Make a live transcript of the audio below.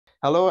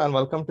Hello and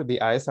welcome to the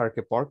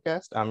ISRK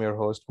podcast. I'm your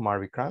host, Kumar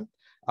Vikrant.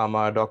 I'm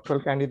a doctoral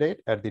candidate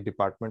at the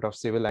Department of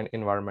Civil and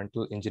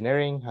Environmental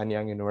Engineering,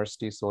 Hanyang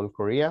University, Seoul,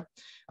 Korea.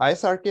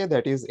 ISRK,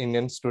 that is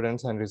Indian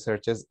Students and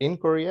Researchers in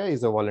Korea,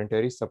 is a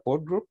voluntary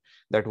support group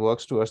that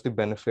works towards the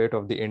benefit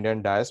of the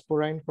Indian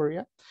diaspora in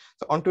Korea.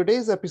 So on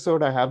today's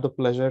episode, I have the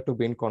pleasure to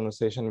be in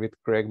conversation with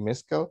Craig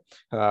Miskell,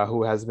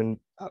 who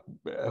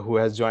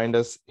has joined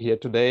us here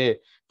today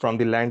from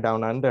the land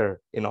down under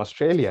in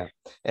Australia.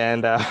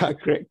 And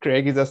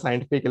Craig is a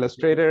scientific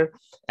illustrator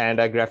and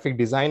a graphic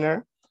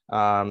designer.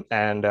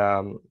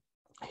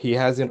 He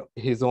has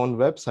his own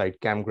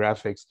website, Cam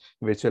Graphics,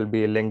 which will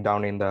be linked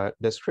down in the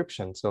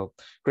description. So,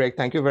 Craig,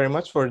 thank you very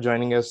much for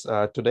joining us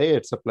today.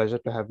 It's a pleasure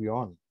to have you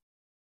on.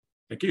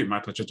 Thank you. My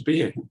pleasure to be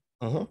here.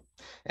 Mm-hmm.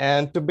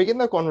 And to begin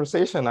the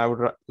conversation, I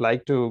would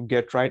like to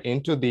get right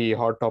into the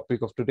hot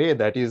topic of today,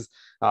 that is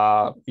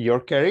your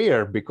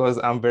career, because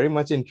I'm very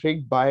much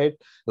intrigued by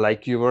it.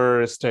 Like, you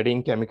were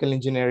studying chemical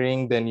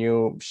engineering, then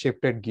you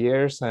shifted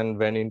gears and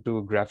went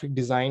into graphic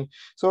design.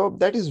 So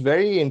that is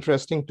very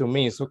interesting to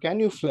me. So can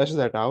you flesh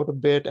that out a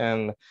bit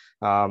and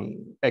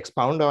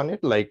expound on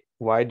it? Like,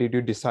 why did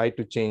you decide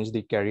to change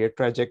the career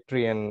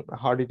trajectory and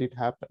how did it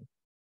happen?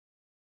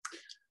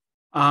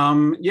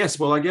 Yes,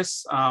 well, I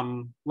guess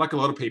like a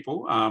lot of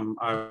people, I'm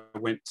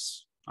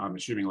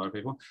assuming a lot of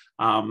people,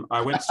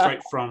 I went straight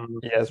from,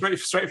 yes.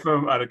 straight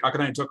from, I can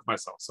only talk for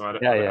myself, so I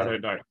don't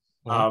know.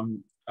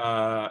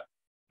 Mm-hmm.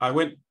 I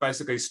went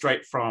basically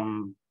straight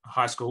from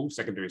high school,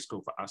 secondary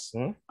school for us,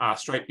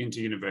 straight into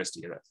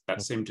university.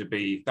 That seemed to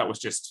be, that was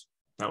just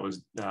what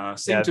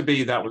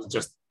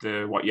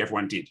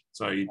everyone did.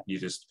 So you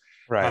just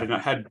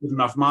had good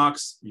enough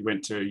marks, you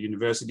went to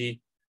university,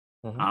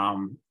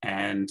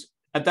 and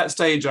at that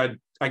stage, I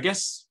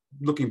guess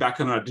looking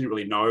back on it, I didn't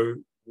really know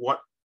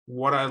what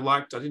I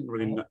liked. I didn't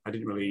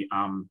really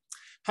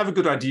have a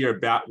good idea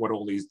about what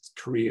all these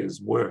careers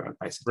were,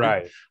 basically.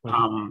 Right.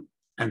 And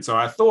so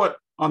I thought,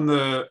 on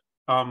the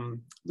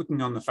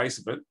looking on the face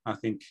of it, I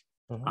think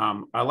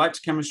I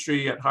liked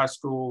chemistry at high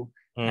school,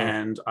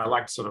 and I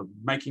liked sort of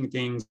making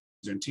things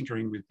and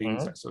tinkering with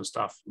things, that sort of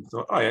stuff. And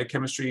thought, oh yeah,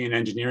 chemistry and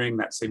engineering,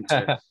 that seemed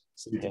to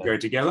go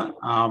together.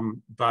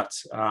 But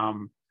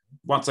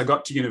once I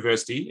got to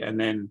university and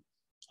then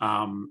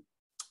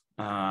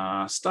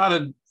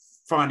started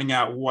finding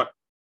out what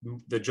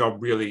the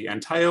job really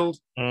entailed,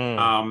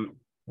 I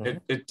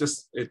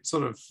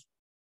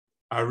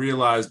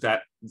realized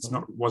that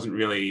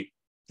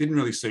didn't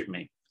really suit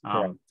me.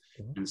 And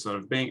sort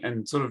of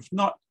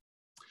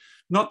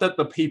not that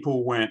the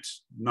people weren't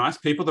nice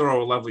people, they're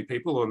all lovely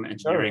people in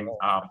engineering,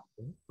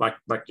 like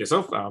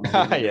yourself, an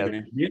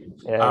engineer.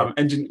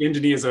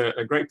 Engineers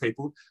are great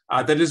people.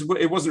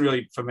 It wasn't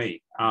really for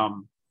me.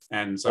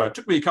 And so it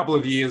took me a couple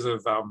of years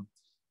of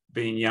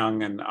being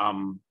young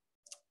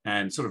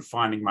and sort of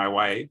finding my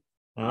way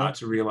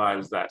to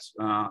realize that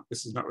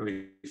this is not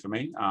really for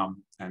me.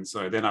 And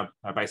so then I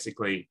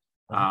basically,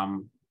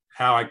 how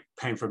I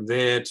came from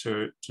there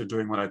to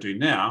doing what I do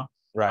now,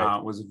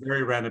 was a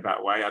very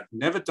roundabout way. I'd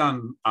never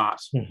done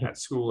art at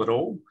school at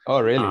all.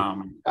 Oh, really?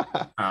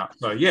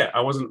 So yeah,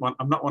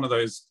 I'm not one of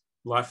those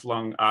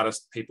lifelong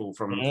artist people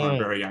from a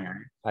very young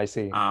age. I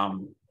see.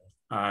 I'm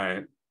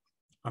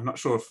not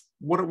sure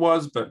what it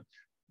was, but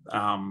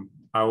I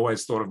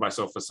always thought of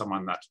myself as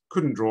someone that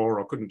couldn't draw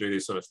or couldn't do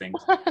these sort of things.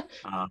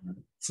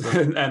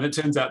 And it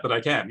turns out that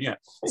I can, yeah.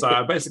 So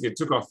I basically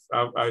took off.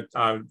 I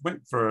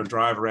went for a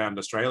drive around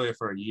Australia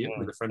for a year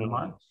with a friend of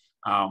mine.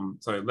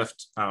 So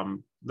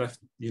left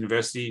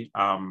university,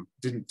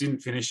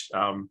 didn't finish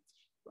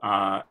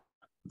the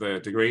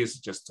degrees,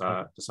 just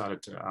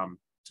decided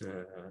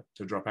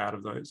to drop out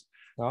of those.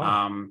 So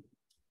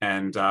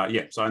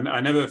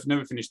I never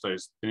finished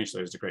those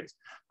degrees.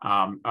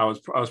 I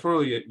was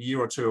probably a year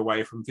or two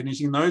away from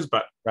finishing those,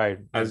 but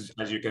as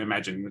you can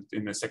imagine,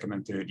 in the second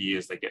and third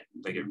years, they get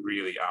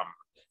really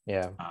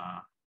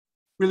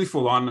really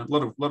full on, a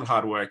lot of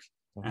hard work,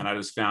 and I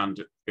just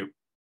found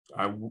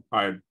I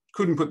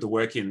couldn't put the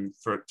work in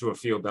to a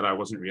field that I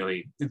wasn't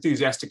really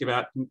enthusiastic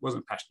about,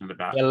 wasn't passionate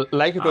about. Yeah,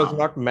 like it was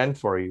not meant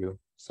for you.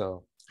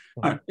 So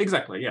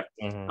exactly, yeah.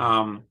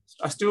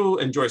 I still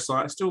enjoy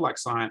science. I still like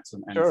science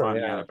and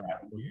finding out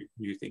about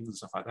new things and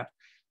stuff like that.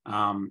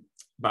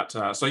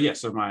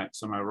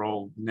 So my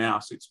role now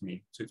suits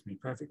me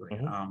perfectly.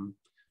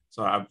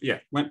 So I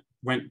went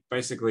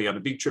basically on a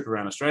big trip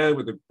around Australia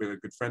with a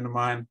good friend of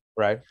mine.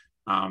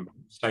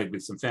 Stayed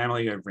with some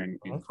family over in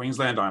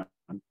Queensland.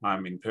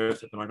 I'm in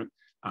Perth at the moment.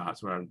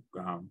 That's where I was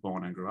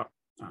born and grew up.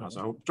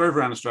 So I drove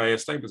around Australia,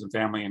 stayed with some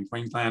family in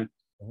Queensland,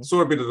 saw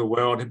a bit of the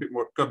world,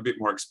 got a bit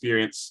more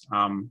experience,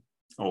 or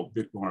a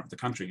bit more of the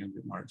country and a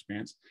bit more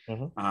experience.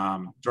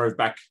 Drove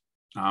back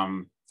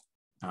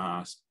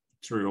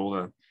through all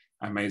the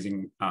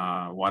amazing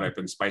wide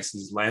open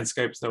spaces,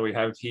 landscapes that we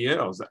have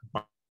here. I was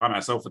by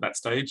myself at that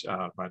stage.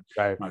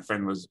 My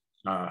friend was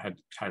had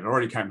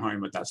already came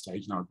home at that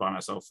stage, and I was by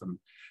myself and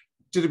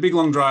did a big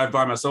long drive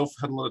by myself.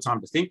 Had a lot of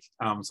time to think.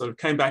 Sort of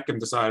came back and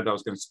decided I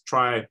was going to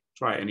try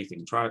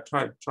anything, try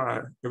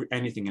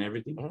anything and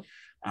everything.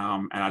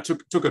 And I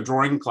took a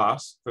drawing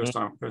class, first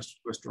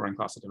drawing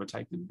class I'd ever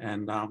taken,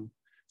 and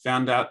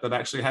found out that I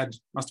actually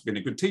must have been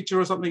a good teacher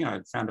or something.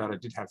 I found out I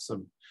did have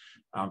some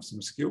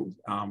skills.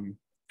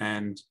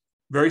 And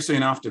very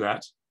soon after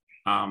that,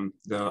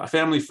 a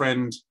family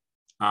friend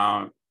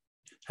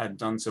had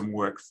done some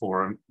work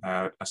for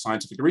a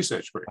scientific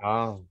research group.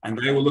 Oh. And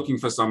they were looking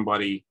for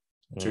somebody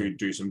to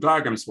do some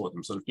diagrams for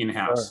them, sort of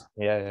in-house.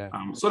 Sure.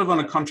 Sort of on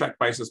a contract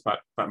basis, but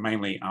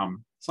mainly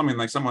something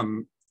like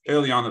someone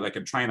early on that they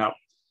could train up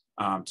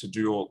to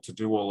do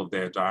all of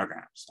their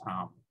diagrams.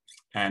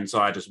 And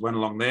so I just went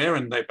along there,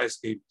 and they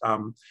basically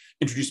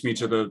introduced me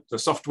to the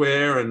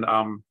software and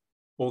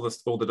all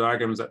the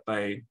diagrams that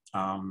they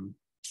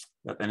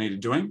needed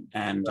doing.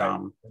 And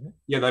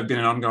yeah, they've been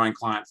an ongoing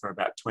client for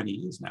about 20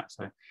 years now.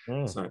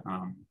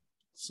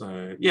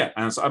 So yeah,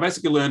 and so I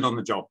basically learned on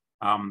the job.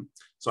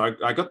 So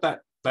I got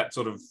that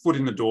sort of foot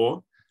in the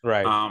door,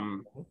 right?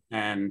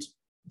 And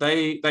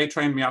they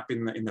trained me up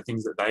in the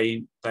things that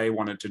they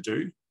wanted to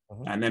do.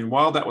 And then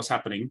while that was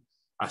happening,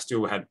 I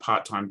still had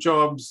part-time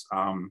jobs.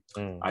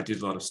 I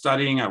did a lot of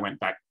studying. I went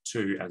back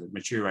as a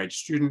mature age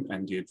student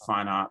and did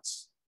fine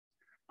arts,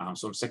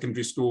 sort of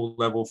secondary school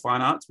level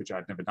fine arts, which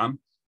I'd never done.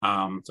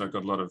 So I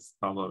got a lot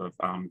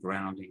of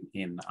grounding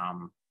in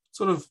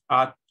sort of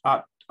art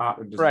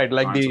and design, right,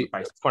 like the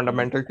sort of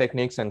fundamental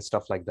techniques and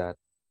stuff like that.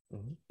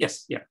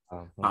 Yes, yeah.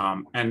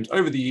 And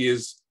over the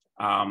years,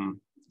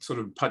 sort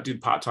of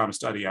did part-time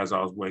study as I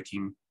was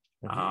working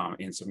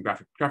in some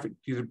graphic,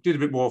 did a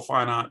bit more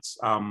fine arts,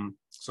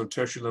 sort of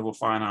tertiary level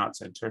fine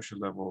arts and tertiary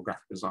level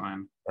graphic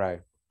design,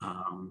 right?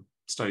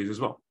 Studies as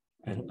well.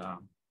 And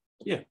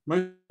yeah,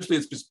 mostly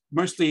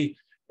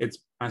it's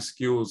my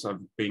skills have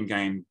been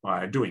gained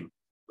by doing,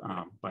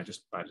 by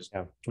just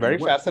very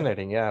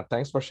fascinating. Yeah,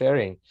 thanks for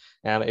sharing.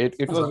 And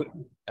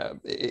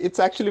it's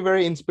actually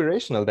very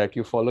inspirational that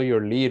you follow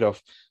your lead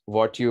of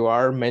what you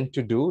are meant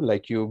to do.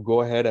 Like you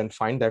go ahead and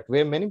find that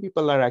way. Many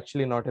people are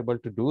actually not able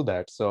to do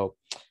that. So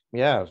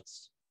yeah.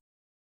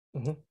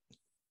 So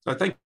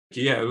thank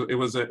you. Yeah, it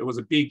was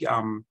a big,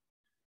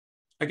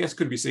 I guess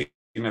could be seen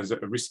as a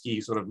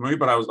risky sort of move,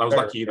 but I was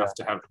lucky enough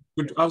to have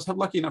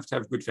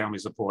good family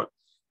support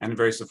and a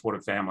very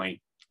supportive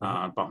family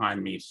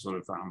behind me to sort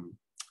of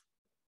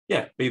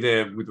be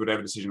there with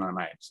whatever decision I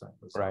made. So it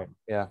was, I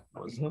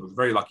was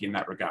very lucky in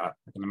that regard.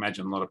 I can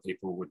imagine a lot of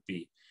people would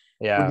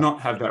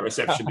not have that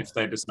reception if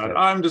they decided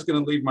I'm just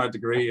going to leave my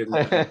degree and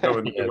go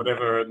and do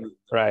whatever. And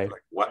like,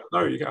 what?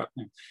 No, you can't.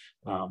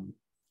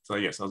 So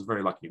yes, I was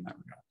very lucky in that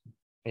regard.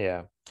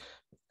 Yeah.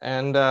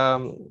 And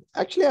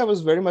actually, I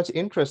was very much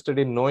interested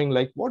in knowing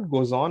like what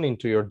goes on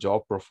into your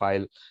job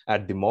profile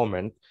at the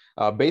moment.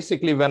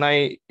 Basically, when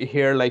I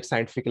hear like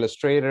scientific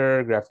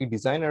illustrator, graphic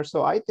designer,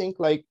 so I think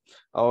like,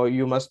 oh,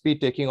 you must be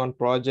taking on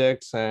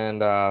projects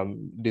and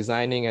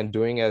designing and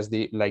doing as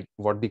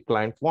what the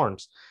client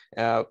wants.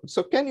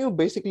 So can you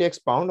basically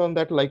expound on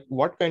that? Like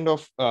what kind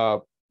of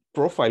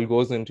profile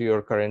goes into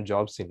your current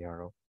job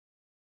scenario?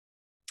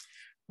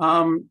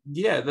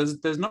 Yeah,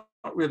 there's not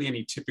really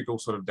any typical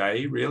sort of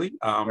day, really.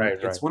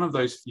 It's one of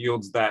those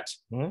fields that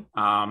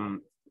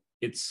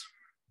it's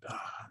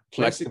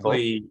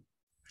basically,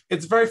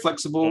 it's very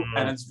flexible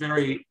and it's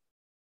very,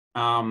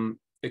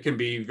 it can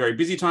be very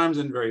busy times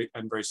and very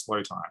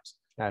slow times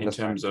in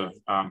terms of,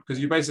 because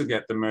you're basically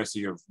at the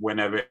mercy of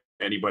whenever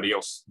anybody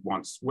else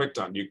wants work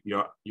done.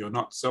 You're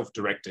not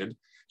self-directed.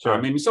 Sure.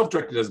 I mean, you're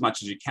self-directed as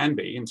much as you can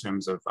be in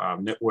terms of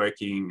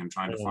networking and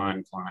trying to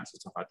find clients and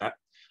stuff like that.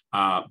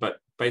 But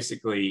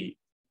basically,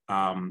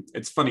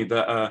 it's funny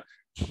that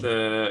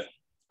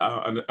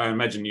I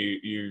imagine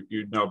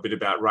you know a bit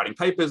about writing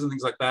papers and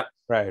things like that.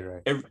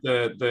 Right.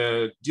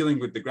 The dealing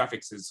with the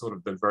graphics is sort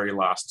of the very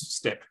last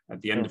step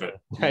at the end of it.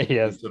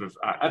 Yes. Sort of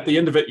at the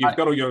end of it, you've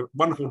got all your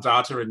wonderful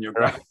data, and your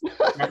graph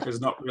is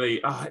not really.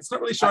 It's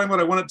not really showing what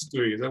I want it to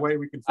do. Is there a way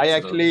we can? I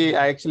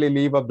actually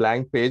leave a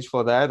blank page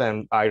for that,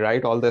 and I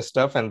write all this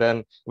stuff, and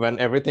then when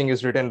everything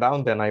is written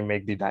down, then I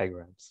make the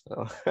diagrams.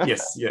 So.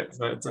 Yes.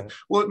 So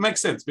well, it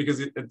makes sense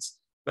because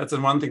that's the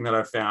one thing that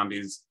I've found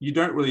is you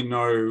don't really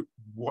know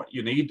what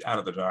you need out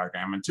of the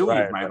diagram until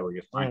you've made all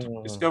your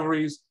scientific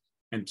discoveries,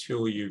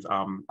 until you've,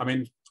 I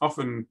mean,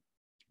 often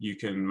you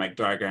can make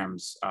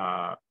diagrams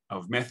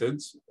of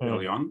methods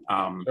early on,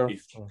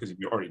 because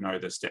you already know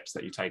the steps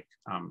that you take,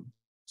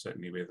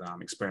 certainly with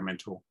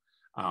experimental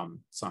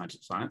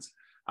science.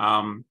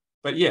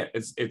 But yeah,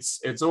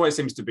 it's always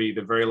seems to be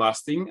the very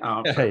last thing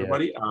for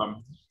everybody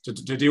to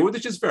deal with,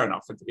 which is fair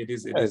enough.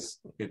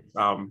 It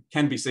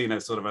can be seen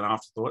as sort of an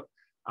afterthought.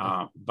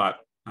 But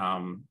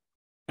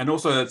and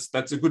also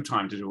that's a good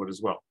time to do it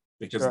as well,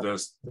 because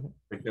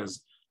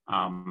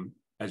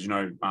as you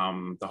know,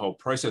 the whole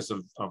process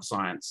of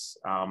science,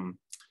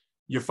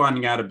 you're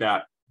finding out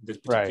about this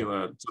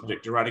particular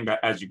subject you're writing about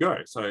as you go.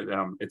 So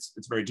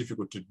it's very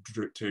difficult to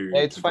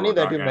it's funny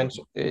that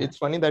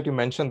you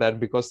mentioned that,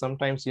 because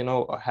sometimes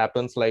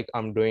happens like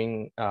I'm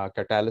doing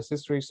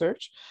catalysis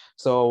research.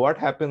 So what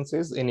happens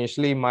is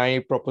initially my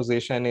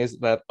proposition is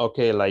that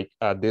okay, like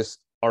this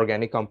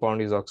organic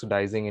compound is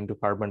oxidizing into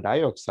carbon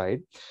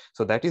dioxide.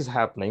 So that is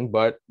happening.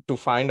 But to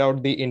find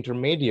out the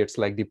intermediates,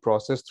 like the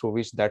process through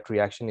which that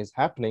reaction is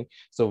happening,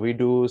 so we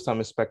do some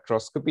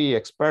spectroscopy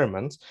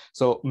experiments.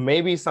 So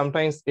maybe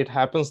sometimes it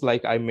happens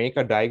like I make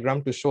a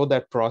diagram to show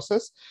that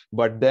process,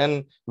 but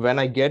then when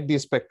I get the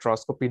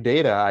spectroscopy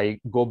data, I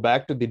go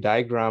back to the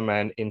diagram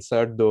and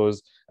insert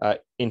those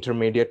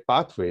intermediate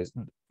pathways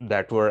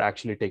that were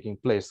actually taking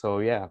place. So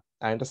yeah,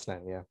 I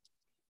understand. Yeah.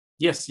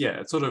 Yes, yeah.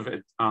 It's sort of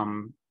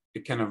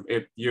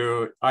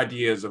your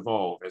ideas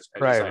evolve as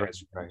you say,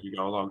 as you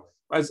go along,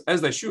 as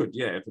they should.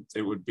 Yeah,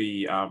 it would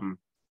be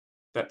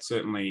that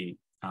certainly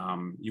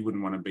you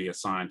wouldn't want to be a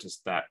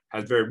scientist that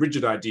has very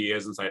rigid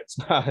ideas and say it's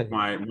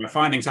my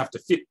findings have to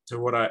fit to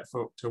what I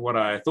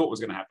thought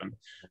was going to happen.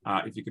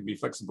 If you could be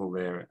flexible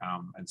there,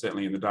 and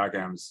certainly in the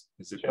diagrams,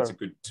 it's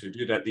good to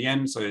do that at the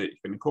end so that you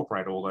can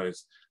incorporate all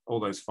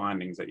those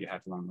findings that you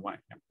had along the way.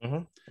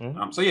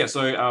 Yeah.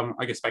 So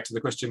I guess back to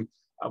the question.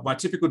 My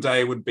typical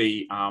day would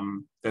be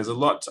there's a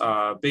lot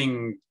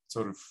being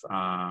sort of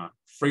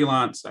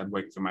freelance and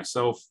working for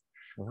myself.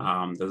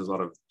 There's a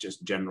lot of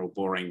just general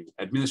boring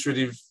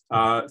administrative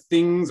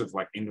things of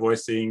like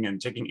invoicing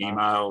and checking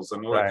emails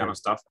and all that kind of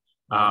stuff.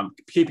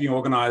 Keeping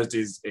organized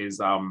is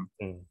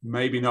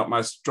maybe not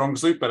my strong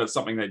suit, but it's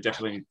something that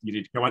definitely you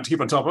need to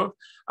keep on top of.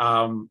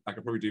 I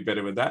could probably do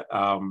better with that.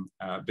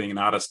 Being an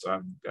artist,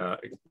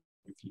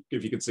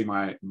 if you can see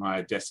my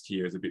desk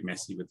here is a bit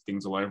messy with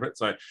things all over it.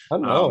 So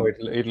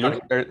it looks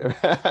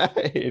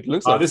it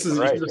looks. This is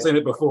right, you should have seen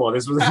it before.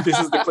 This is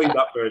the cleaned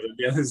up version.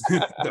 Yeah,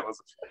 that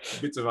was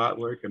bits of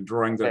artwork and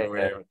drawings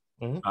everywhere.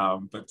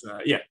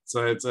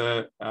 So it's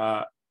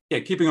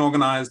keeping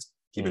organized,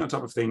 keeping on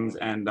top of things,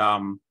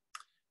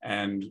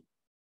 and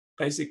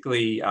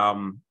basically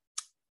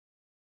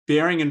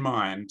bearing in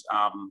mind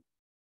a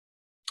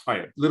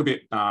little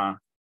bit.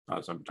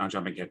 So I'm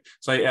jumping ahead.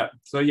 So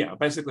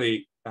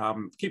basically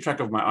keep track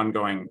of my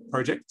ongoing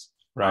projects,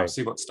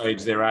 see what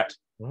stage they're at,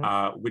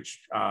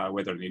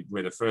 whether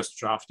the first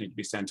draft need to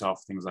be sent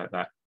off, things like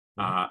that.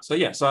 So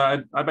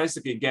I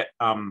basically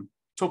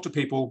talk to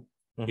people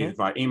either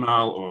via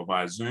email or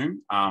via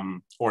Zoom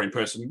or in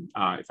person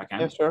if I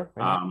can. Yeah, sure.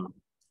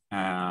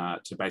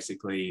 To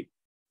basically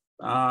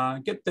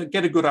get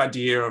a good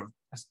idea of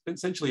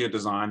essentially a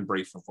design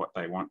brief of what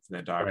they want for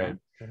their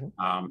diagram.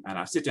 And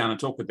I sit down and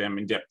talk with them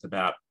in depth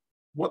about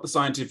what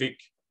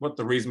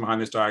the reason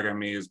behind this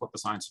diagram is, what the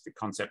scientific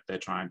concept they're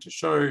trying to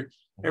show,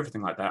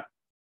 everything like that.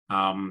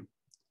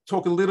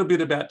 Talk a little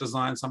bit about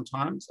design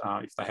sometimes,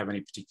 if they have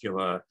any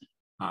particular,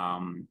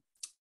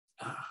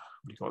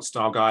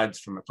 style guides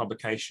from a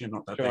publication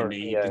or that they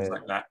need, things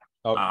like that.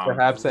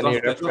 Perhaps any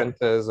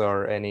references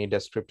or any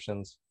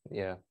descriptions.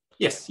 Yeah.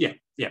 Yes, yeah.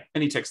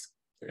 Any text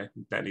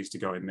that needs to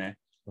go in there.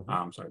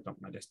 Sorry, dump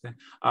my desk there.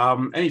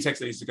 Any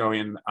text that needs to go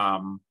in,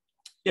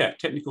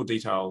 technical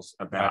details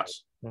about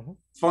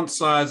font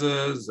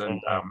sizes and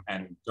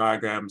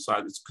diagram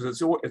sizes,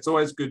 because it's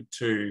always good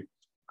to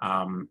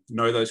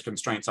know those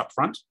constraints up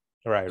front.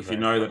 If you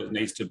know that it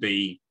needs to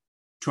be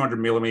 200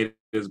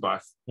 millimeters by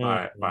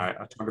a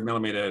 200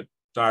 millimeter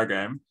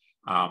diagram,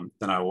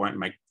 then I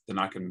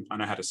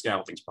know how to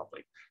scale things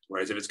properly.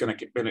 Whereas if it's going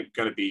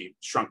to be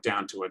shrunk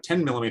down to a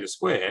 10 millimeter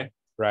square,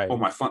 all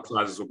my font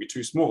sizes will be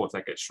too small if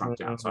they get shrunk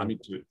down. So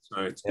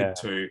it's good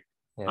to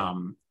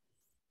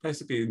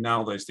basically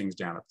nail those things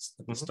down at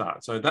the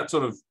start. So that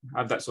sort of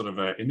have that sort of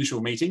initial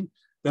meeting.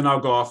 Then I'll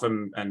go off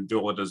and do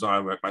all the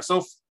design work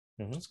myself.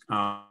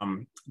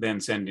 Then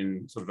send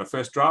in sort of a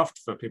first draft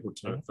for people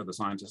for the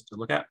scientist to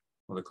look at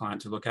or the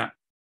client to look at.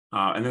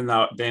 And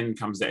then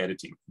comes the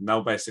editing. And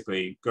they'll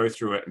basically go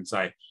through it and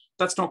say,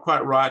 that's not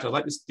quite right. I'd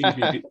like this thing to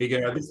be a bit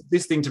bigger,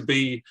 this thing to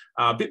be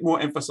a bit more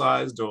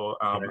emphasized, or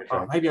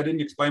maybe I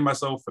didn't explain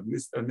myself, and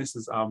this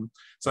is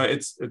so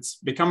it's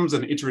becomes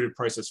an iterative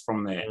process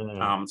from there.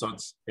 So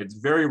it's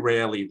very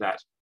rarely that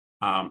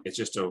it's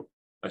just a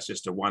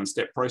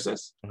one-step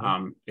process.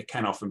 It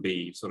can often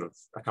be sort of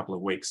a couple of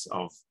weeks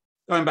of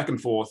going back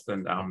and forth,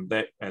 and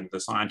the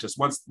scientists,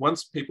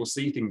 once people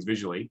see things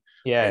visually,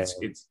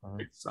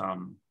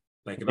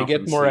 they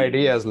get more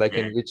ideas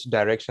in which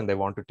direction they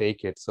want to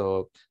take it.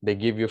 So they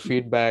give you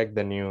feedback,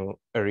 then you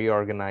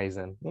reorganize,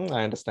 and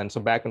I understand.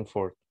 So back and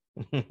forth.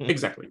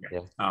 Exactly.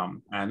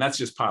 And that's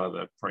just part of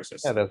the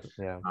process. And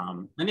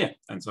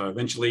so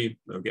eventually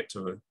they'll get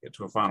to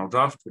a final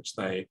draft, which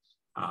the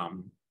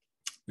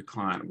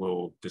client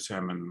will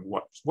determine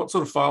what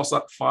sort of file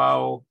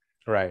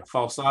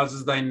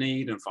sizes they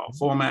need and file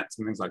formats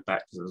and things like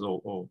that, because there's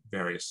all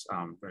various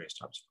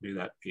types to do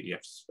that,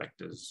 PDFs,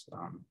 vectors,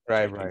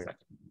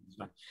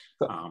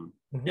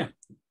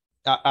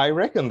 I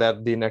reckon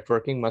that the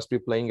networking must be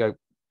playing a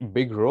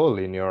big role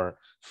in your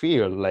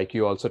field, like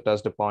you also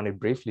touched upon it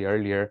briefly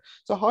earlier.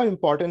 So how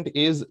important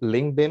is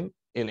LinkedIn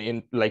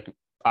in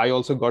I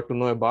also got to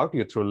know about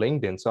you through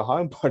LinkedIn, so how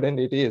important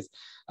it is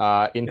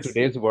in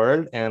today's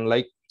world? And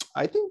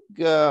I think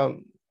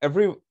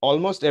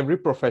almost every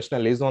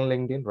professional is on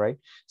LinkedIn, right?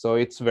 So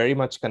it's very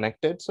much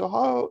connected.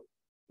 So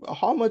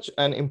how much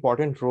an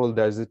important role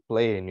does it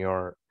play in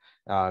your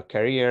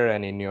career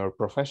and in your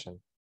profession?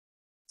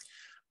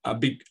 A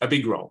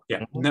big role.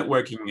 Yeah.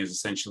 Networking is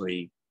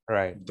essentially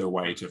the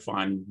way to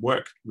find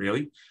work,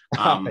 really.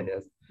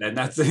 Yes. And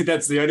that's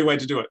the only way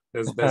to do it.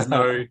 There's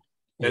no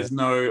Yes.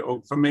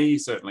 or for me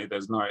certainly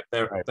there's no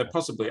there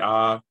possibly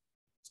are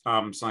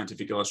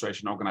scientific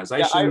illustration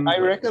organizations. Yeah, I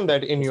reckon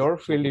that in your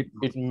field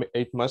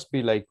it must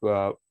be like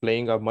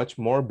playing a much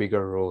more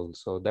bigger role.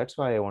 So that's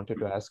why I wanted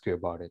to ask you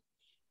about it.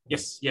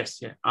 Yes, yeah.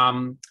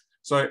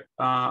 So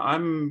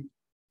I'm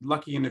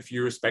lucky in a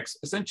few respects.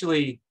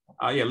 Essentially,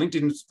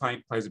 LinkedIn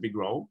plays a big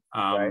role.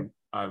 I've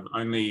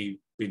only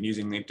been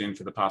using LinkedIn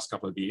for the past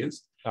couple of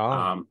years.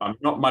 I'm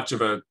not much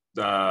of a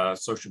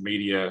social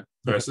media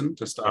person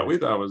to start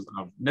with. I've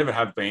never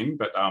have been,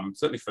 but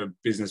certainly for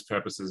business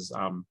purposes,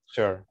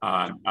 sure.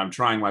 I'm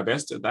trying my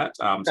best at that.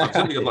 So I've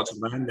certainly got lots to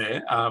learn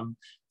there.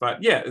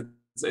 But yeah,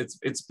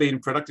 it's been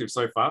productive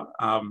so far.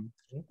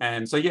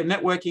 And so yeah,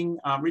 networking,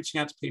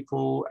 reaching out to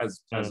people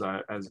as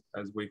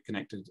we've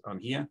connected on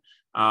here.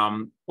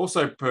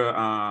 Also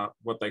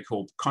what they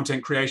call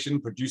content creation,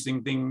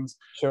 producing things.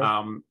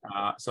 Sure.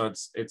 So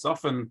it's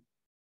often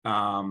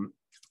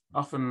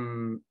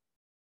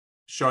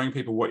showing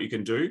people what you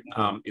can do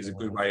is a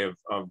good way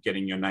of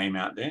getting your name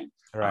out there.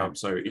 Right.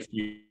 So if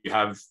you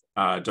have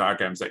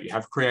diagrams that you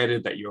have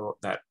created that you're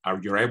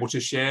able to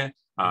share,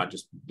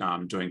 just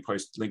doing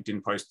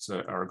LinkedIn posts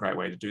are a great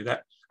way to do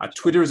that.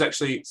 Twitter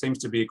seems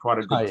to be quite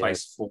a good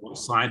place for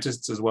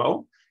scientists as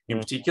well, in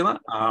particular.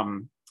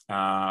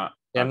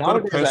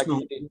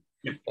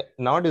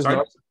 Nowadays,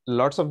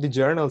 lots of the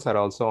journals are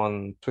also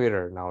on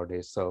Twitter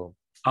nowadays. So.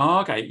 Oh,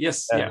 okay.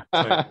 Yes. Yeah.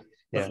 So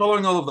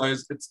following all of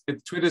those,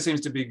 Twitter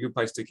seems to be a good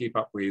place to keep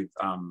up with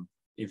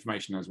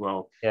information as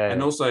well.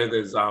 And also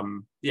there's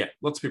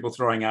lots of people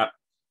throwing out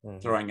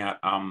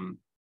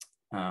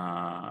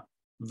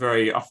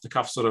very off the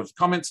cuff sort of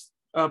comments,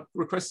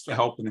 requests for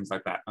help and things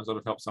like that. I sort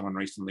of helped someone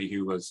recently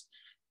who was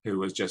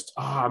just,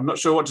 I'm not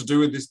sure what to do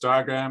with this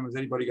diagram. Has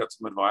anybody got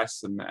some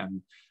advice? And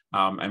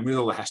with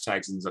all the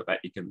hashtags and things like that,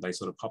 they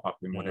sort of pop up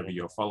in whatever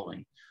you're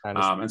following.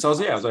 And so I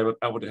was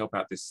able to help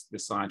out this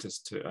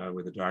scientist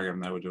with a diagram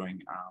they were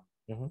doing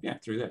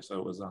through there. So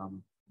it was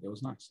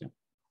nice. Yeah.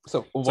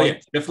 So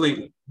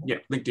definitely,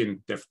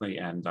 LinkedIn definitely,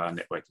 and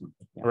networking.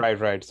 Yeah.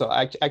 Right. So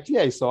actually,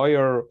 I saw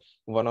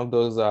one of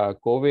those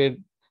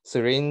COVID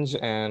syringe,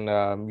 and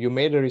you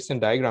made a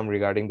recent diagram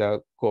regarding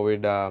the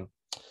COVID.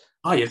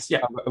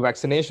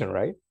 Vaccination,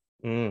 right?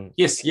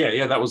 Yes,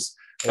 yeah. That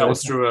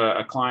was through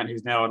a client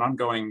who's now an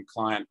ongoing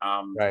client.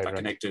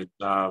 Connected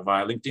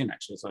via LinkedIn,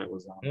 actually. So it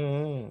was.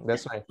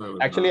 That's right.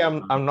 Actually,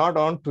 I'm not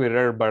on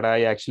Twitter, but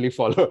I actually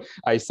follow.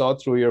 I saw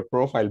through your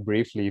profile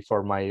briefly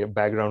for my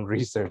background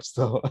research.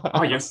 So.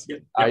 Yes. Yeah.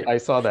 I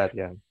saw that.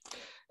 Yeah.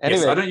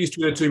 Anyway, yes, I don't use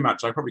Twitter too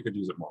much. I probably could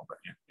use it more, but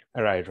yeah.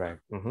 Right.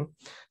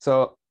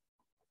 So,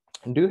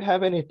 do you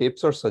have any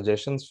tips or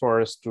suggestions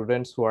for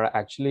students who are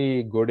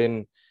actually good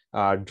in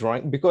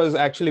drawing? Because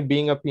actually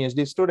being a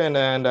PhD student,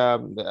 and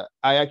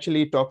I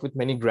actually talk with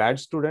many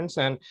grad students,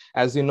 and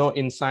as you know,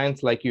 in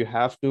science, like you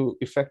have to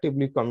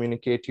effectively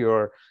communicate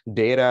your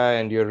data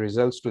and your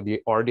results to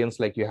the audience,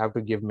 like you have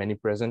to give many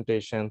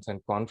presentations and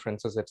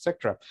conferences,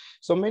 etc.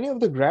 So many of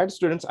the grad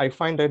students, I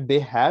find that they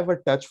have a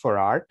touch for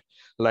art.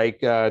 Like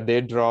they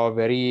draw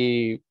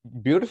very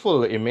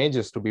beautiful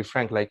images, to be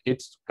frank, like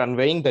it's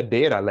conveying the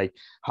data, like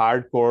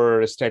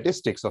hardcore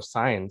statistics of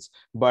science,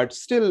 but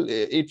still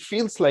it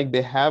feels like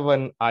they have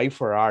an eye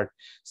for art.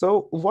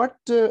 So what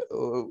do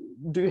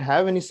you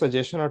have any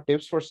suggestion or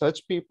tips for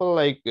such people,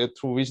 like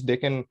through which they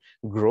can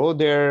grow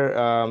their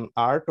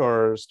art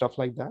or stuff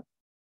like that?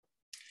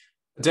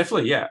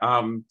 Definitely, yeah.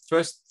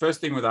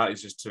 First thing with art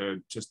is just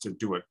to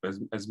do it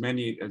as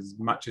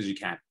much as you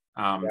can.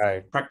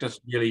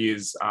 Practice really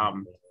is, I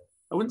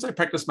wouldn't say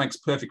practice makes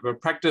perfect, but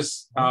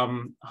practice,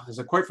 there's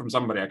a quote from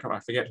somebody, I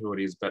forget who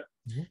it is, but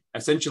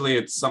essentially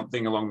it's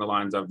something along the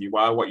lines of you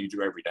are what you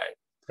do every day.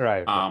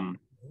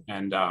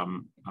 And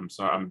I'm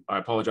sorry, I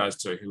apologize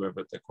to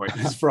whoever the quote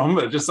is from,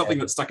 but just something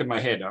that's stuck in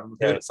my head. I've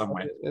heard it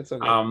somewhere. It's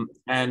okay.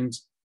 And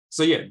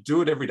so yeah,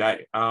 do it every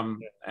day.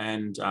 And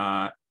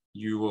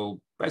you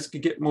will basically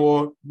get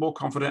more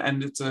confident.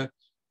 And it's so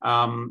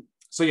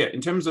yeah,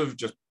 in terms of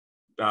just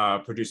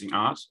producing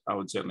art, I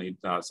would certainly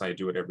say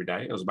do it every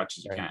day as much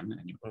as you can.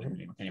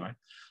 Anyway,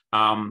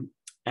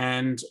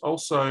 and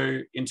also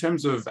in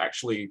terms of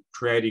actually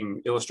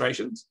creating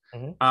illustrations,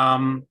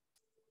 same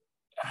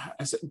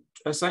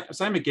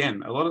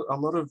again. A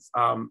lot of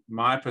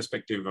my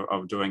perspective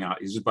of doing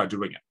art is just by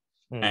doing it,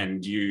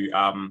 and you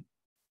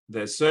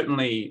there's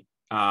certainly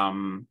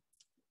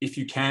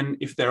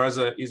if there is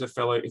a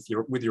fellow, if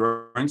you're with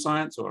your own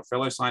science or a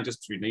fellow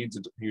scientist who needs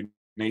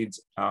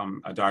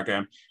a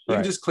diagram, you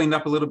can just clean it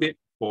up a little bit,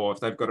 or if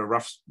they've got a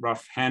rough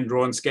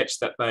hand-drawn sketch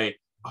that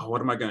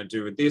what am I going to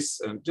do with this,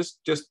 and just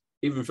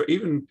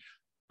even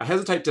I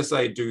hesitate to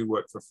say do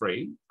work for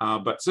free,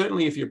 but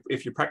certainly if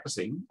you're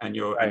practicing and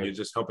you're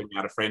just helping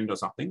out a friend or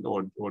something,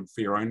 or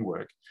for your own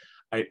work,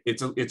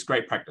 it's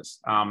great practice,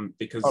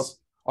 because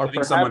or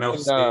someone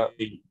else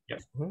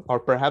or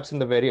perhaps in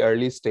the very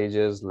early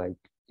stages, like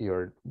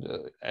you're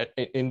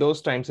in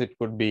those times it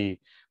could be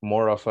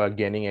more of a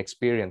gaining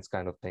experience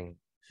kind of thing.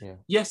 Yeah.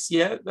 Yes,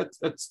 yeah,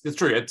 that's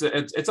true.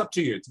 It's up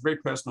to you. It's a very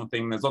personal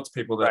thing. There's lots of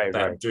people that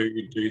Right.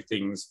 do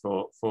things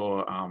for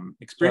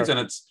experience,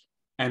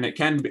 Sure. and it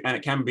can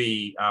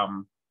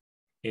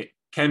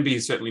be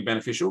certainly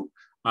beneficial.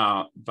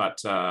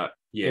 But yeah,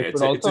 It could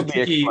it's also a be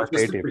it's a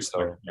exploitative. slippery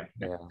slope. So Yeah,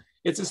 yeah. yeah.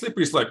 It's a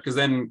slippery slope because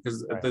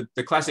Right.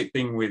 the classic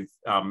thing with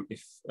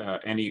if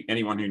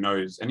anyone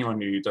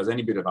who does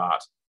any bit of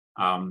art,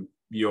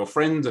 your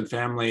friends and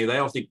family, they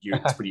all think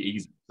it's pretty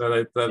easy. So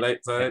they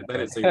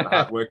don't see the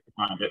hard work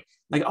behind it.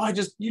 Like, oh,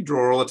 you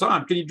draw all the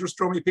time. Can you just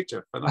draw me a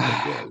picture? And I'm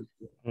like,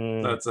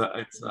 yeah. So I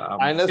it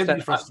can be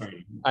understand.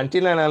 frustrating.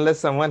 Until and unless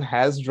someone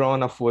has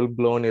drawn a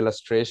full-blown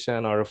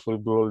illustration or a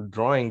full-blown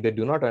drawing, they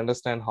do not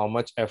understand how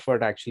much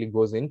effort actually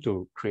goes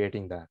into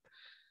creating that.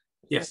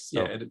 Yes,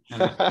 So.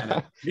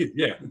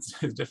 yeah, it's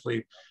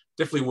definitely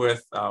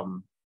worth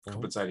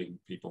compensating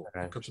people,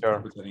 Sure.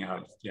 compensating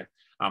artists. Yeah,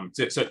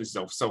 certainly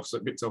a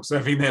bit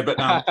self-serving there, but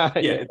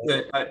yeah,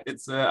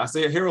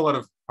 I hear a lot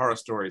of horror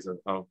stories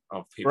of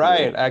people.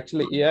 Right,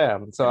 actually, yeah.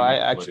 So I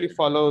actually exploited.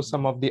 follow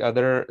some of the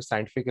other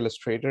scientific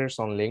illustrators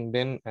on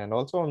LinkedIn and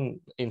also on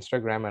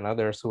Instagram and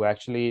others who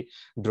actually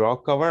draw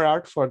cover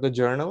art for the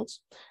journals.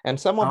 And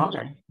some of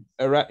them,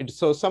 right,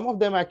 so some of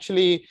them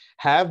actually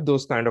have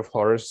those kind of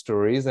horror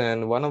stories,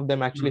 and one of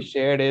them actually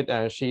shared it,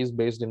 and she's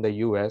based in the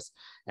US,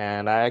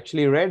 and I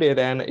actually read it,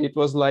 and it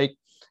was like,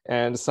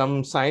 and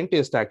some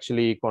scientist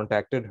actually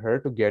contacted her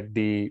to get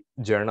the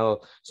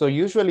journal. So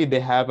usually they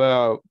have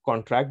a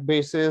contract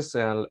basis,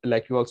 and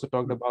like you also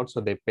talked about,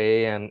 so they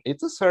pay and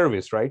it's a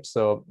service, right?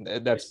 So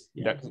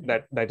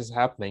that is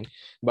happening.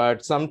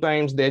 But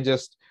sometimes they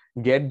just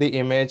get the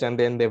image and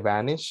then they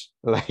vanish,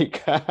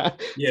 like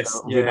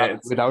Yes,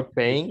 without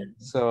paying.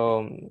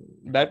 So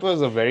that was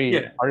a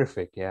very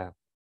horrific. Yeah.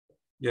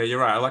 Yeah,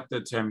 you're right. I like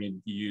the term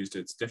you used.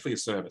 It's definitely a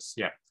service.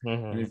 Yeah.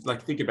 And if,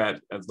 think about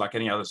it as like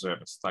any other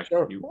service. Like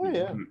you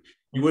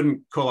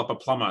wouldn't call up a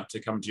plumber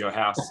to come to your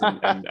house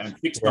and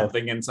fix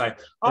something and say,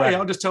 oh yeah,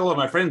 I'll just tell all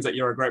my friends that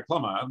you're a great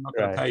plumber. I'm not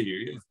going to pay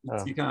you.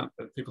 You can't.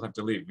 People have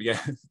to live. Yeah,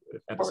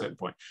 at a certain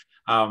point.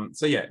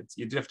 So yeah,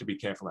 you do have to be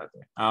careful out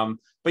there.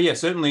 But yeah,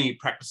 certainly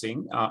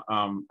practicing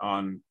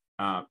on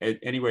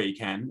anywhere you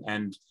can,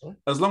 and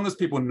as long as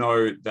people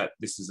know that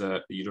this is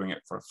you're doing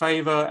it for a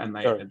favor, and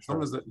as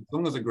long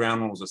as the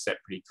ground rules are set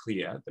pretty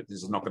clear that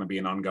this is not going to be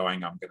an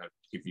ongoing, I'm going to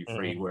give you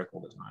free work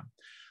all the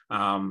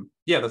time.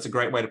 Yeah, that's a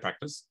great way to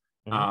practice.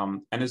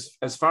 And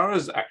as far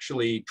as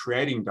actually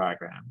creating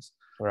diagrams,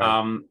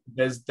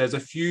 there's a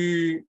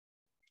few.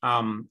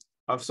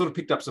 I've sort of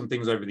picked up some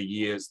things over the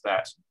years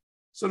that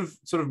sort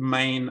of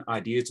main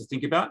ideas to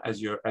think about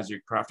as you're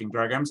crafting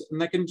diagrams,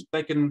 and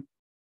they can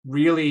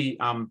really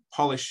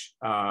polish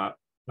the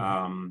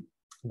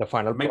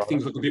final make product.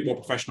 things look a bit more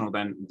professional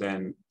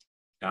than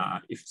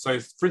if so.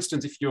 For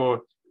instance, if you're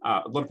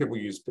a lot of people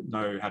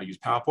know how to use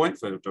PowerPoint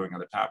for doing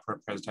other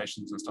PowerPoint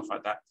presentations and stuff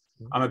like that.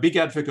 I'm a big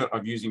advocate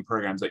of using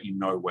programs that you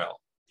know well,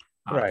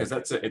 because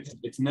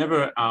it's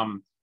never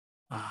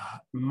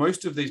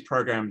most of these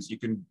programs you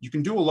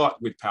can do a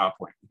lot with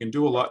PowerPoint. You can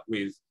do a lot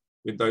with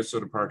those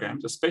sort of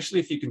programs, especially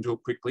if you can do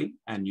it quickly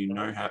and you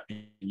know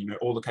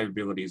all the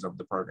capabilities of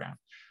the program.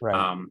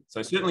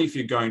 So certainly if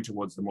you're going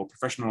towards the more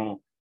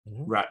professional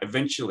route,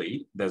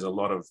 eventually there's a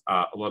lot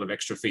of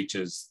extra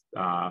features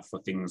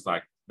for things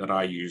like that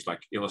I use,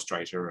 like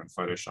Illustrator and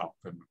Photoshop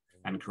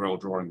and Corel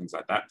Draw and things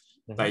like that.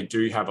 They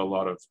do have a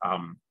lot of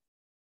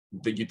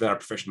that are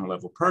professional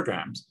level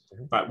programs.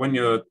 But when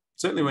you're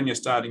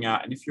starting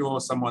out, and if you're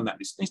someone that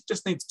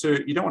just needs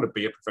to, you don't want to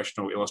be a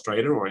professional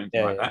illustrator or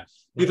anything like that.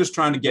 You're just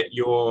trying to get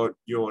your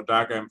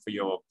diagram for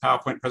your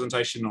PowerPoint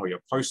presentation or your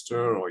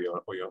poster or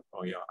your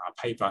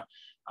paper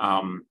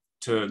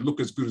to look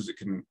as good as it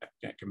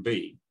can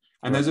be.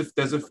 And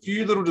there's a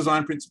few little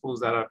design principles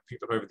that I've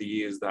picked up over the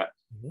years that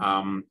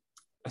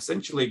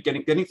essentially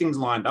getting things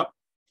lined up,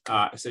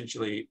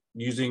 essentially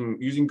using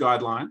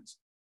guidelines,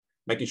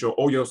 making sure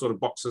all your sort of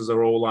boxes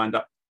are all lined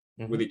up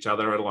with each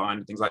other,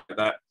 aligned, things like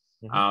that.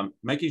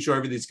 Making sure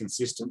everything's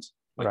consistent,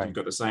 like you've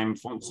got the same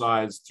font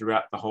size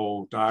throughout the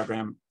whole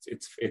diagram.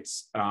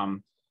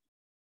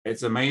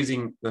 It's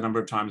amazing the number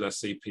of times I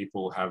see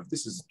people have,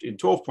 this is in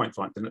 12-point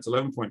font, then it's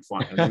 11-point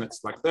font, and then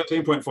it's like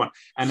 13-point font,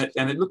 and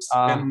it looks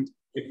and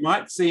it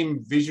might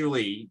seem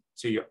visually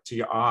to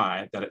your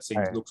eye that it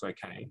looks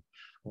okay,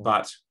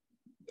 but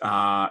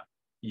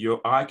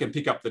your eye can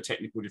pick up the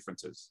technical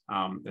differences.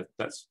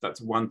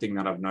 That's one thing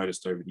that I've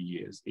noticed over the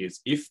years is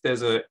if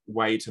there's a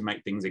way to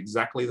make things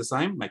exactly the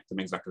same, make them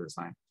exactly the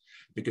same,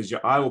 because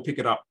your eye will pick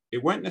it up.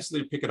 It won't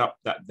necessarily pick it up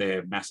that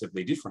they're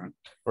massively different,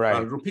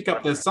 but it'll pick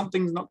up there's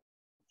something's not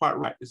quite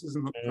right. This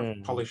isn't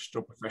polished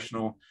or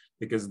professional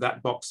because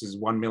that box is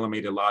 1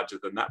 millimeter larger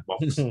than that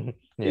box.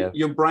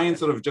 Your brain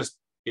sort of just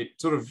it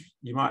sort of,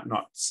 you might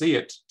not see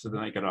it to the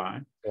naked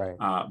eye, right.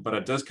 But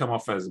it does come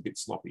off as a bit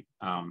sloppy.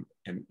 And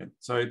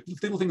so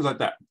little things like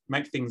that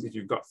make things, if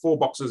you've got 4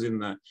 boxes in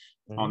the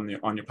on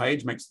your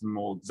page, makes them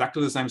all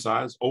exactly the same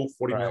size, all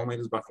 40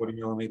 millimeters by 40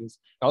 millimeters.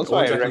 Also,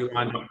 all exactly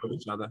lined up with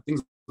each other,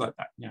 things like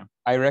that. Yeah.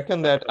 I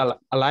reckon that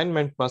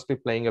alignment must be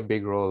playing a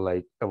big role,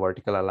 like a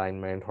vertical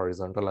alignment,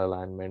 horizontal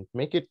alignment,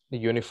 make it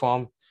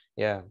uniform.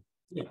 Yeah.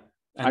 Yeah.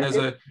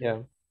 And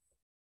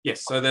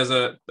yes, so there's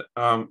a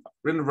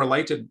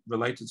related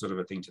sort of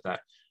a thing to that.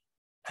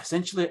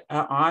 Essentially,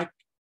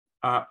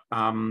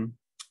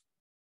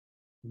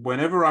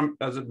 whenever I'm,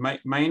 as a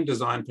main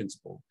design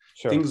principle,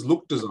 things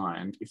look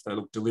designed if they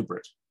look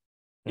deliberate.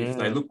 If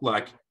they look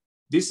like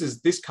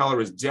this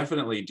color is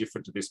definitely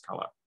different to this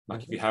color.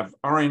 Like if you have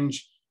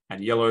orange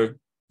and yellow,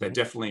 they're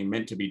definitely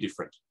meant to be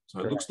different.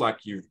 So it looks like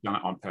you've done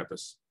it on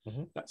purpose.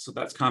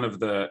 That's kind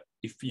of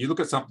if you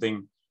look at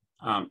something,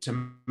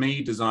 to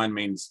me, design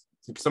means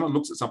if someone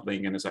looks at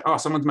something and they say, oh,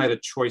 someone's made a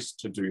choice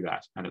to do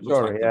that, and it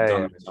looks like they've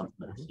done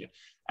something. Yeah.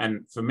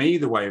 And for me,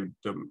 a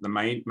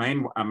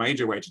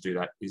major way to do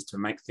that is to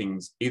make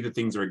things, either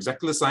things are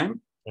exactly the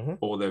same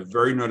or they're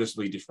very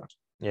noticeably different.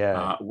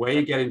 Yeah. Where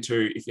you get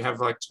into, if you have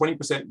like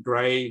 20%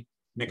 gray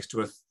next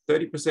to a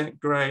 30%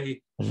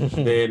 gray,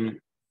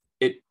 then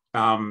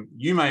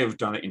you may have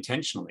done it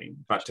intentionally,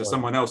 but to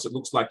someone else, it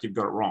looks like you've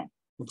got it wrong.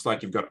 Looks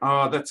like you've got,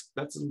 that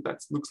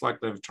looks like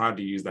they've tried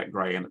to use that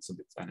gray and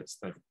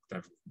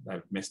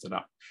they've messed it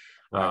up.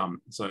 Right.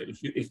 So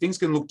if things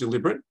can look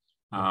deliberate,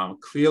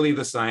 clearly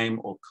the same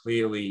or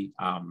clearly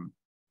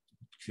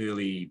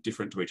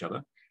different to each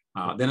other,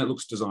 then it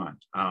looks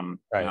designed.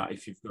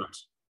 If you've got,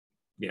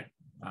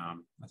 I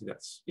think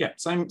that's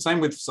same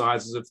with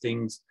sizes of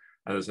things.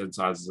 As I said,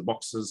 sizes of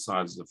boxes,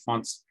 sizes of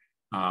fonts,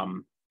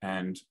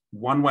 and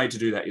one way to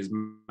do that is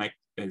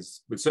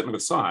certainly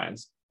with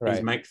size.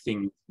 Is make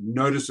things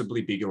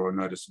noticeably bigger or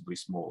noticeably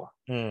smaller.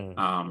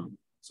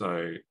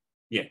 So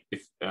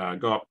if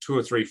go up 2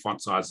 or 3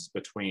 font sizes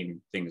between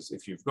things.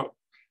 If you've got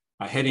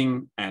a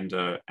heading and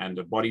a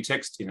body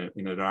text in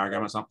a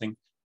diagram or something,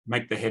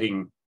 make the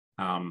heading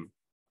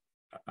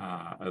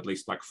at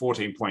least like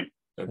 14 point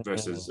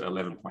versus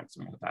 11 points,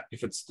 something like that.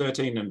 If it's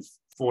 13 and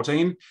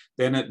 14,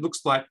 then it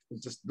looks like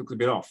it just looks a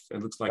bit off.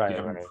 It looks like you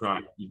haven't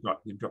quite, you've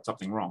got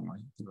something wrong,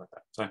 things like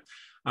that. So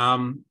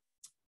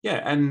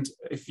and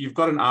if you've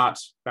got an art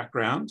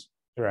background,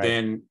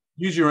 then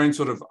use your own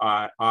sort of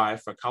eye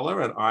for color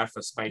and eye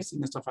for spacing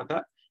and stuff like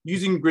that.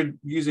 Using grid,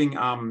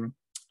 there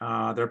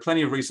are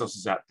plenty of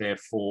resources out there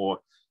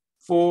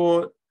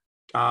to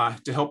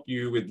help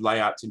you with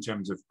layouts in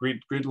terms of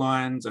grid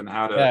lines and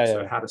how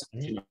to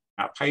section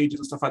out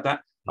pages and stuff like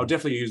that. I'll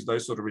definitely use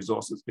those sort of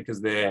resources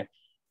because they're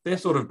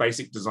sort of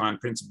basic design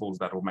principles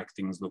that will make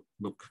things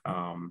look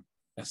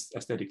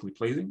aesthetically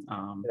pleasing.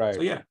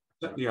 So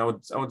I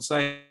would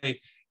say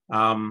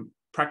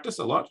practice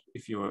a lot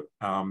if you're,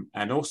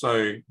 and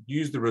also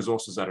use the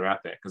resources that are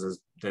out there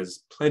because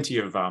there's plenty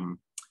of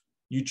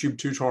YouTube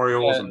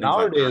tutorials and things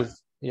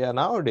nowadays, like that.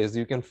 Nowadays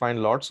you can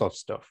find lots of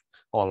stuff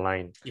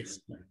online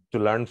to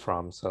learn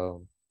from.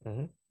 So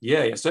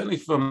certainly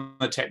from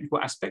the technical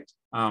aspect.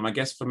 I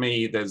guess for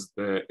me, it's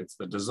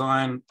the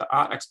design, the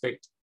art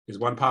aspect is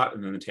one part,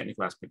 and then the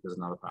technical aspect is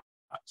another part.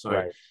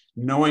 So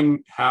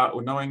knowing how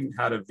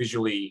to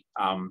visually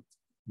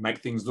make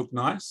things look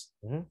nice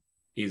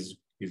is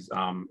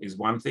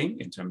one thing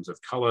in terms of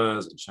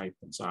colors and shape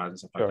and size and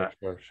stuff like that.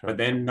 Sure. But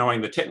then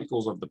knowing the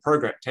technicalities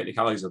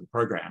of the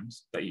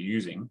programs that you're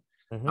using,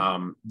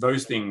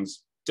 those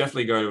things,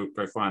 definitely go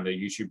find a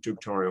YouTube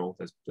tutorial.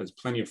 There's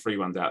plenty of free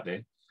ones out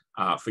there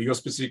for your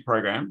specific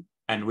program,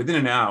 and within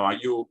an hour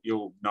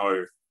you'll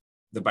know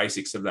the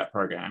basics of that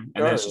program,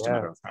 and then it's just a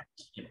matter of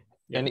practice.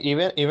 And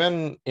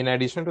even in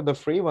addition to the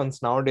free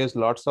ones, nowadays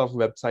lots of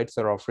websites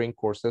are offering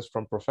courses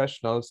from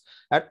professionals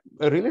at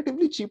a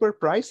relatively cheaper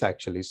price,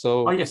 actually.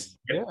 So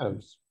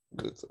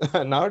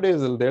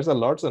nowadays there's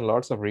lots and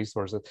lots of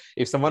resources.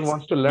 If someone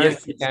wants to learn,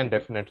 he can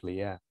definitely.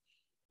 You're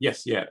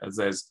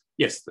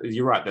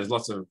right. There's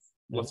lots of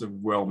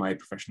well-made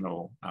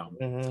professional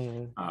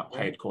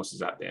paid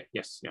courses out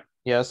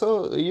there.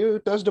 So you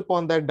touched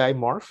upon that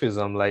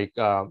dimorphism, like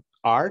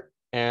art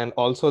and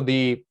also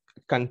the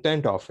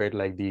content of it,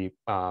 like the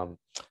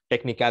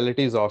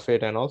technicalities of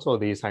it, and also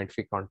the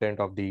scientific content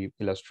of the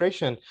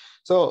illustration.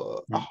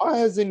 So how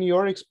has, in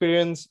your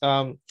experience,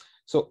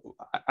 so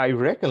I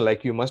reckon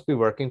like you must be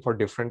working for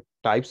different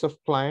types of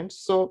clients.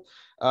 So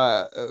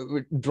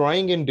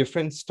drawing in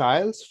different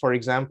styles, for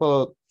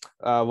example,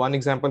 one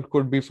example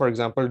could be, for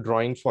example,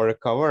 drawing for a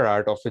cover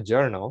art of a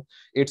journal.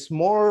 It's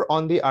more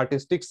on the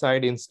artistic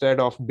side instead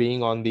of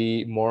being on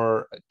the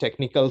more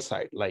technical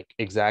side, like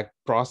exact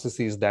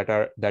processes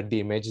that the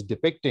image is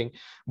depicting.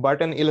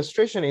 But an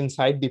illustration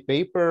inside the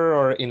paper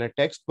or in a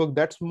textbook,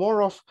 that's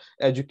more of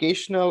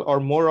educational or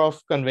more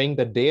of conveying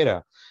the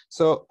data.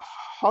 So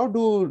how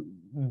do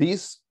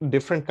these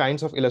different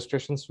kinds of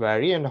illustrations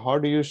vary, and how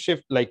do you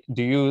shift? Like,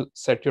 do you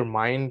set your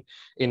mind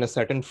in a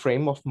certain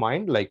frame of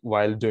mind, like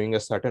while doing a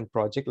certain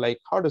project? Like,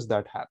 how does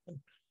that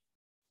happen?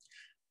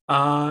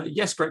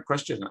 Yes, great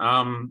question.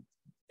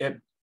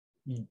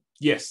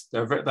 Yes,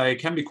 they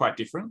can be quite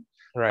different.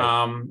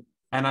 Right.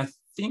 And I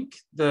think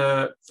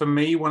for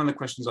me, one of the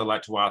questions I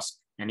like to ask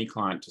any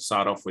client to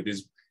start off with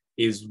is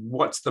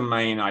what's the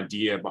main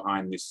idea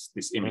behind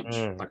this image?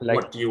 Like,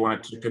 what do you want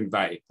it to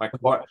convey? Like,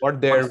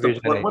 what their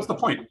vision is. What's the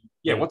point?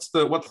 Yeah, what's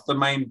the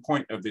main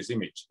point of this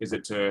image? Is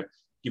it to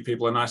give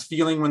people a nice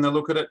feeling when they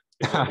look at it?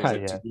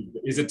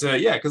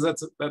 Yeah, because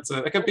that's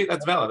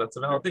valid. That's a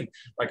valid thing.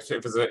 Like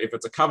if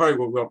it's a cover,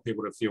 we want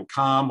people to feel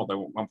calm, or they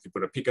want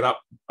people to pick it up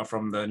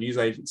from the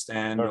newsagent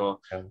stand, or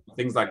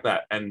things like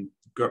that, and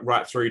go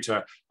right through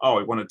to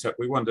we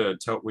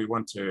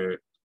want to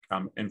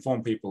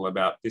inform people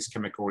about this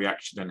chemical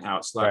reaction and how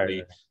it's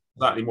slightly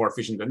more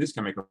efficient than this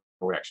chemical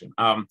reaction,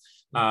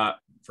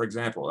 for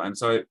example. And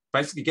so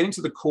basically getting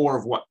to the core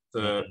of what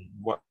the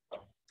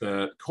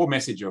core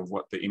message of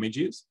what the image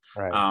is,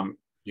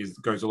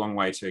 goes a long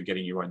way to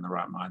getting you in the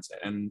right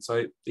mindset. And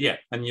so, yeah,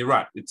 and you're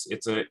right. It's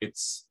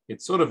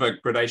sort of a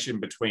gradation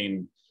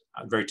between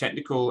very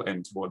technical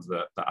and towards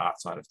the art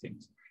side of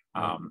things.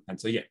 And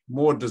so, yeah,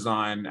 more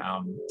design.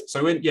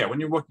 So when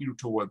you're working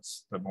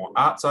towards the more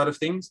art side of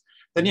things,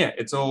 then yeah,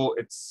 it's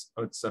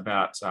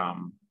about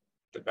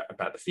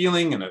the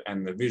feeling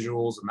and the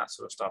visuals and that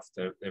sort of stuff.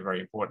 They're very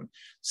important.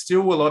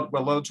 Still, a lot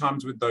of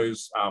times with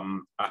those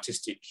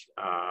artistic,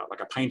 like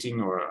a painting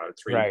or a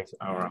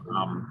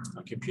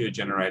a computer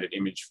generated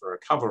image for a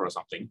cover or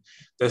something,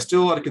 there's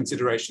still a lot of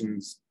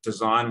considerations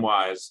design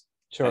wise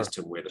as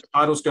to where the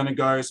title's going to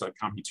go. So it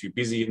can't be too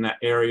busy in that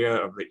area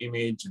of the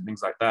image and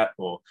things like that.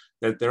 Or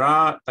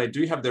they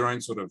do have their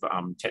own sort of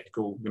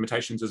technical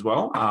limitations as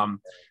well,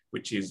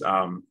 which is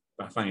a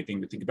funny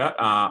thing to think about.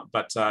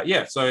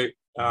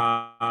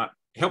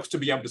 Helps to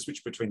be able to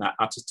switch between that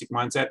artistic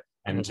mindset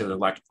and to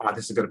like,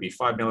 this is going to be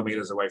 5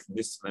 millimeters away from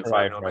this, and then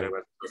 5 millimeters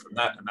away from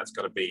that, and that's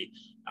got to be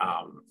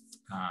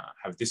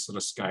have this sort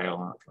of scale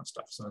and that kind of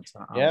stuff. So it's,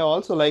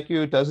 also like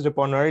you touched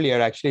upon earlier,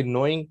 actually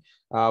knowing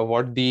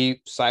what the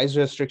size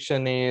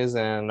restriction is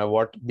and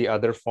what the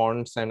other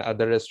fonts and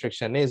other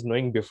restriction is,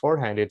 knowing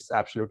beforehand, it's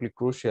absolutely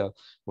crucial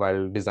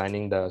while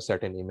designing the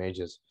certain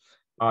images.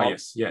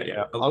 Yes,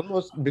 yeah.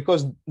 Almost,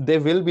 because they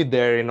will be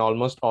there in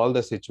almost all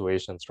the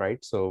situations,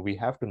 right? So we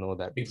have to know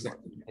that.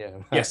 Exactly. Yeah.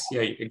 Yes.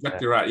 Yeah.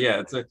 Exactly right.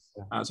 Yeah. It's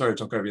sorry to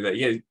talk over you there.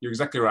 Yeah, you're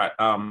exactly right.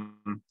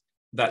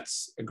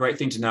 That's a great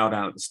thing to nail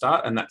down at the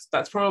start, and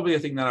that's probably a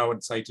thing that I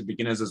would say to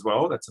beginners as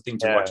well. That's a thing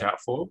to watch out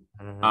for,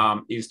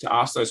 is to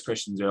ask those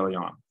questions early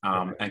on,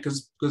 and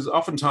because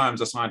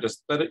oftentimes a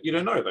scientist you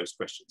don't know those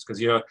questions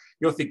because you're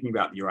thinking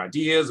about your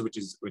ideas, which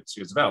is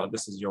valid.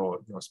 This is your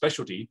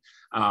specialty,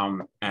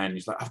 and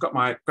he's like, I've got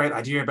my great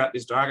idea about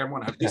this diagram. I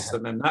want to have this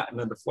and then that, and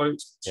then the flow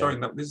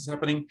showing that this is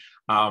happening.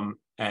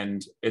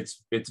 And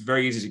it's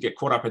very easy to get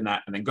caught up in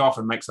that and then go off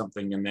and make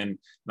something, and then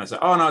they say,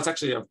 oh no, it's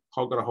actually I've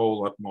got a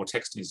whole lot more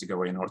text needs to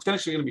go in, or it's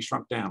actually going to be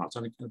shrunk down, or it's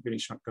only going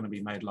to be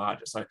made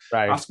larger. So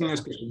asking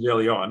those questions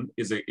early on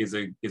is a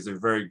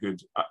very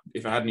good.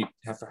 If I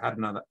had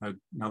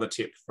another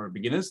tip for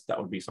beginners,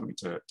 that would be something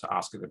to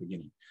ask at the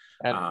beginning,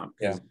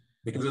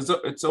 because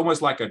it's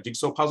almost like a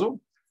jigsaw puzzle,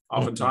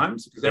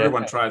 oftentimes, because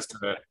everyone tries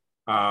to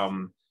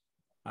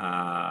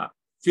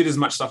fit as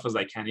much stuff as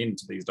they can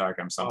into these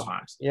diagrams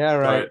sometimes.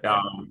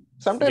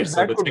 Sometimes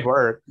that could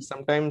work.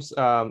 Sometimes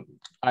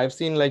I've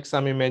seen like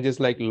some images,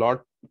 like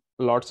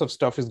lots of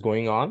stuff is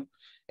going on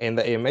in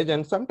the image,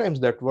 and sometimes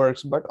that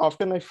works. But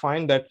often I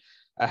find that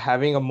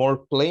having a more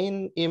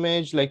plain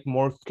image, like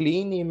more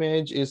clean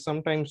image, is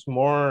sometimes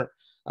more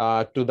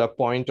to the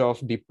point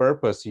of the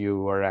purpose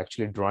you are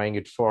actually drawing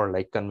it for,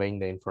 like conveying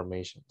the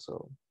information.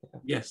 So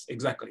yes,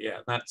 exactly.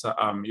 Yeah, that's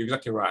you're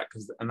exactly right,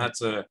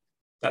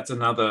 that's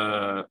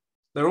another.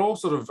 They're all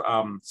sort of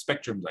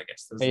spectrums, I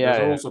guess. There's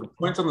all sort of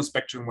points on the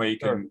spectrum where you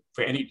can,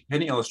 for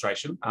any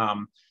illustration,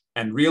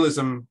 and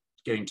realism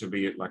getting to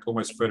be like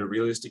almost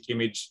photorealistic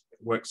image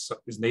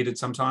is needed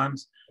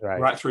sometimes,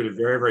 right through to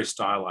very, very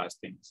stylized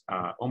things,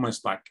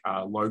 almost like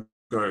a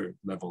logo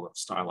level of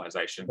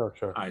stylization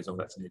is all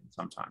that's needed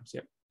sometimes.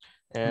 Yeah.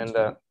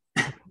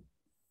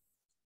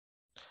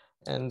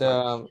 And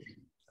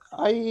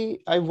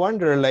I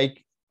wonder,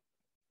 like,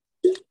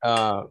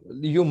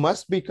 you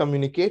must be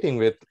communicating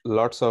with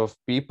lots of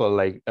people,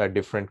 like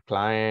different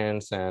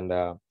clients, and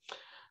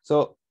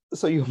so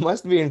you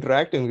must be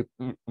interacting with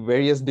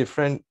various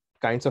different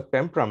kinds of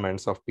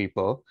temperaments of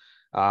people.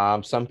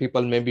 Some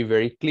people may be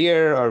very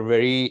clear or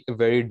very,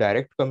 very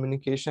direct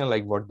communication,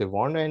 like what they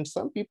want, and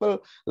some people,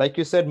 like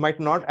you said,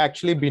 might not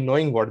actually be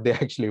knowing what they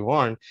actually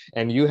want,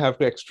 and you have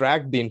to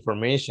extract the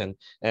information.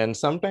 And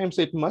sometimes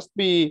it must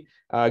be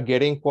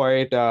getting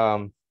quite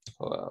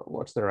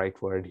what's the right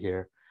word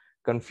here?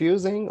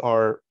 Confusing,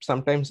 or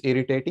sometimes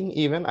irritating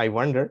even, I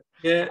wonder.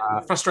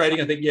 Frustrating,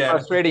 I think.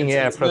 Frustrating.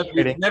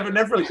 Frustrating. Never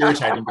really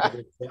irritating.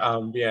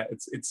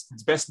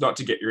 It's best not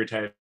to get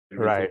irritated.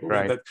 Right.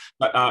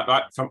 But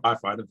I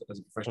find it as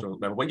a professional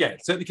level. But yeah,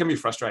 it certainly can be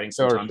frustrating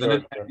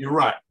sometimes. You're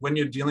right, when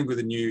you're dealing with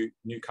new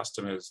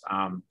customers,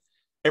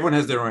 everyone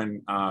has their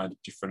own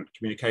different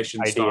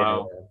communication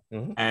style.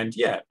 And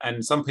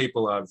and some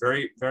people are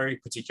very, very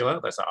particular.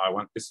 They say, I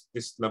want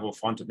this level of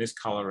font and this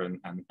color, and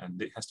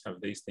it has to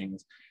have these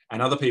things.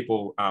 And other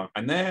people,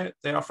 and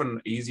they're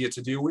often easier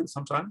to deal with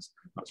sometimes.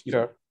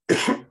 Sure.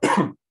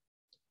 Pardon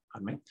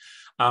me.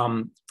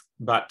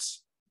 But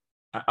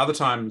other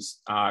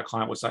times, a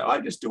client will say, "I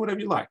just do whatever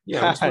you like."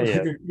 Yeah,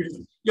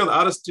 you're the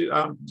artist.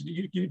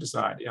 You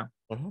decide. Yeah,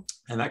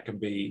 and that can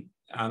be.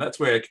 That's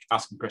where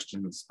asking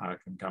questions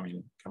can come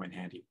in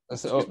handy.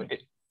 So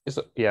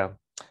yeah,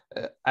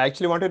 I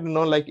actually wanted to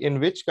know, like, in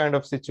which kind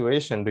of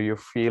situation do you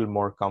feel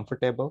more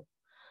comfortable,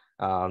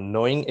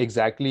 knowing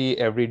exactly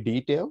every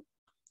detail,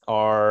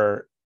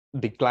 or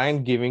the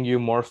client giving you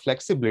more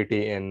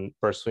flexibility in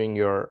pursuing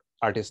your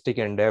artistic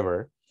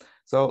endeavor?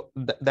 So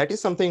that is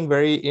something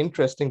very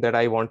interesting that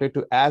I wanted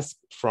to ask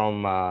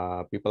from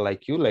people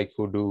like you, like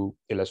who do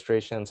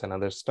illustrations and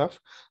other stuff.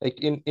 Like,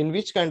 in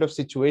which kind of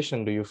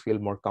situation do you feel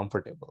more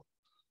comfortable?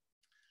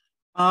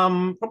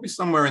 Probably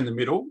somewhere in the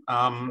middle.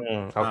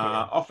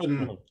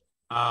 Often,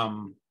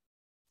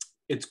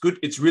 it's good.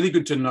 It's really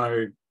good to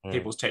know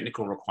people's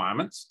technical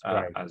requirements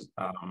as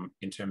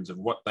in terms of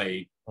what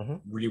they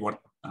really want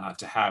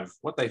to have,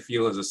 what they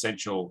feel is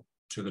essential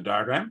to the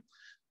diagram.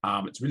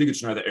 It's really good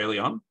to know that early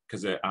on,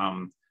 because it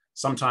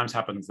sometimes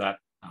happens that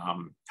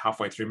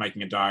halfway through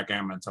making a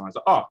diagram, and someone's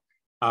like, "Oh,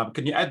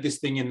 can you add this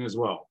thing in as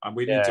well?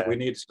 We need.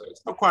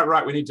 It's not quite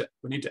right. We need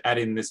to add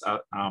in this.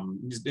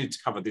 We need to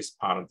cover this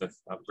part of the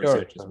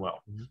research as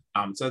well."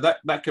 So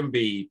that can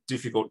be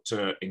difficult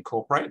to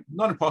incorporate.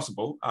 Not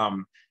impossible.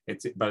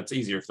 But it's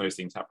easier if those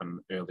things happen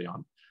early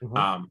on.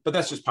 But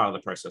that's just part of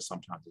the process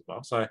sometimes as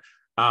well. So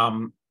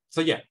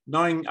yeah,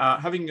 knowing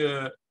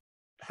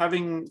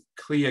having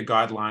clear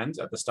guidelines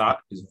at the start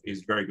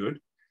is very good.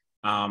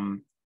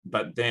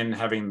 But then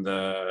having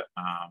the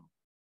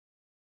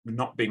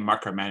not being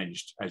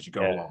micromanaged as you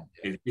go along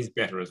is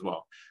better as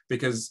well,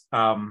 because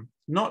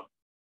not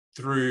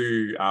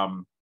through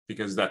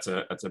because that's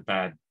a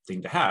bad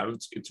thing to have.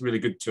 It's really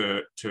good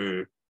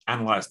to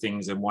analyze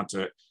things and want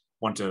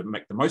to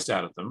make the most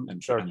out of them and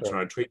try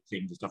to tweak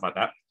things and stuff like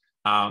that.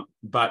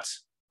 But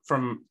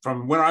from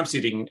where I'm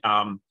sitting,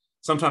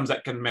 sometimes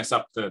that can mess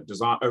up the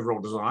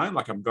overall design.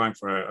 Like, I'm going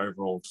for an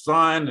overall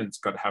design, and it's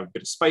got to have a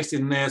bit of space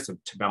in there, so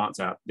to balance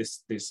out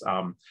this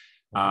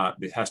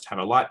it has to have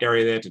a light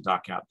area there to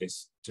dark out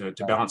this, to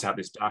balance out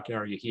this dark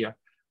area here.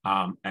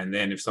 And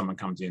then if someone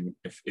comes in,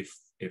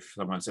 if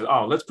someone says,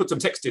 "Oh, let's put some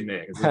text in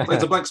there, because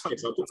there's a blank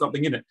space, I'll put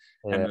something in it,"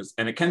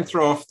 and it can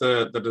throw off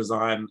the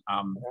design.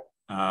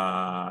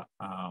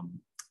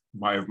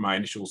 My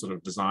initial sort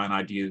of design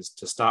ideas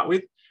to start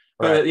with.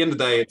 But at the end of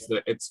the day,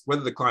 it's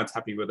whether the client's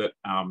happy with it,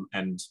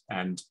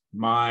 and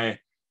my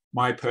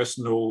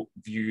personal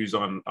views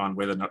on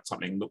whether or not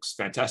something looks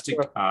fantastic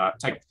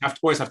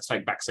always have to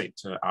take backseat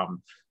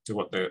to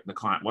what the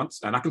client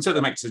wants, and I can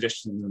certainly make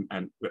suggestions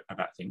and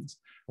about things.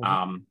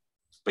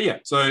 But yeah,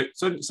 so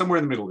somewhere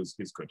in the middle is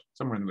good.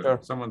 Somewhere in the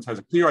middle, someone has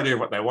a clear idea of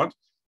what they want,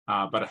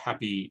 but are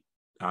happy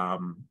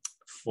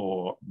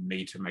for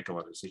me to make a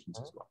lot of decisions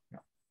as well.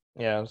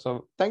 Yeah,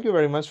 so thank you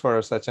very much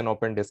for such an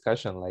open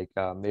discussion. Like,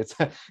 it's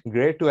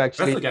great to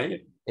actually,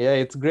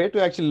 it's great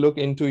to actually look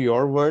into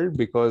your world,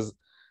 because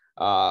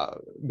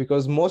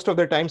most of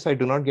the times I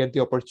do not get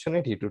the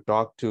opportunity to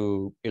talk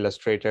to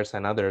illustrators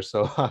and others.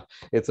 So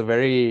it's a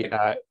very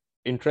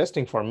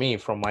interesting for me,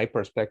 from my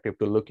perspective,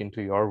 to look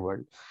into your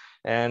world.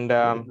 And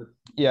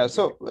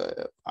so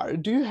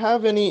do you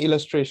have any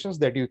illustrations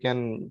that you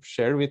can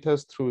share with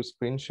us through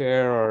screen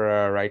share,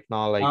 or right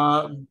now, like?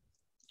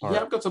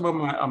 Yeah, I've got some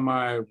on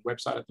my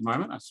website at the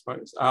moment, I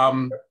suppose.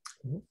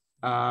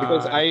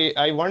 Because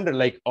I wonder,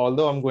 like,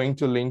 although I'm going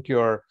to link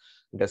your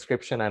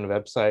description and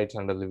websites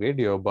under the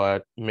video,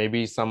 but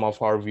maybe some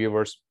of our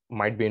viewers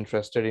might be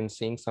interested in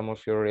seeing some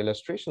of your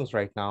illustrations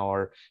right now,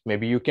 or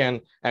maybe you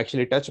can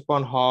actually touch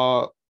upon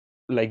how,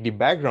 like, the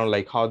background,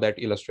 like how that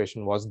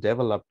illustration was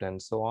developed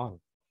and so on.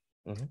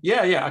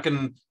 Yeah, I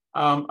can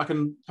have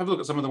a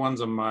look at some of the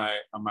ones on my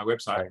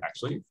website,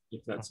 actually,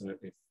 if that's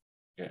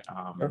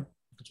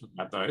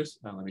about those.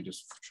 Let me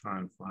just try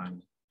and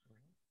find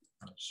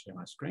share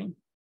my screen.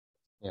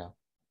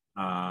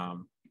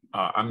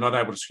 I'm not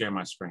able to share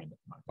my screen at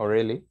the moment. Oh,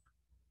 really?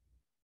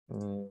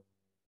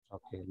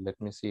 Okay, let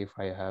me see if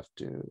I have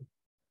to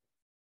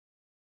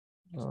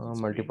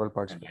multiple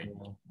parts.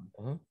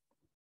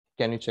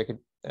 Can you check it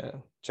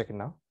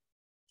now?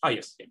 Oh,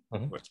 yes. Yeah.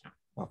 Works now.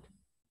 Okay.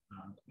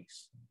 Let me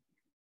see.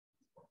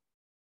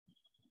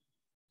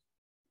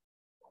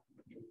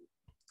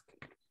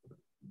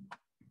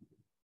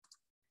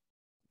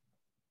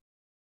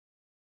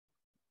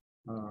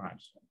 All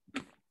right.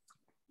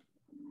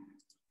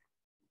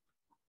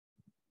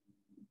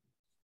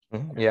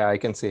 Yeah, I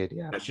can see it.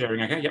 Yeah. That's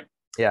sharing. Okay. Yep.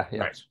 Yeah.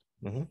 Right.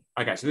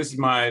 Okay, so this is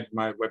my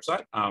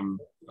website. Plug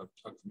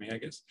for me, I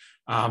guess.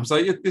 So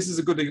yeah, this is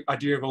a good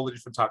idea of all the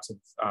different types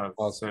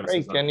of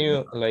services. Can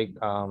you like?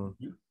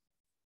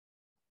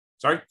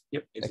 Sorry.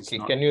 Yep.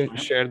 Can you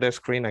share the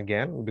screen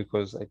again,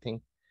 because I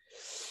think.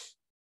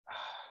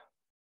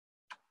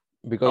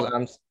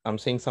 because I'm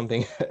seeing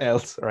something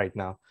else right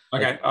now.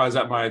 Okay. Oh, is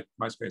that my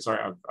screen? Sorry,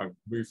 I've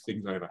moved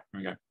things over.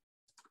 Here we go.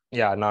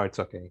 Yeah, now it's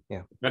okay.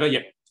 Yeah. Better?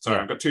 Yeah. Sorry,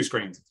 Yeah. I've got two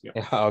screens. Yeah.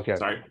 Okay.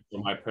 Sorry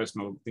for my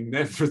personal thing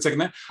there for a second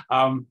there.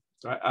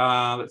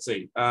 Let's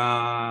see.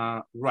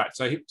 Right.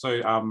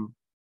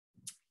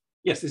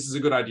 Yes, this is a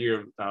good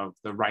idea of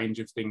the range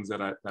of things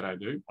that I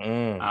do.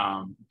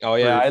 Oh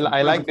yeah,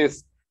 I like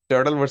this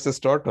turtle versus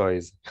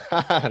tortoise.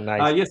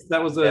 Nice. Yes,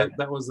 that was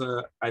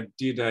I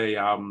did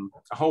a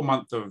whole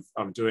month of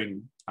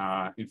doing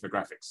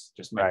infographics,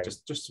 just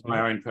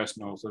my own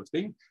personal sort of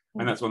thing,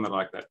 and that's one that I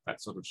like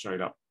that sort of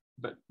showed up,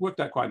 that worked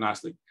out quite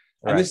nicely.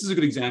 And this is a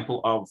good example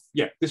of,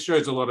 this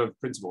shows a lot of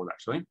principles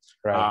actually.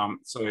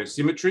 So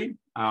symmetry,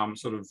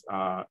 sort of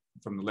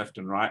from the left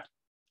and right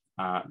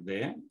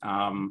there,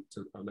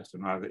 to the left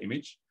and right of the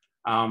image.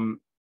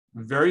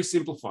 Very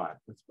simplified.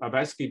 I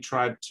basically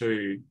tried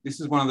to,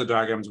 this is one of the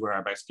diagrams where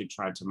I basically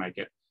tried to make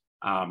it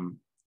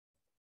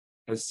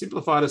as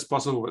simplified as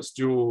possible, but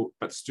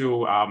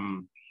still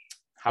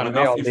have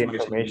enough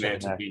information in there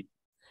to be,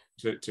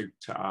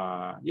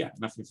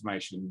 enough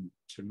information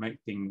to make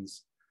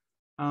things.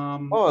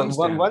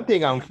 One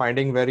thing I'm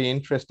finding very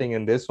interesting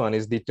in this one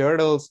is the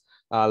turtle's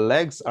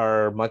legs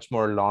are much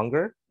more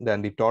longer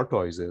than the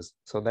tortoise's.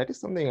 So that is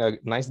something, a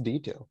nice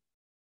detail.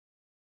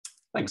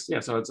 Thanks.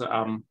 Yeah. So it's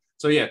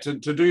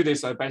to do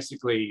this, I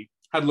basically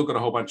had a look at a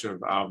whole bunch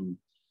of I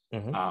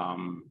can't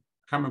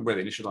remember where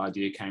the initial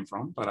idea came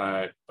from, but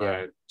I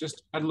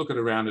just had a look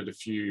around at a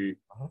few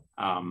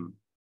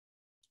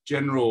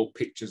general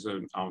pictures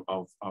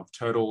of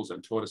turtles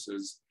and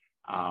tortoises.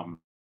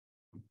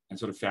 And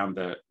sort of found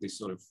this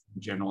sort of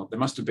general. There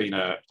must have been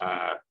a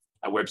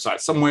website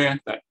somewhere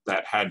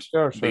that had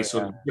these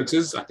sort of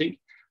pictures, I think.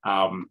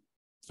 From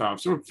a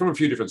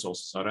few different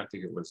sources. So I don't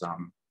think it was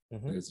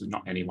there's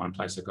not any one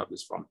place I got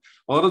this from.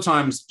 A lot of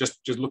times,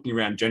 just looking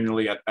around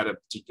generally at a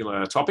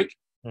particular topic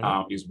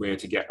is where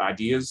to get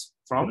ideas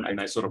from, and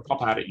they sort of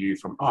pop out at you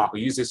from, I'll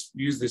use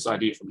this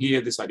idea from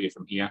here, this idea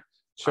from here,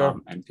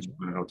 and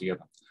combine it all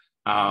together.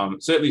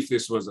 Certainly, if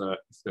this was a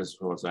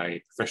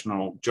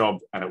professional job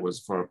and it was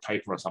for a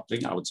paper or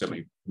something, I would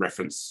certainly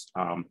reference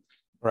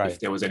if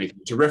there was anything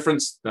to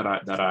reference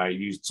that I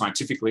used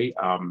scientifically.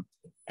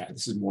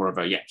 This is more of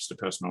just a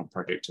personal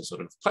project to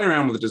sort of play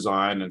around with the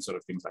design and sort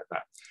of things like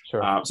that.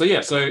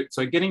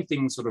 So getting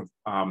things sort of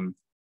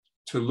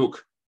to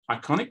look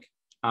iconic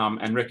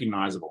and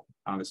recognizable.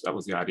 That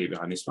was the idea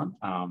behind this one.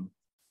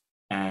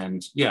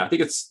 And I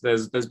think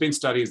there's been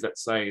studies that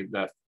say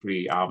that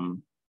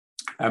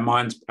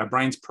our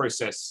brains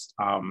process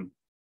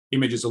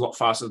images a lot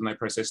faster than they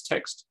process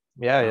text.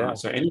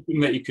 So anything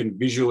that you can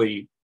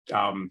visually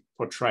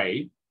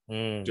portray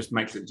just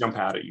makes it jump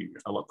out at you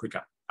a lot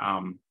quicker.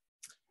 I'm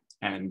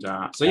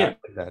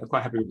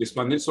quite happy with this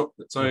one. So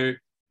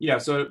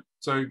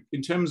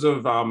in terms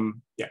of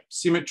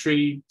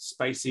symmetry,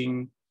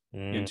 spacing,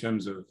 in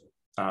terms of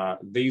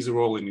these are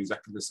all in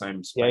exactly the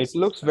same space. It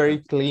looks very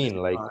clean,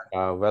 like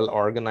well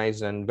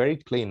organized and very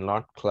clean,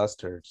 not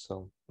clustered.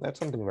 So that's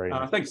something very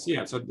nice. Thanks.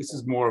 Yeah. So this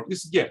is more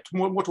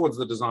towards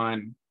the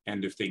design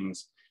end of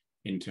things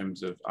in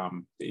terms of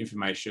the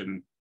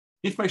information.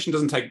 Information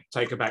doesn't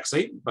take a back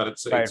seat, but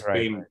it's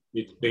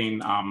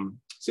been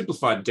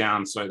simplified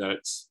down so that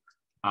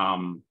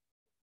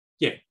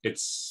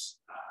it's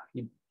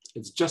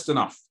just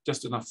enough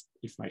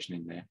information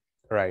in there,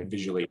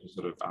 visually to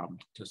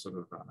sort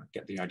of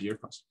get the idea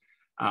across.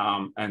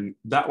 And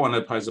that one,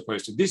 as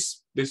opposed to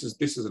this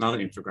is another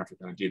infographic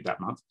that I did that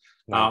month.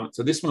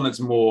 So this one is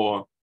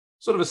more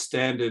sort of a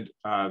standard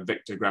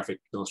vector graphic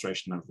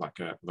illustration of like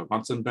a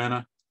Bunsen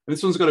burner. And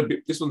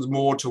this one's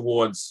more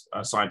towards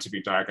a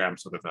scientific diagram,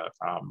 sort of a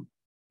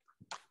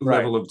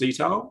level of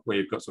detail where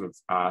you've got sort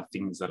of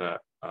things that are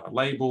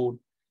labeled,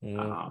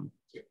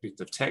 bits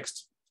of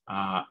text,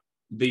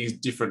 these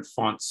different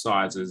font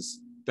sizes.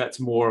 This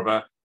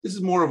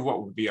is more of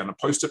what would be on a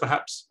poster,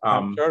 perhaps.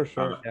 Sure.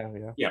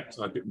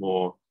 So a bit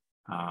more.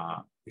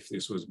 If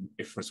this was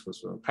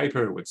for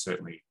paper, it would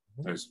certainly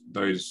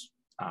those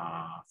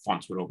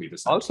fonts would all be the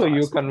same. Also, size.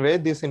 You convey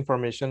this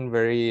information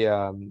very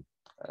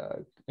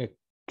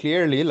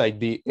clearly, like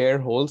the air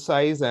hole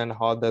size and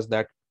how does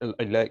that,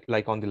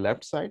 like on the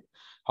left side,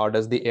 how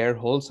does the air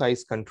hole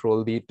size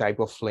control the type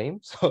of flame?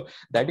 So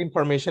that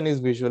information is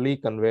visually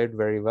conveyed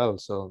very well.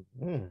 So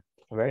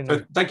very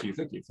nice. Thank you.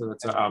 So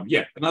that's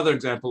another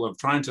example of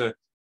trying to.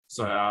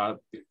 So a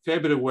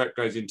fair bit of work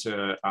goes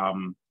into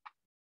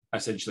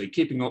essentially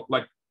keeping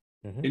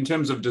in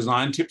terms of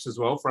design tips as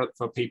well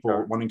for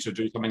people wanting to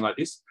do something like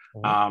this.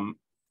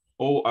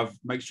 I've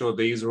made sure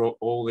these are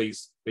all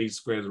these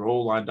squares are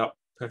all lined up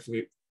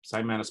perfectly,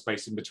 same amount of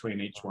space in between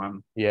each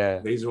one.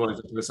 These are all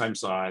the same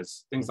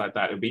size, things like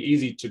that. It'd be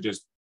easy to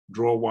just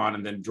draw one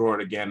and then draw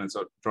it again and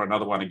so draw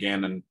another one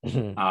again and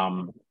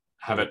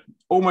have it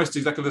almost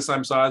exactly the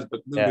same size but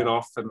a little bit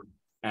off,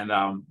 and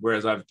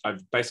whereas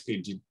I've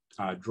basically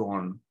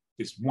drawn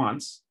this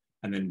once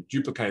and then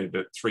duplicated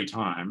it 3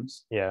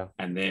 times,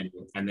 and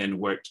then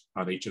worked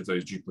on each of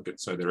those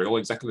duplicates so they're all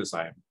exactly the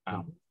same,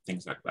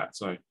 things like that.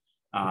 So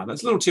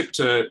That's a little tip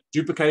to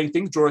duplicating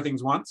things. Draw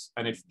things once,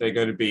 and if they're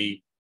going to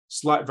be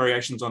slight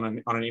variations on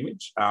an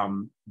image,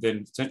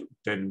 then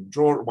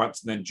draw it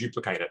once and then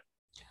duplicate it.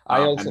 I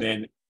also, and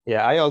then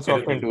I also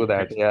edit often things do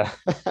that. Yeah,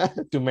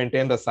 to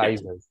maintain the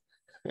sizes.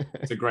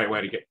 It's a great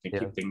way to keep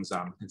things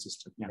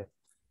consistent. Yeah.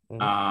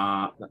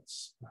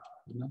 That's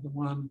another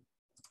one.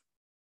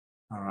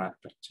 All right,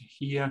 back to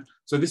here.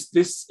 So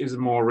this is a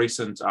more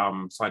recent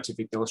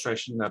scientific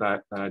illustration that I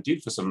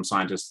did for some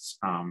scientists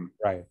here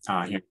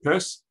in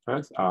Perth,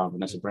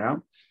 Vanessa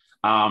Brown.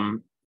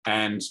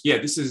 And yeah,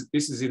 this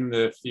is in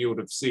the field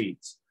of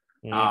seeds.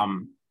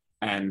 And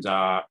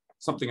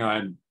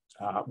something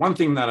one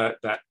thing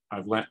that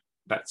I've learned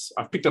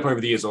I've picked up over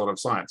the years a lot of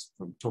science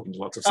from talking to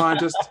lots of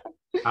scientists,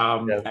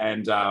 and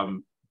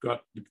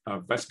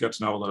basically got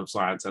to know a lot of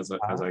science as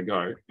I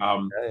go.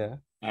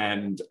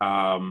 And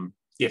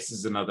yes, this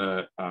is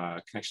another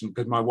connection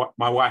because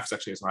my wife's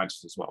actually a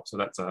scientist as well, so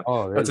that's a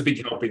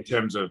big help in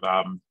terms of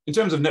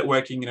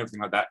networking and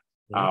everything like that.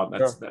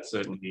 That's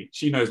certainly,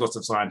 she knows lots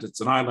of scientists,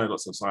 and I know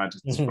lots of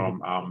scientists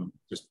from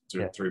just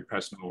through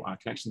personal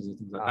connections and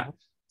things like that.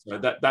 So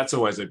that's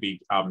always a big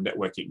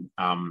networking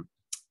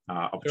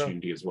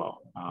opportunity as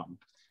well.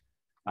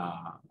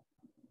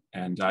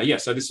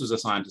 So this was a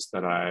scientist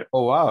that I.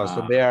 Oh wow!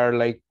 So they are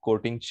like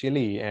coating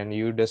chili, and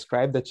you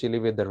describe the chili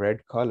with the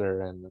red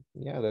color, and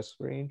that's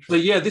very interesting.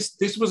 So yeah, this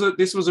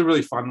was a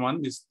really fun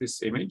one.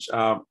 This image,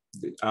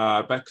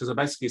 because I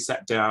basically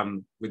sat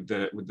down with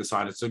the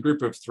scientists, a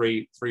group of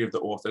three of the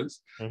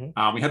authors.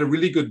 We had a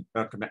really good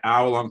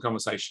hour-long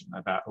conversation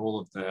about all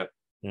of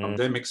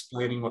them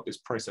explaining what this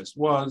process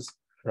was.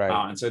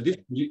 And so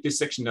this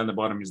section down the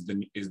bottom is the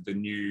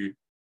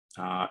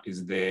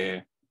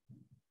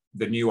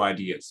new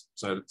ideas.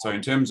 So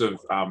in terms of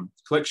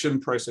collection,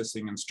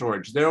 processing, and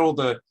storage, they're all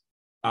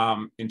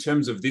in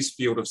terms of this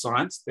field of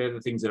science, they're the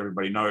things that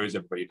everybody knows,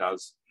 everybody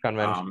does.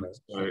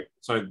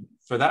 So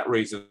for that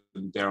reason,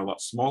 they're a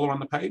lot smaller on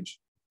the page,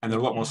 and they're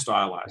a lot more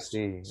stylized.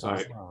 So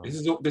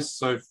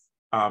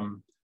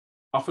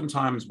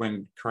oftentimes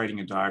when creating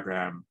a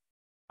diagram,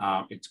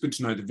 it's good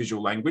to know the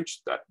visual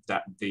language that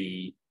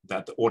the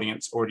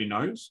audience already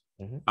knows.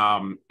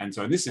 And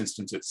so in this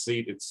instance, it's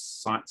seed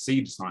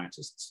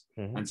scientists.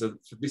 And so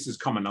this is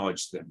common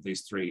knowledge to them,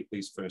 these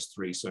first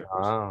three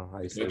circles,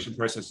 collection,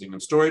 processing,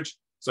 and storage.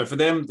 So for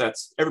them,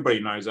 that's everybody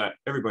knows that,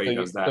 everybody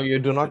does that. So you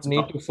do not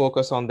need to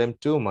focus on them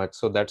too much.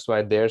 So that's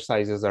why their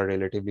sizes are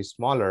relatively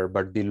smaller,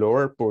 but the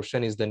lower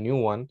portion is the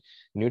new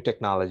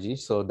technology.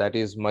 So that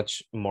is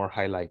much more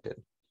highlighted.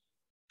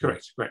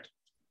 Correct.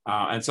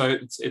 And so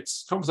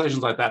it's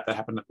conversations like that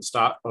happen at the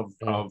start of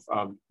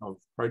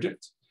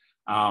projects,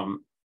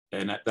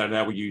 and that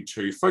enable you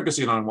to focus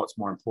in on what's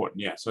more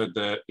important. Yeah, so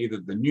either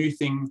the new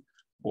thing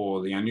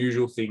or the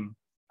unusual thing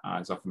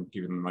is often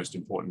given the most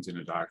importance in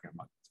a diagram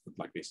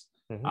like this.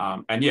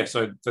 And yeah,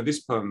 so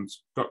this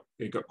one's got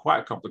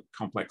quite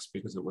complex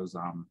because it was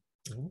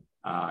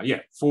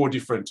 4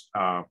 different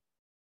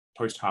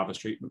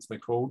post-harvest treatments, they're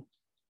called.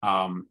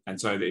 And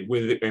so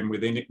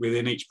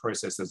within each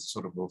process, there's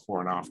sort of a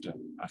before and after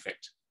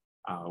effect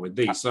with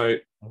these. So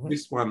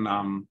this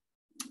one,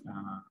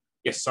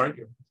 yes,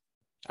 sorry.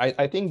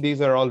 I think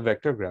these are all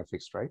vector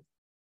graphics, right?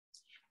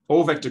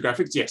 All vector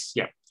graphics, yes,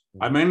 yeah.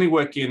 I mainly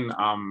work in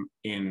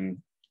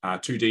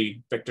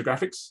 2D vector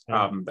graphics.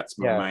 That's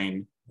my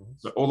main.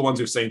 So all the ones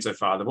we've seen so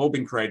far, they've all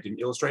been created in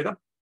Illustrator.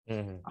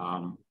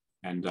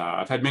 And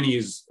I've had many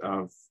years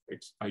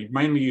I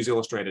mainly use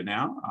Illustrator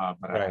now,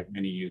 but I have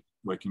many years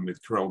working with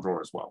CorelDRAW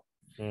as well,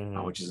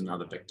 which is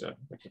another vector.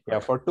 Yeah,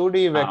 for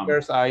 2D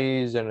vectors,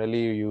 I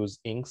generally use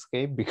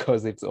Inkscape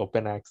because it's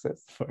open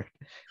access.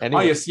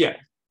 Anyway. Oh yes, yeah,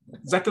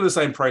 exactly the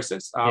same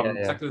process,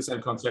 exactly the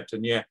same concept,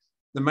 and yeah,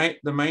 the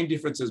main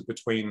differences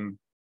between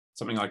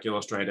something like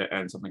Illustrator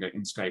and something like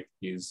Inkscape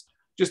is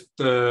just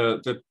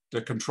the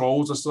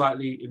controls are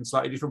slightly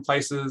different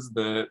places,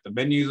 the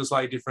menus are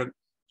slightly different.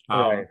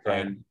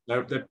 And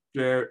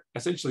they're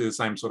essentially the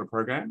same sort of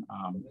program.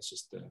 It's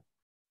just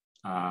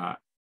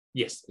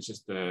it's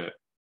just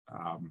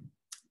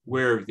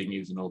where everything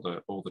is and all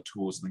the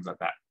tools and things like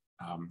that.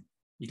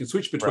 You can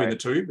switch between the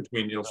two,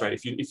 between Illustrator.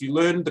 If you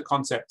learn the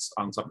concepts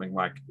on something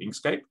like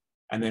Inkscape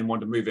and then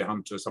want to move it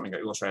on to something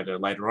like Illustrator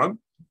later on,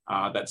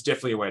 that's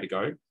definitely a way to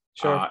go.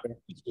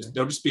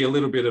 There'll just be a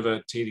little bit of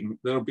a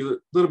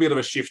little bit of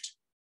a shift.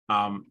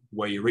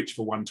 Where you reach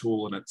for one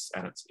tool and it's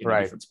in a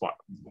different spot.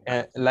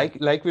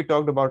 Like we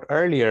talked about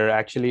earlier,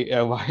 actually,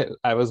 while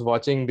I was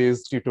watching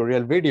these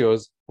tutorial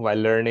videos while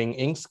learning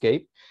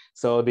Inkscape,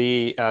 so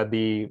the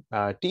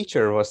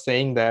teacher was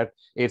saying that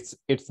it's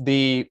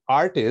the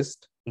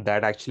artist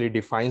that actually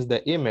defines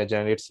the image,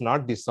 and it's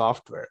not the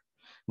software.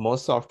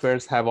 Most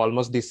softwares have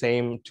almost the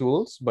same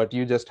tools, but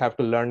you just have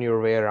to learn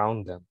your way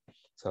around them.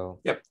 So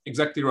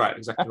exactly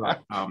right.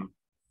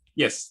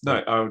 Yes,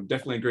 no, I would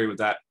definitely agree with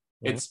that.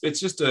 It's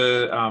just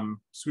a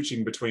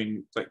switching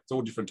between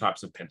all different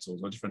types of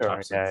pencils or different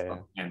types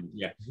of and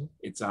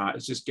it's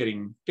just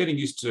getting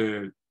used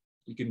to.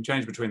 You can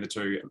change between the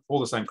two. All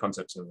the same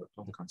concepts are the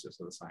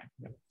same.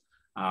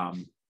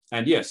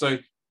 So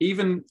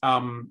even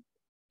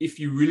if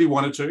you really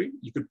wanted to,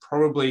 you could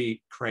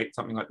probably create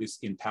something like this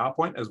in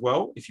PowerPoint as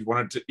well. If you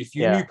wanted to, if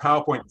you knew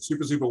PowerPoint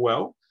super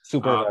well,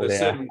 there's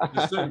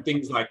certain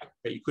things like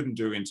that you couldn't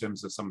do in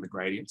terms of some of the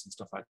gradients and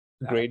stuff like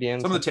that.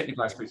 Gradients. Some of the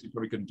technical aspects you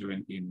probably couldn't do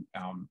in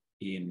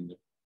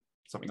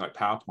something like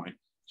PowerPoint.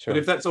 Sure. But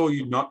if that's all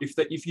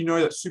if you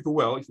know that super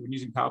well, if you've been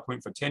using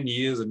PowerPoint for 10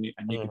 years and you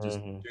can just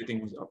do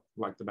things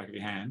like the back of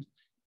your hand,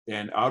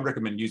 then I would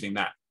recommend using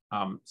that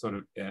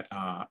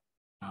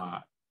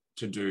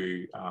to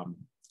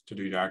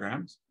do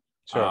diagrams.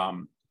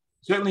 Sure.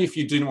 Certainly, if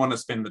you didn't want to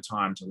spend the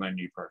time to learn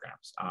new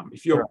programs,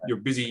 if you're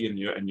busy and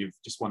you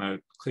just want to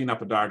clean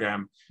up a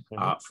diagram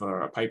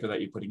for a paper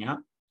that you're putting out,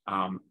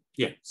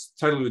 yeah, it's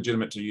totally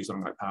legitimate to use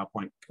something like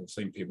PowerPoint. I've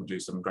seen people do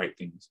some great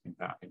things in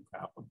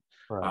PowerPoint.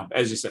 Right.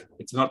 As you said,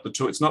 it's not the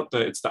tool, it's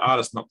the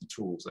artist, not the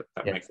tools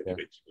that make the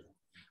image.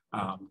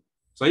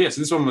 So yes,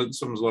 this one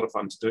was a lot of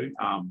fun to do.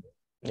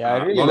 Yeah, I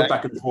really a lot like of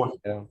back and forth.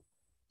 Yeah.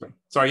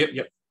 Sorry.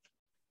 Yep.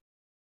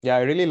 Yeah,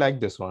 I really like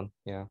this one.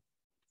 Yeah,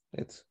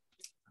 it's.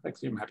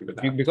 Thanks. I'm happy with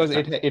that because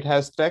it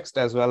has text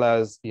as well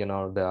as the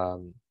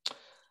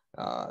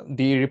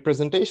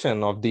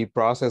representation of the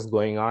process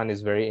going on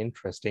is very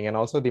interesting, and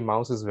also the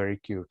mouse is very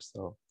cute.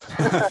 So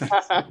this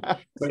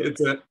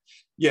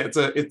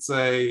is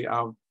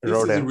a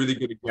really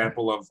good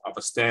example of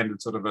a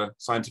standard sort of a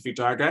scientific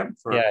diagram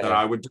that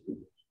I would do.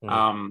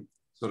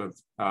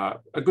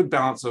 A good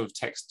balance of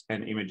text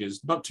and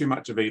images, not too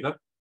much of either.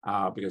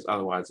 Because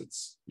otherwise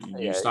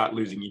you start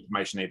losing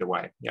information either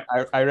way. Yeah,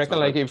 I reckon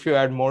if you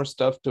add more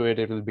stuff to it,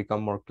 it will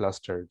become more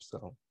clustered.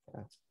 So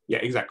yeah,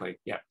 exactly.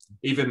 Yeah,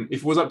 even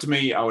if it was up to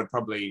me, I would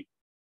probably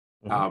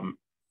have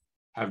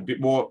a bit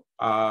more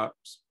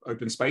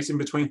open space in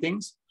between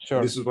things. Sure.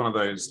 This was one of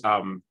those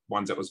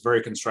ones that was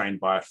very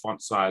constrained by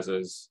font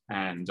sizes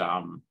and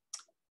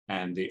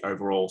the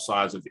overall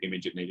size of the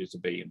image it needed to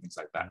be and things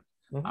like that.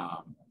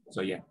 So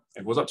yeah,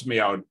 if it was up to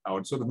me, I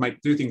would sort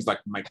of do things like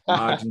make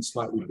margins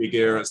slightly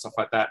bigger and stuff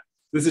like that.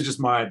 This is just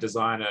my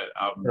designer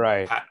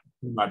hat,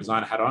 my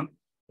designer hat on.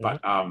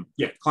 But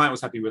yeah, the client was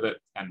happy with it,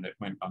 and it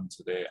went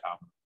onto their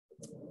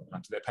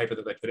paper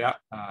that they put out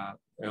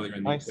earlier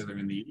in the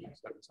year.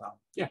 So it was,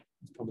 yeah,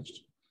 it's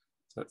published.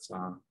 So that's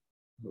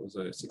it was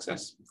a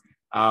success,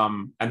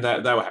 and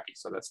they were happy.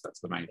 So that's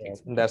the main thing.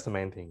 That's the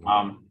main thing.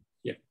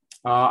 Yeah.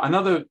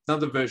 Another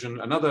version,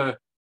 another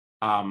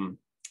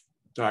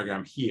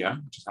diagram here,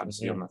 which is hard to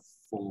see on the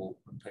full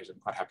page. I'm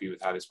quite happy with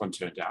how this one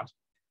turned out.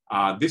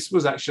 This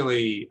was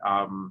actually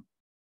from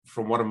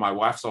one of my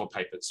wife's old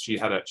papers. She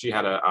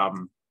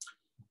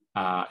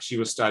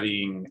was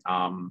studying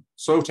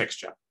soil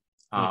texture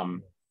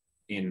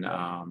in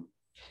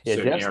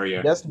certain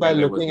area. Just by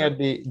looking at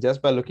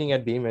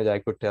the image, I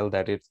could tell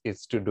that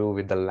it's to do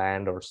with the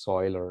land or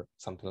soil or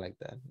something like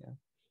that. Yeah.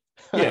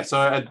 Yeah.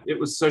 So it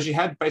was. So she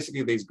had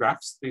basically these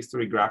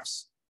three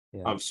graphs.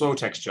 Of soil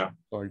texture,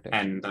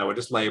 and they were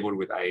just labeled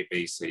with A,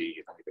 B, C,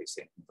 and A, B,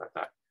 C, things like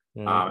that.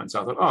 And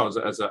so I thought,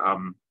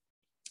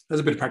 as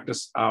a bit of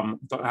practice,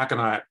 thought, how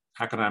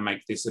can I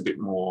make this a bit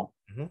more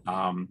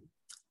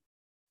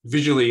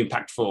visually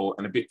impactful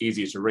and a bit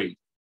easier to read?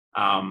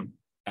 And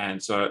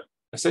so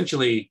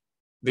essentially,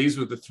 these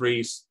were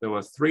there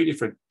were three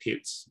different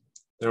pits.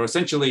 They were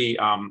essentially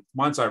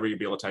mine site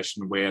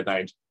rehabilitation, where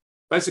they'd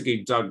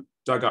basically dug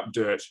up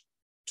dirt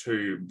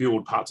to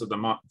build parts of the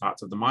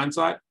mine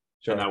site.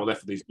 Sure. And they were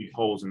left with these big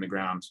holes in the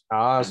ground.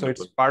 So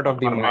it's part of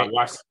the mine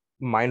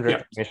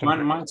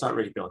reclamation. Mine site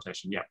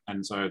rehabilitation, yeah.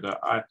 And so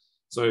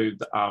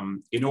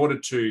in order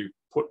to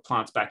put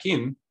plants back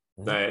in,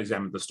 they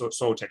examined the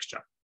soil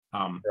texture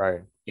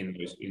in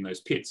those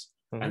pits.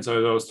 And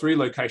so there was three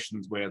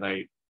locations where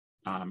they,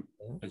 as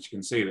you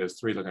can see, there's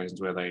three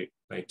locations where they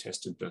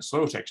tested the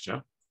soil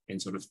texture in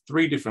sort of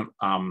three different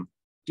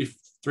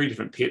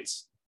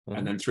pits,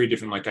 and then three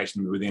different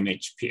locations within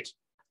each pit.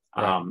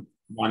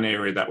 One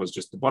area that was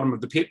just the bottom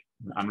of the pit,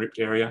 an unripped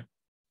area.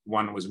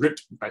 One was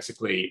ripped,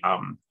 basically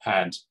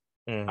had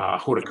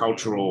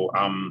horticultural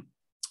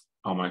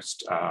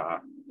almost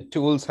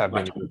tools have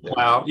like been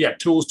plow,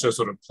 tools to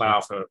sort of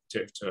plow for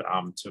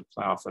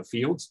plow for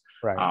fields.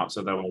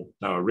 So they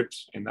were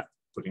ripped in that,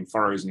 putting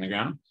furrows in the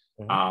ground,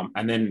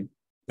 and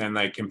then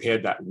they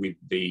compared that with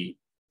the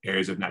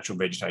areas of natural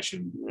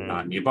vegetation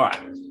nearby.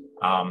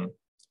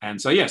 And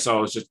so so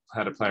I was just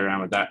had to play around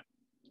with that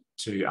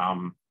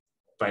to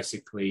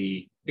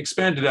basically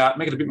expand it out,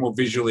 make it a bit more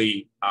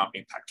visually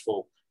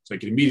impactful, so you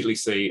can immediately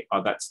see,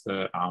 that's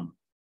the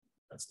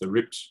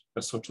ripped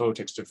soil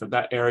texture for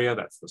that area,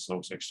 that's the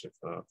soil texture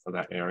for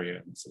that area,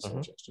 and it's the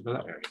soil texture for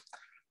that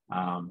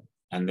area.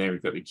 And there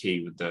we've got the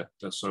key with the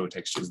soil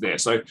textures there.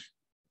 So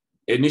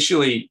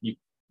initially,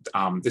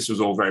 this was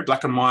all very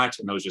black and white,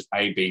 and there was just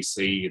A, B,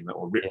 C,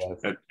 or ripped.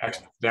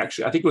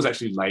 Actually, I think it was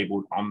actually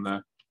labeled on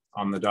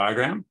the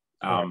diagram.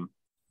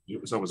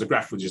 So it was a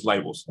graph with just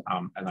labels,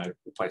 and I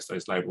replaced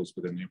those labels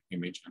with an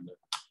image and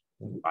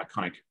the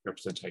iconic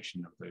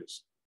representation of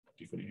those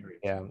different areas.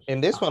 Yeah, in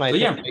this one, I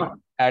think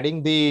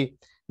adding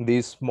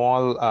these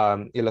small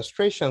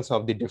illustrations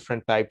of the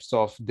different types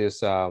of this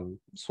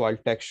soil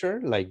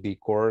texture, like the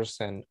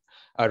coarse and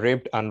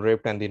ribbed,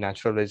 unribbed, and the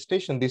natural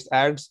vegetation, this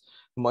adds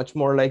much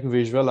more like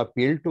visual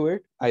appeal to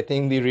it. I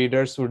think the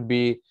readers would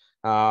be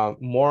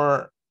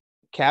more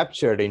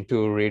captured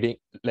into reading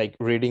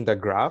the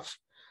graph.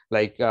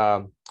 Like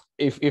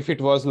if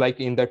it was like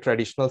in the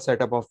traditional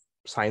setup of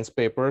science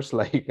papers,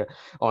 like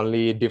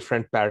only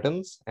different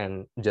patterns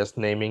and just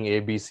naming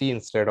ABC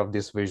instead of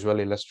this visual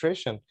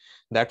illustration,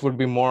 that would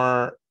be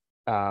more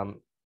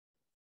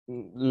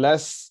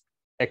less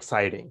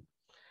exciting.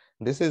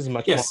 This is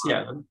much Yes, more.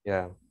 yeah.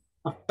 Yeah.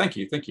 Oh, thank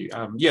you.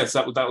 Yes,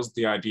 that was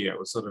the idea. It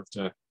was sort of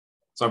to.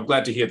 So I'm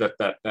glad to hear that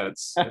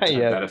it's had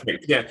Yeah. that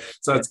effect. Yeah.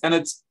 So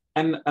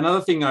and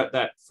another thing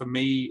that for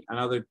me,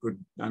 another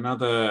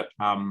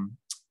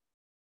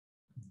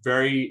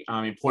very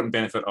important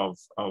benefit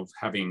of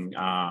having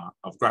of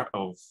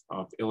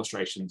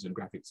illustrations and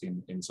graphics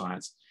in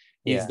science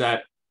is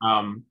that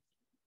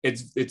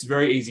it's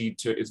very easy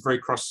to, it's very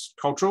cross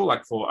cultural.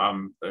 Like for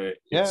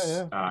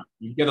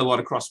you get a lot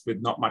across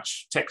with not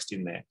much text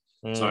in there.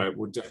 So it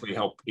would definitely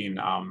help in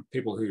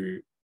people who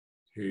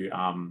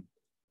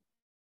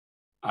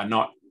are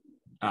not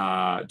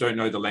don't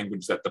know the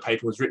language that the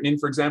paper was written in,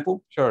 for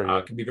example. Sure.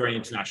 It can be very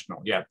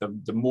international. Yeah,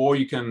 the more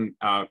you can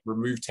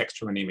remove text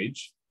from an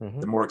image,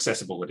 the more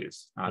accessible it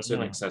is.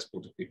 Certainly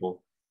accessible to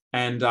people.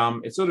 And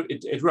it's sort of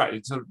right.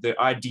 It's sort of the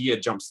idea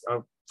jumps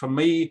for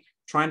me.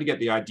 Trying to get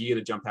the idea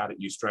to jump out at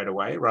you straight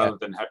away, rather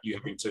than you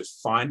having to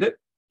find it.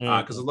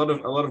 Because a lot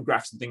of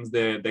graphs and things,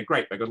 they're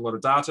great. They've got a lot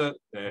of data.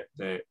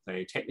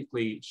 They're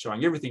technically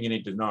showing everything you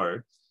need to know,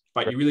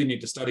 but you really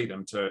need to study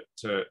them to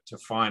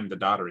find the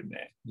data in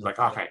there. It's like,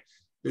 okay,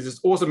 there's this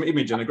awesome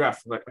image in a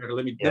graph. Like, okay,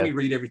 let me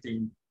read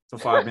everything for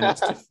 5 minutes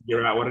to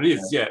figure out what it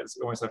is. Yeah, it's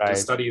almost have to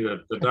study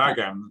the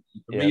diagram.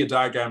 For me, a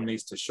diagram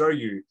needs to show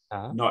you.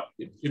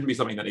 It shouldn't be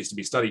something that needs to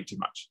be studied too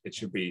much. It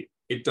should be.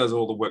 It does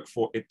all the work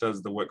for. It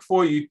does the work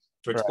for you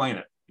to explain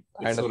it.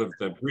 It's sort of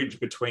the bridge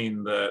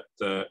between the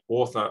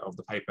author of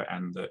the paper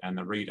and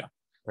the reader.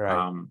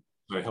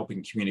 So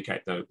helping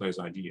communicate those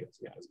ideas,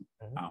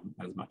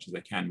 as much as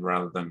they can,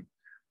 rather than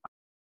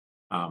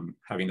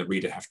having the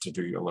reader have to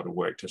do a lot of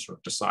work to sort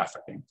of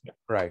decipher things.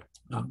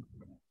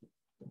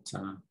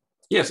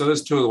 So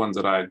there's two of the ones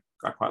that I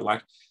quite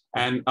like,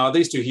 and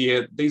these two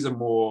here, these are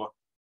more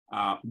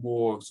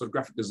sort of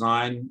graphic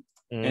design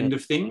end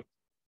of thing.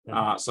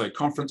 So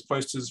conference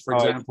posters, for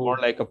example, more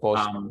like a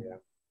poster.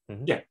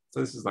 So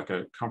this is like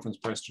a conference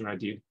poster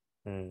idea,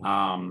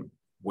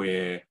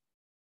 where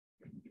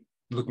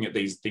looking at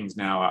these things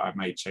now, I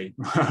may change.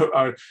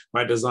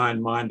 My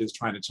design mind is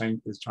trying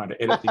to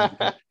edit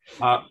things.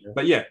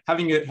 But yeah,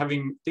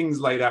 having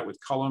things laid out with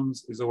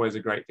columns is always a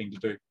great thing to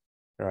do.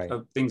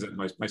 Things that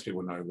most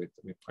people know with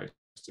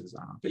posters.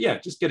 But yeah,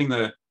 just getting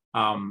the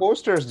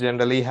posters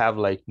generally have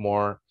like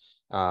more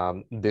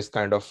this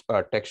kind of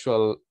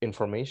textual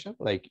information.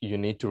 Like you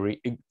need to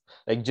read.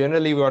 Like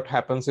generally, what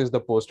happens is the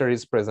poster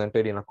is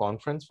presented in a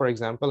conference, for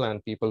example,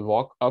 and people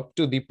walk up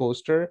to the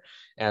poster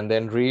and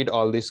then read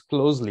all this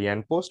closely.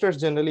 And posters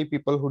generally,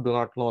 people who do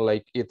not know,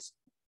 like it's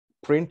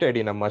printed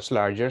in a much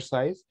larger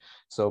size,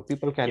 so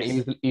people can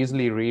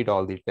easily read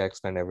all the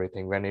text and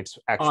everything when it's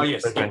actually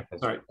presented.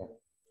 Sorry.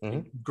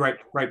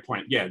 Great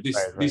point. Yeah,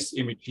 this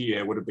image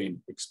here would have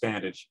been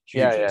expanded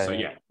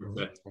hugely.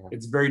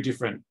 It's very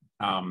different.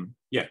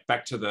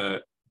 Back to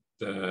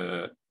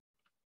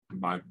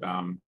my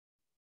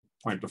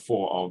point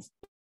before of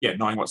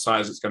knowing what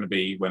size it's going to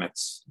be when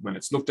it's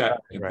looked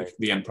at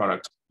the end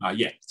product.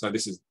 So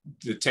this is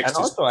the text.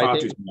 And also, I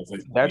think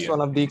that's one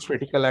of the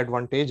critical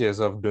advantages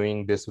of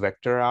doing this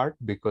vector art,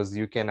 because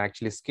you can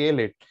actually scale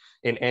it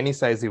in any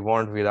size you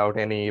want without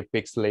any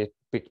pixel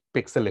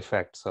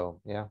effect.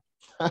 So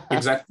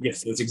Exactly.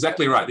 Yes, that's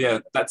exactly right. Yeah,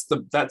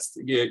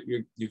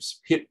 you've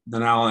hit the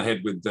nail on the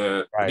head with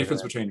the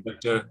difference between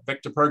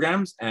vector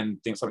programs and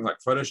something like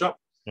Photoshop.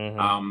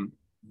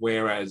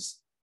 Whereas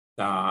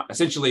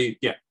essentially,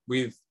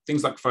 with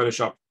things like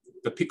Photoshop,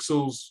 the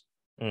pixels,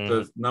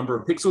 the number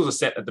of pixels are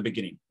set at the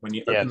beginning. When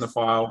you open the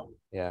file,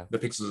 the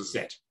pixels are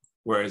set.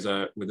 Whereas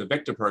with a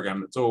vector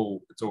program, it's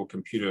all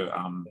computer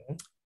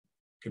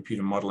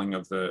modeling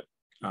of the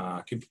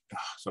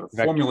sort of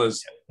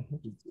formulas.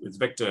 It's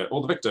vector,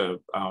 all the vector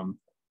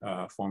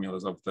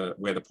formulas of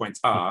where the points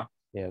are,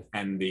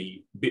 and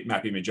the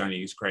bitmap image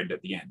only is created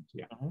at the end.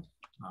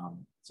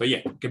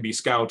 It can be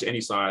scaled to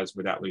any size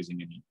without losing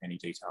any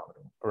detail at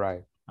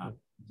all.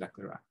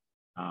 Exactly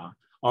right.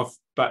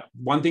 But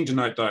one thing to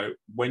note though,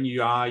 when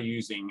you are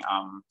using,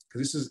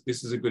 because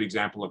this is a good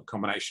example of a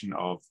combination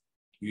of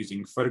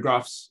using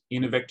photographs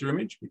in a vector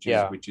image, which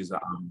is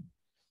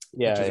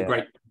a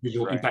great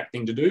visual impact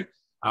thing to do.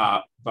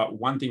 But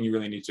one thing you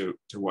really need to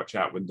watch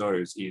out with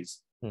those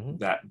is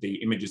that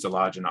the images are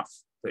large enough.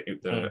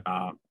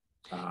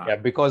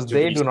 Because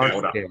they do not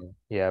scale.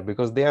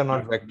 Because they are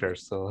not vectors,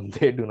 so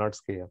they do not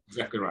scale.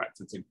 Exactly right.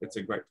 It's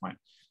a great point.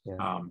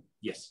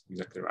 Yes,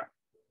 exactly right.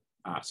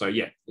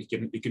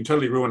 It can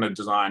totally ruin a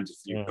design if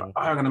you've got,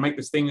 I'm going to make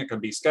this thing that can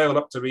be scaled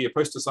up to be a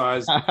poster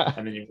size,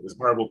 and then you have this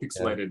horrible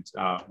pixelated.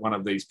 One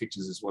of these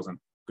pictures just wasn't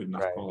good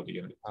enough quality.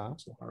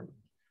 So horrible.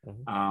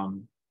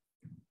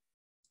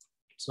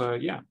 So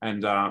yeah,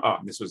 and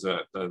this was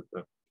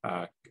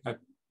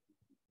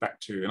back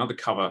to another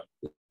cover.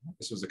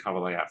 This was the cover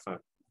layout for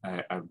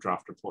a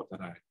draft report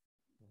that I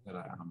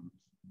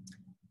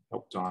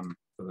helped on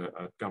for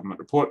the government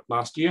report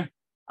last year.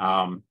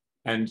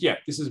 And yeah,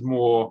 this is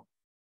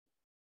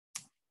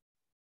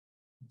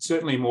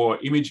certainly more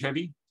image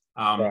heavy.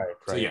 Right.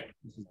 So yeah,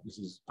 this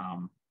is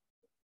an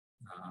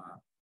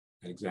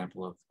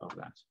example of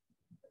that.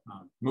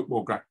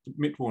 More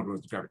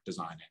towards the graphic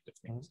design end of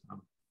things.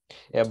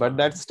 Yeah, but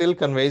that still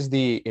conveys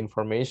the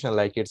information,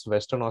 like it's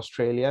Western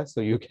Australia, so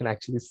you can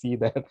actually see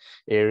that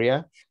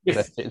area.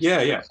 Yes.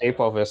 The shape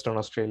of Western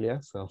Australia.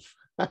 So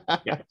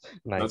yeah,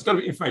 nice. So it's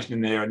got information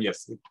in there, and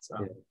yes, it's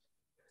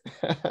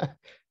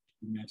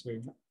in there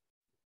too.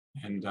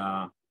 And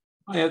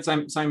yeah,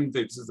 same.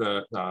 This is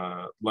the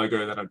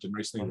logo that I've done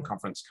recently in the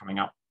conference coming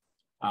up,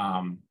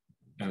 an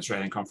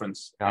Australian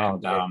conference,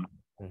 and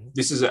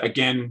this is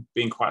again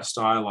being quite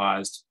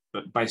stylized,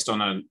 but based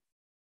on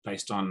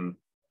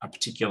a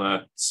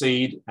particular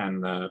seed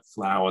and the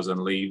flowers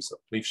and leaf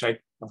shape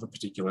of a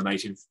particular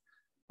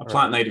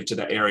plant native to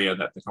the area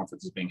that the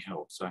conference is being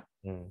held. So,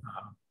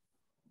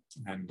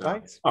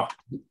 nice.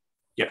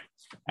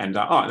 And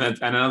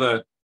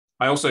another,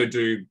 I also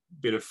do a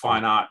bit of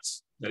fine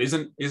arts that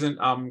isn't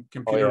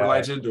computer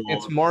related. Or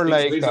it's more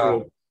these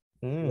are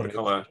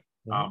all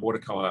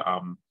watercolor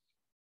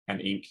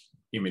and ink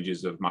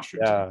images of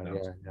mushrooms.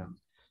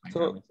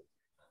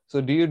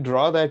 So do you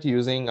draw that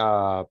using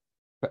a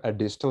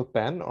digital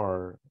pen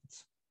or?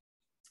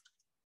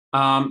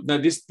 No,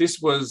 this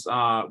was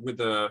with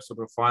a sort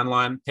of fine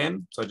line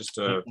pen. So just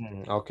a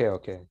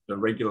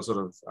regular sort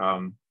of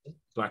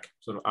black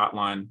sort of art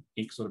line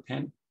ink sort of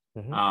pen.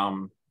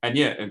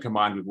 And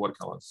combined with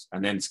watercolors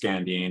and then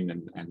scanned in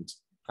and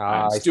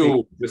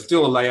there's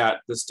still a layout.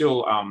 There's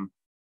still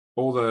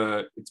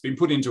it's been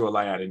put into a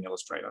layout in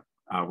Illustrator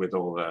with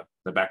all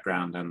the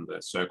background and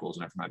the circles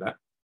and everything like that.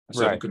 I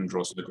certainly couldn't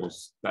draw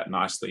circles that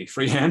nicely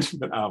freehand,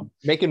 but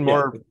make it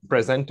more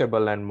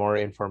presentable and more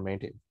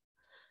informative.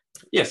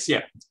 Yes,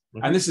 yeah,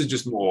 and this is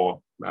just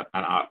more an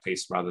art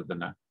piece rather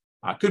than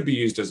could be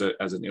used as a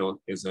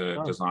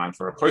design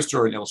for a poster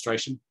or an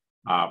illustration.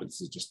 But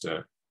this is just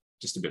a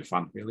bit of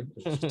fun, really.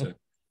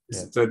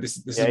 So this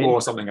is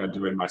more something I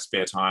do in my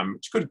spare time,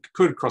 which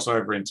could cross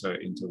over into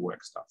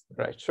work stuff.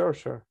 Right.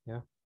 Sure.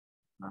 Yeah.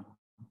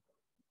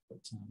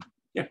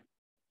 Yeah,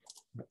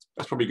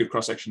 that's probably a good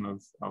cross section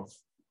of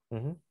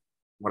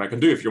what I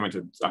can do. If you want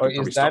to,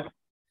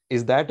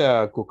 is that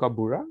a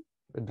kookaburra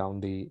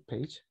down the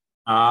page?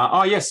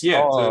 Yes,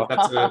 yeah. So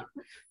that's a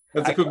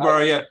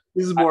kookaburra. Yeah,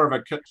 this is more of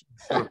a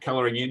sort of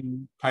coloring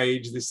in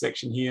page. This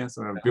section here,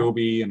 sort of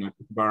bilby and a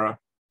kookaburra.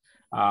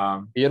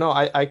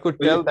 I could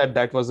tell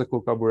that was a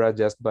kookaburra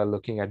just by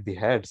looking at the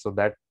head. So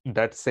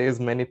that says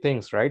many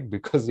things, right?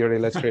 Because your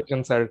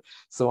illustrations are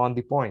so on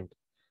the point.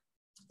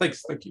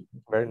 Thanks. Thank you.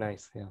 Very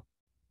nice. Yeah.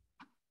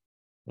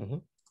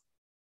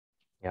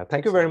 Yeah.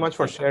 Thank you very much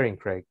for sharing,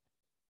 Craig.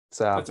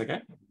 That's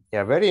okay.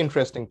 Yeah. Very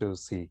interesting to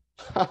see.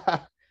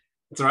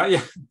 That's all right.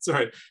 Yeah. It's all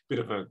right. Bit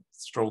of a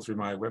stroll through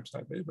my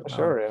website there. But,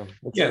 sure.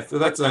 Yeah. So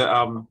that's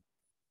a.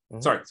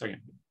 Sorry.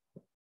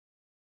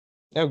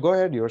 Yeah. Go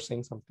ahead. You were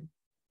saying something.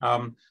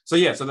 So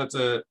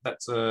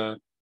that's a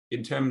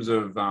in terms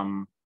of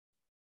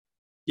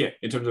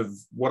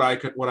what I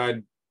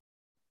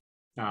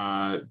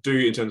do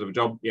in terms of a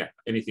job,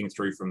 anything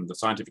through from the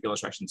scientific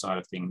illustration side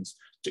of things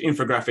to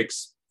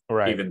infographics,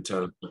 even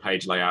to the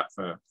page layout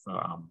for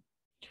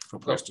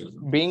posters.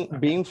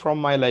 Being from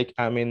my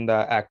I'm in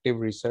the active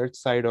research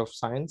side of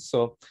science,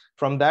 so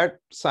from that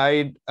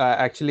side,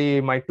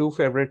 actually my two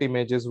favorite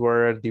images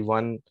were the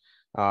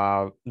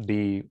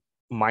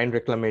mine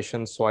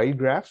reclamation soil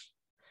graph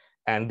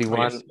and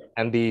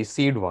the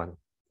seed one.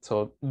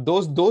 So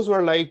those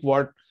were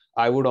what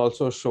I would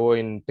also show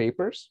in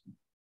papers.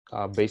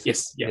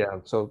 Basically,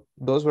 so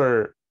those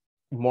were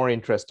more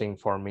interesting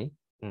for me.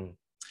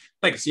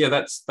 Thanks. Yeah,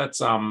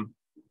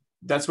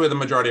 that's where the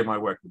majority of my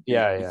work would be.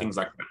 Things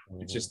like that.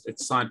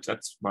 It's science.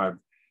 That's my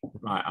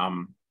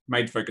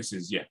main focus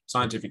is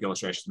scientific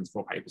illustrations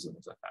for papers and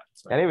things like that.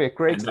 So, anyway,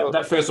 great. And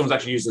that first one was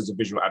actually used as a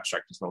visual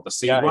abstract as well. The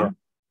seed one.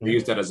 We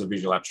use that as a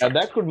visual abstract.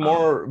 That could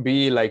more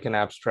be like an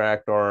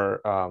abstract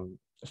or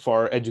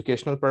for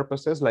educational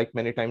purposes. Like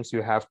many times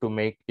you have to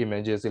make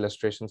images,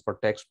 illustrations for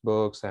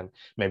textbooks and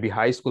maybe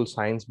high school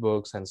science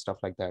books and stuff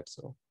like that.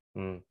 So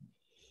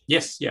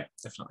yes,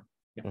 definitely.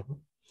 Yeah.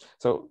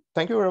 So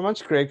thank you very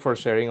much, Craig, for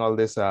sharing all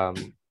this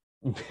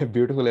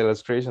beautiful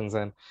illustrations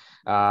and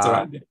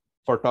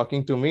for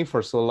talking to me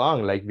for so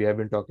long. We have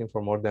been talking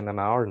for more than an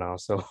hour now.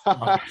 So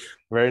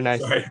very nice.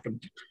 Sorry.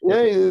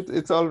 Yeah,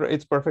 it's all right.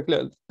 It's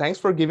perfectly. Thanks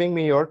for giving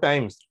me your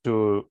time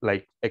to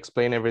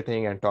explain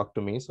everything and talk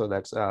to me. So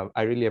that's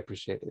I really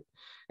appreciate it.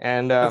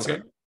 And that's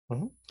good.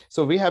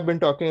 So we have been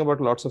talking about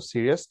lots of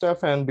serious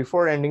stuff, and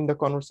before ending the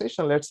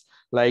conversation, let's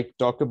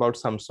talk about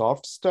some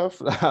soft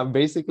stuff.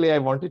 Basically, I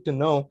wanted to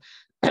know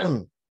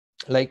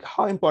like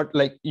how important,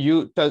 like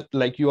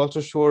like you also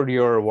showed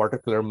your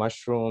watercolor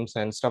mushrooms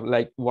and stuff,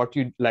 like what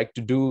you like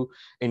to do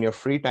in your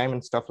free time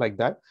and stuff like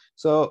that.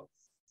 So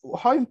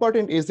how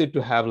important is it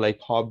to have like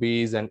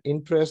hobbies and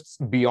interests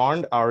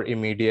beyond our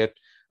immediate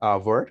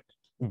work?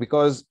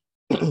 Because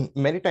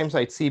many times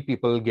I see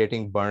people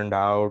getting burned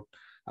out,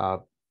 uh,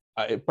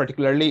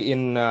 particularly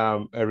in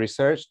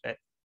research,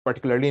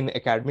 particularly in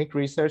academic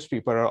research.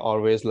 People are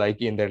always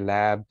like in their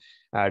lab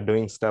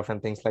doing stuff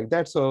and things like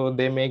that, so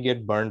they may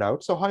get burned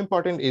out. So how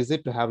important is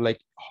it to have like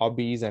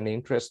hobbies and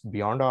interests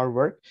beyond our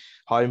work?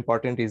 How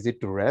important is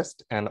it to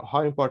rest, and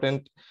how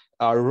important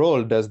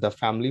role does the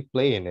family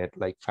play in it,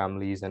 like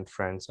families and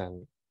friends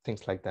and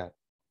things like that?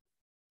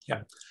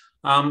 Yeah.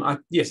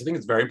 Yes, I think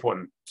it's very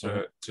important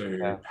to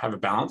Yeah. have a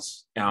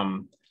balance.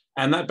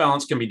 And that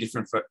balance can be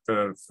different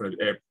for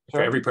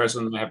every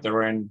person. They have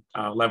their own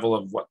level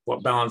of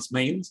what balance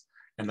means.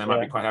 And they might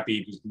be quite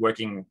happy just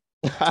working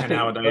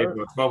 10-hour days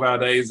or 12-hour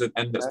days,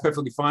 and that's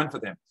perfectly fine for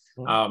them.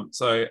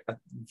 So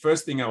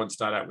first thing I would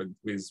start out with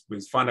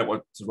was find out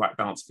what's the right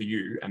balance for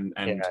you,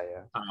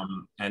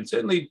 and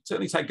certainly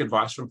take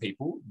advice from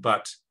people,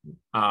 but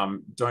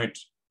don't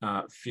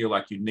feel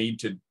like you need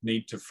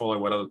to follow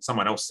what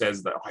someone else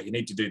says, that you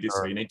need to do this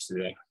or you need to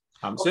do that.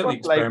 Certainly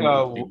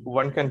experiment.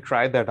 One can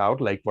try that out,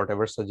 like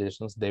whatever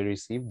suggestions they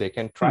receive, they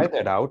can try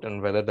that out,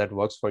 and whether that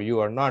works for you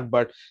or not.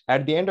 But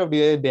at the end of the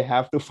day, they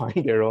have to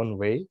find their own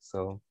way.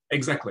 So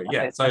exactly,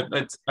 yeah. So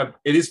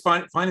it is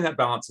finding that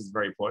balance is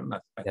very important,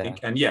 I think.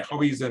 And yeah,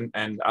 hobbies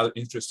and other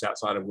interests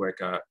outside of work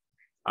are,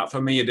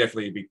 for me, are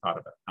definitely a big part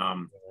of it.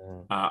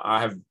 I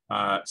have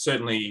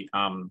certainly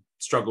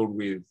struggled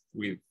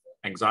with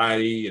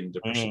anxiety and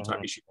depression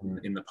type issues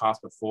in the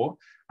past before,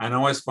 and I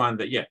always find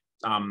that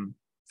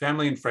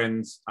family and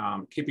friends,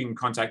 keeping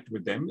contact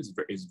with them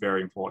is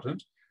very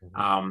important.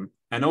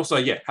 And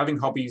also, having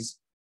hobbies,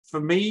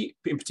 for me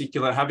in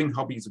particular, having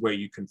hobbies where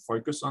you can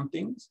focus on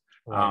things.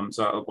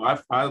 So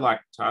I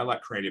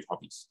like creative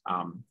hobbies,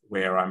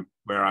 where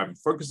I'm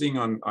focusing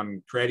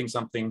on creating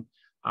something,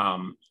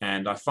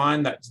 and I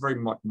find that it's very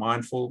much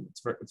mindful.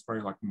 It's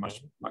very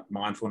much like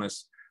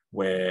mindfulness,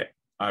 where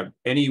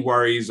any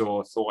worries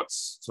or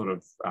thoughts sort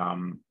of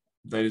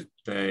don't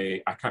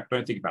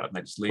think about it, and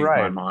they just leave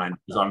my mind,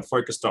 because I'm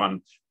focused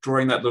on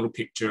drawing that little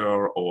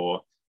picture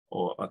or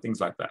things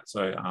like that.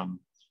 So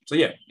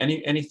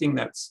anything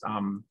that's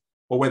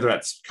or whether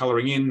that's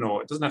coloring in,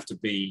 or it doesn't have to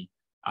be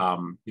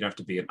you don't have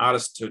to be an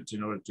artist to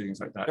in order to do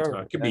things like that. So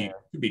it could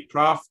be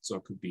crafts, or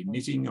it could be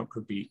knitting, or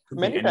could be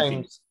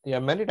anything.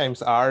 Many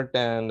times art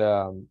and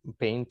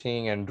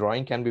painting and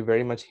drawing can be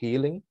very much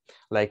healing.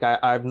 Like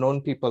I've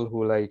known people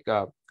who like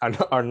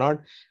are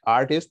not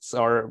artists,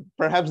 or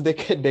perhaps they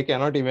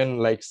cannot even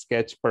like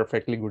sketch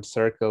perfectly good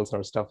circles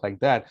or stuff like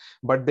that,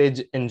 but they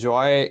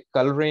enjoy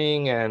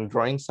coloring and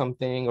drawing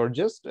something, or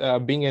just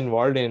being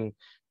involved in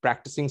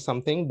practicing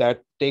something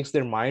that takes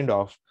their mind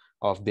off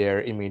of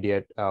their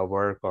immediate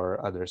work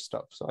or other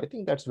stuff. So I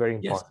think that's very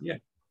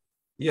important.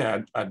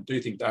 Yes, I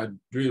do think that. I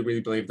really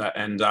believe that,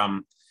 and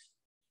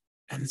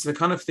it's the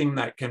kind of thing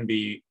that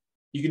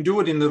you can do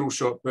it in little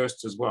short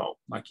bursts as well.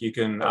 Like you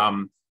can,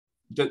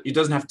 it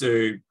doesn't have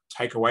to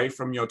take away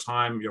from your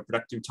time, your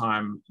productive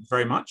time,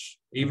 very much.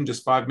 Even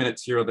just 5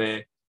 minutes here or there.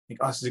 I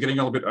think, this is getting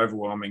a little bit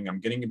overwhelming. I'm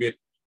getting a bit,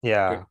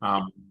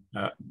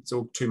 it's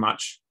all too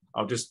much.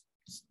 I'll just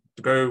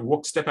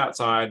step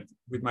outside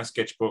with my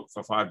sketchbook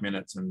for 5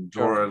 minutes and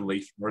draw a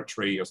leaf or a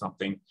tree or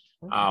something.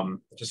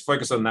 Just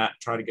focus on that,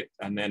 try to get,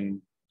 and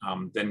then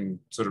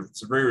sort of,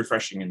 it's very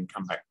refreshing, and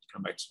come back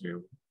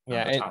to the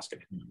task.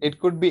 It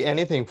could be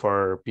anything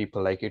for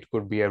people. Like it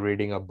could be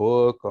reading a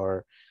book,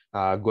 or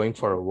going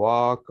for a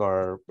walk,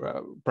 or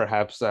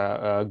perhaps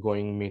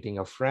meeting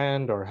a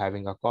friend, or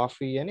having a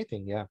coffee,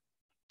 anything.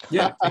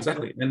 Yeah,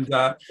 exactly. And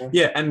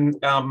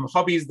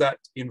hobbies that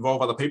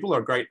involve other people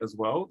are great as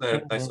well.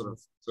 They sort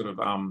of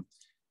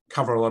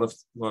cover a lot of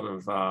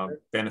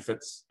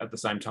benefits at the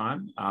same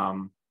time.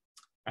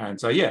 And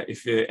so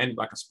if you're in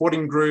like a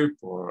sporting group,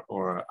 or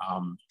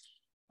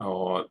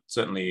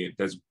certainly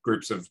there's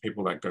groups of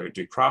people that go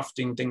do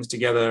crafting things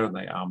together, and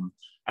they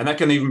and that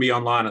can even be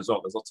online as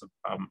well. There's lots of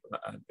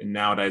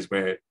nowadays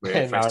where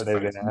face-to-face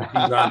meetings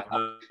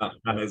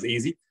aren't as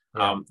easy.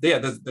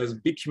 There's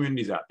big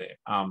communities out there.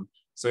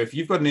 So if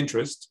you've got an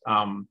interest,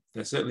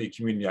 there's certainly a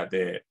community out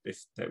there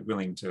if they're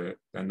willing to,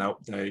 and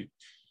they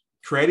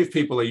creative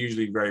people are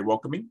usually very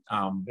welcoming.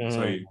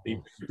 So if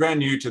you're brand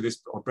new to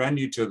this, or brand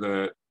new to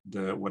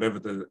the whatever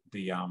the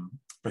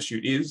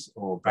pursuit is,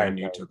 or brand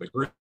new to the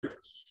group,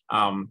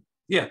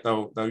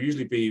 they'll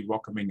usually be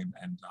welcoming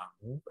and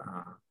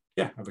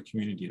have a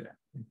community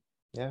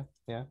there.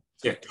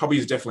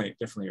 Hobbies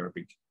definitely are a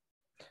big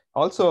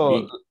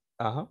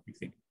big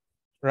thing.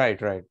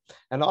 Right.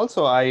 And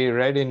also I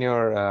read in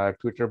your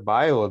Twitter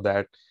bio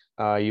that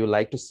you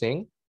like to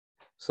sing.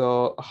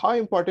 So how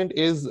important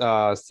is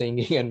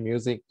singing and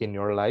music in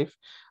your life?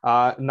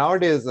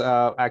 Nowadays,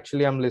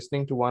 actually, I'm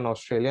listening to one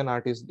Australian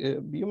artist.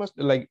 You must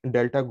like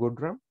Delta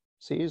Goodrum.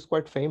 She is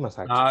quite famous,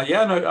 actually.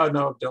 I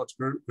know Delta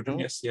Goodrum.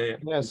 Yes,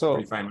 yeah. So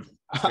pretty famous.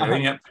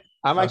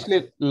 I'm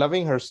actually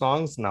loving her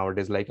songs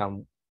nowadays. Like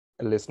I'm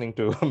listening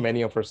to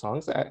many of her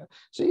songs.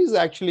 She's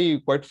actually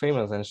quite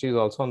famous, and she's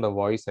also on The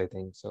Voice, I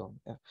think. So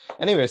yeah.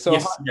 Anyway, so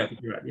yes, yeah,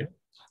 you're right, yeah.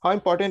 how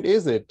important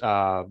is it?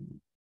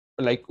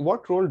 Like,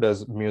 what role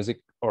does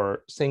music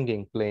or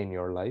singing play in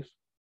your life?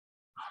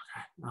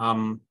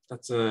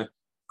 That's a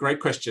great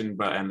question,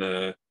 but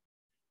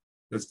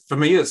for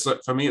me it's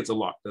a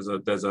lot.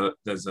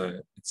 It's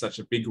such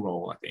a big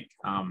role, I think.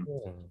 And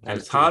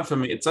it's hard for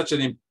me. It's such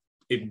an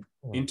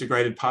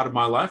integrated part of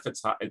my life.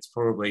 It's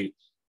probably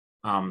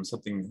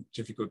something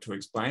difficult to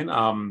explain.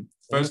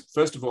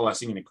 First of all, I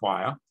sing in a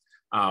choir,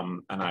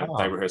 and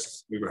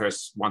we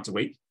rehearse once a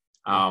week.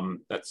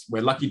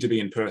 We're lucky to be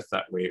in Perth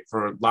that way.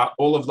 For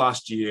all of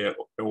last year,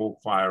 all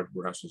choir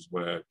rehearsals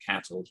were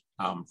cancelled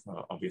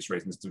for obvious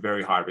reasons. It's a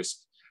very high risk.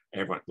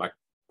 Everyone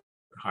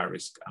high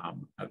risk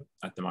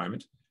at the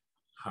moment.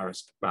 High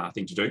risk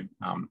thing to do.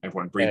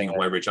 Everyone breathing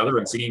all over each other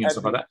and singing and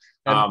stuff like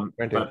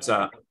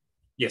that.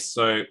 Yes,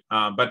 so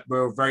but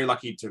we're very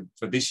lucky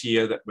for this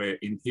year that we're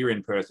here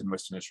in Perth in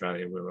Western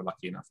Australia. We were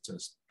lucky enough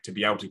to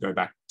be able to go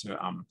back to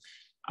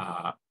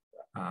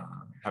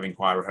having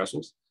choir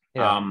rehearsals.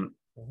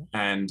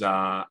 And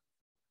so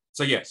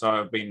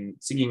I've been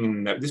singing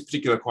in this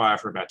particular choir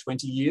for about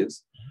 20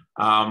 years.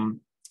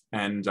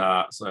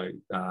 So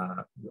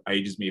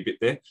ages me a bit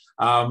there.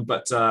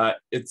 But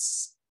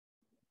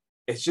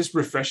it's just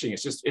refreshing.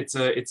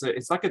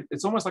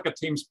 It's almost like a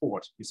team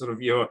sport.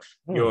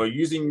 You're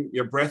using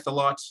your breath a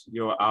lot.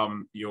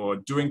 You're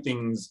doing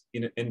things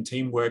in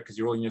teamwork because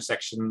you're all in your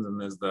sections, and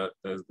there's the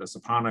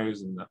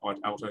sopranos and the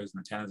altos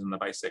and the tenors and the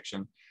bass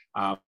section.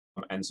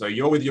 And so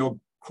you're with your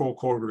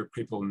core group of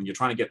people, and you're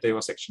trying to get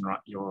your section right,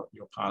 your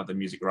part of the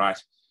music right.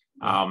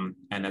 And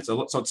it's a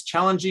lot. So it's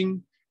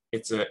challenging.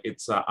 It's a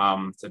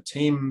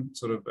team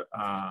sort of.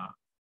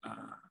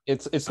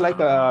 It's like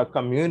a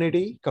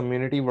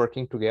community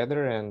working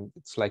together, and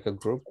it's like a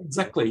group.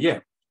 Exactly. Yeah.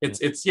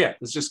 It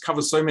just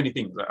covers so many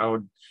things.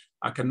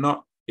 I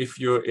cannot, if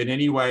you're in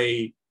any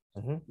way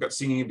got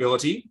singing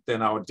ability,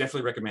 then I would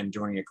definitely recommend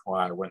joining a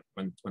choir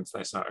once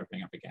they start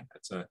opening up again.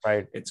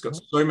 It's got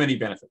so many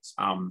benefits.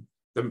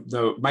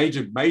 The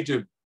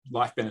major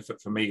life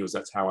benefit for me was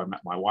that's how I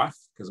met my wife,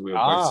 because we were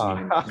both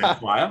singing in the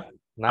choir.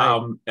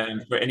 Nice.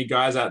 And for any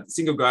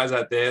single guys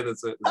out there,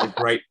 there's a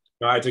great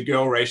guy to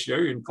girl ratio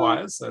in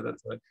choirs, so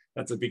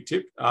that's a big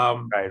tip.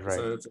 So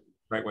it's a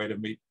great way to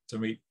meet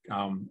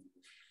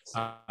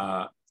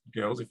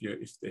girls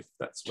if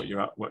that's what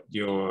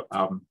you're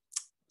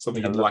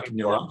something you'd like in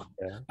your life.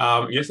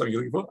 Yes, something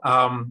you're looking for.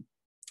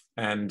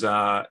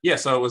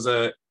 So it was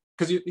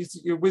because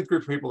you're with a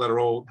group of people that are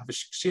all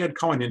shared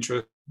common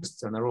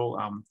interests, and they're all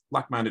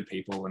like-minded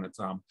people, and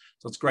so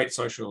it's great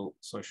social.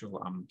 So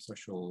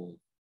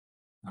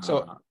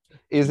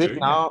is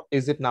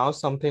it now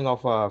something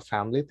of a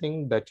family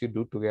thing that you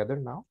do together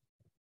now?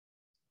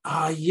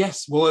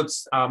 Yes. Well,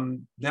 it's now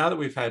that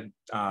we've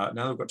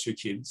got two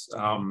kids.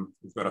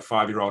 We've got a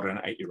 5-year-old and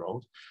an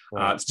 8-year-old.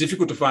 It's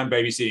difficult to find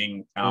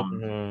babysitting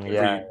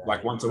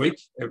once a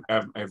week,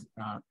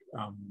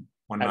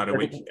 one night a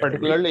week.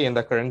 Particularly in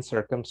the current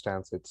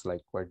circumstance, it's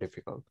like quite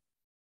difficult.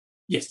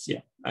 Yes,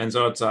 yeah. And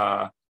so it's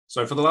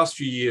so for the last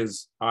few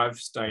years, I've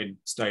stayed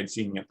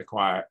singing at the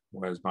choir,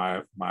 whereas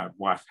my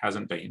wife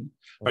hasn't been.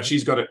 But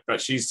she's got it. But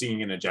she's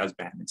singing in a jazz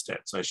band instead.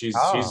 So she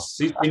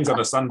sings on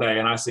a Sunday,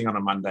 and I sing on a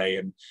Monday,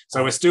 and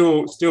so we're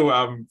still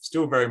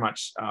very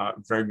much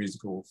very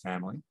musical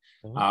family.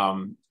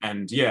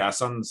 And yeah, our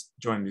son's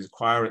joined his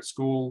choir at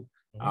school,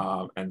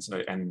 and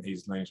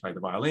he's learning to play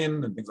the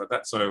violin and things like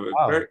that. So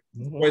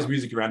always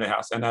music around our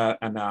house. And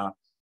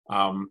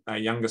our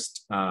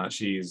youngest,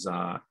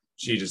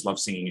 she just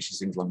loves singing. She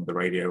sings along with the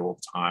radio all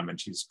the time, and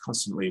she's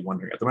constantly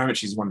wandering. At the moment,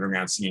 she's wandering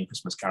around singing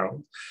Christmas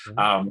carols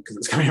because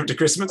it's coming up to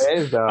Christmas.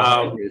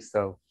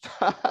 So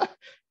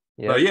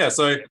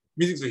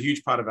music's a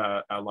huge part of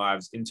our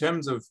lives in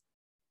terms of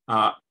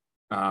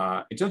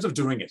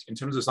doing it, in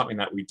terms of something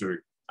that we do.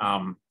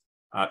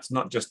 It's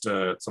not just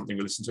something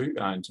we listen to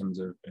in terms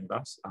of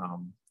us.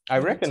 I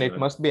reckon it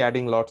must be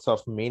adding lots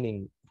of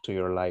meaning to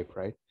your life,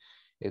 right?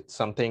 It's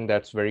something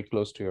that's very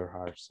close to your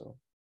heart. So.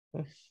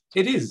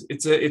 It is.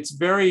 It's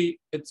very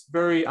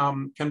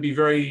can be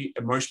very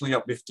emotionally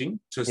uplifting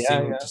to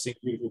sing a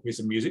beautiful piece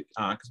of music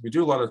because we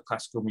do a lot of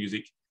classical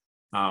music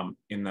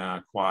in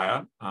the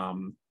choir,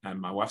 and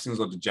my wife sings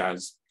a lot of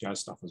jazz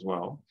stuff as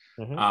well.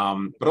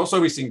 But also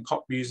we sing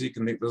pop music,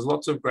 and there's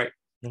lots of great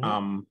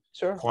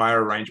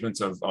choir arrangements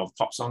of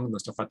pop songs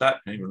and stuff like that,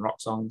 and even rock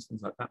songs,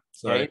 things like that.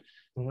 So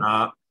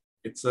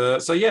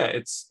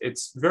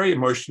it's very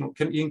emotional.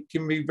 Can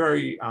be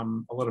very a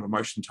lot of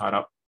emotion tied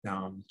up.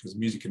 Because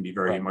music can be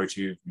very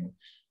emotive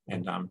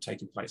and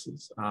take you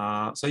places.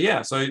 So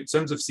in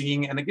terms of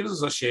singing, and it gives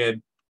us a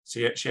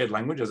shared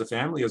language as a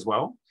family as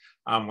well.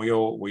 We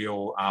all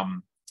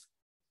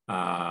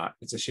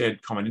it's a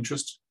shared common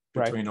interest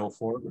between all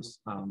four of us,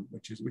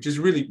 which is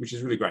really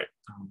great.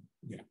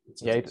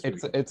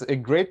 It's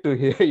great to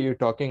hear you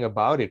talking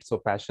about it so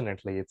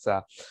passionately. It's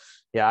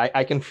Yeah,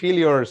 I can feel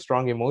your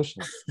strong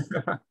emotion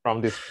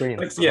from the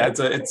screen. So Yeah, that's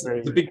it's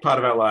very a big part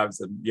of our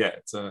lives, and yeah,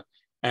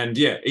 and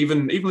yeah,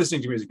 even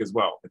listening to music as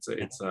well.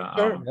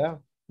 sure. Yeah.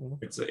 Mhm.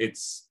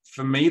 It's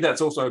for me,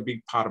 that's also a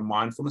big part of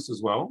mindfulness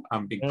as well.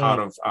 Big part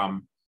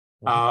Mm,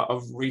 mhm.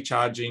 of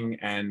recharging,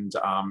 and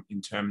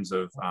in terms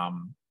of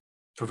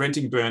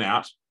preventing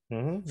burnout.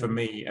 Mhm, For mhm.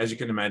 me, as you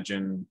can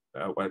imagine,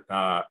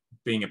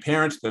 being a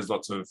parent, there's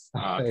lots of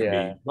can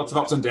Yeah. be lots of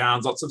ups and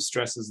downs, lots of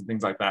stresses and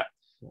things like that,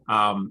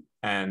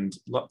 and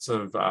lots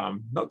of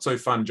not so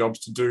fun jobs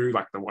to do,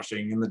 like the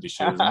washing and the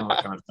dishes and all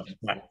that kind of stuff like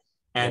that. Yeah.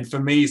 And for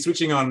me,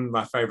 switching on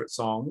my favorite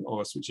song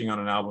or switching on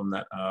an album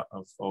that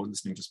or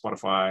listening to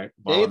Spotify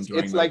while I'm doing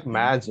It's those like things.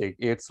 magic.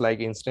 It's like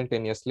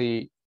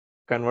instantaneously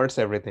converts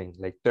everything,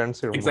 like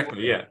turns your mood.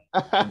 Exactly, yeah.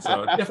 And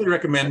so I definitely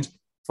recommend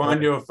find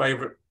Right. your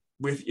favorite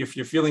with if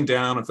you're feeling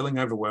down or feeling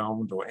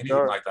overwhelmed or anything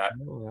Sure. like that.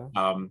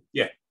 Yeah.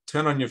 Yeah,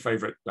 turn on your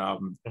favorite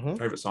Mhm.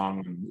 favorite song,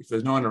 and if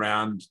there's no one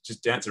around, just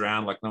dance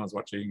around like no one's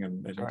watching, and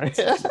All right.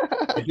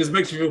 it just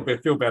makes you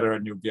feel better,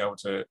 and you'll be able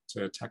to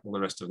tackle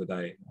the rest of the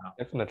day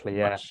Definitely,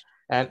 yeah. much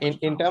And much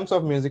in calmer. terms of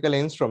musical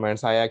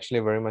instruments, I actually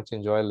very much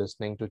enjoy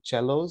listening to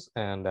cellos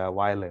and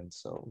violins.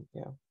 So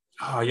yeah.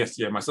 Oh yes,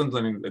 yeah. My son's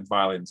learning the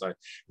violin, so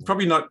he's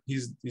probably not.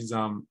 He's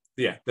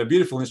yeah, they're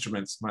beautiful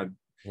instruments.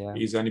 Yeah.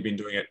 He's only been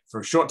doing it for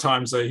a short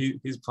time, so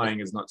his playing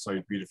is not so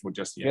beautiful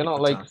just yet. You know,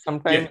 But like yeah,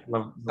 sometimes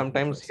love the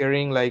sometimes choice.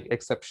 hearing like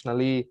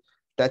exceptionally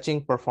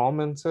touching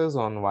performances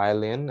on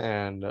violin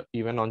and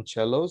even on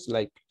cellos,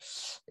 like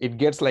it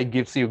gets like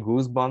gives you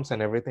goosebumps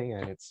and everything,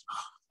 and it's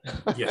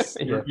Yes,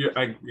 yeah.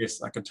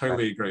 yes, I can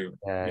totally agree with.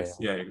 Yeah, Yes,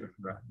 yeah. yeah,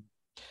 exactly right.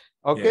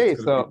 Yeah, it's Okay, got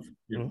a so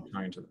beautiful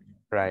tone to it.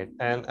 right.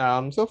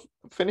 And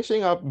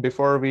finishing up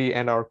before we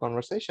end our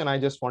conversation, I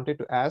just wanted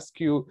to ask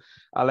you,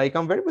 like,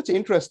 I'm very much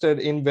interested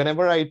in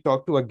whenever I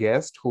talk to a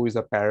guest who is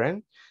a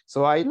parent.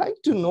 So I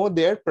like to know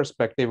their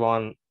perspective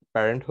on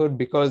parenthood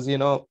because,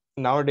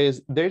 nowadays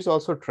there's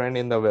also trend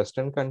in the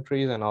Western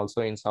countries and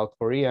also in South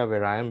Korea,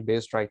 where I am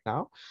based right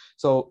now.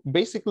 So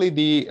basically,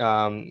 the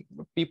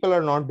people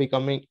are not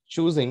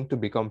choosing to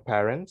become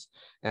parents,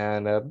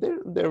 and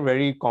they're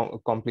very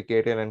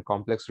complicated and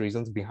complex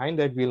reasons behind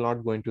that. We'll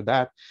not go into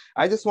that.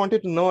 I just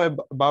wanted to know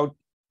about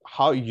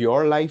how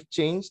your life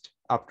changed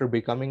after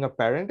becoming a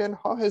parent, and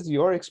how has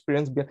your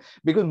experience been?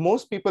 Because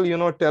most people,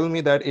 tell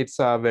me that it's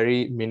a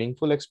very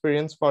meaningful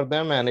experience for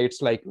them and it's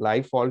like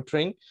life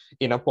altering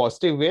in a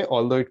positive way,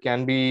 although it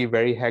can be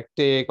very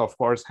hectic, of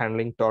course,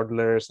 handling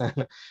toddlers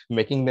and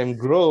making them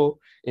grow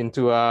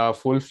into a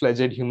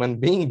full-fledged human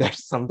being.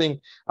 That's something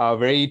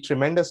very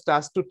tremendous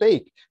task to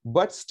take,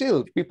 but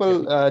still Yeah. people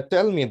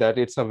tell me that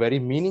it's a very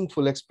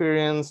meaningful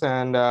experience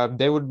and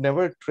they would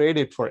never trade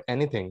it for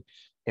anything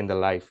in the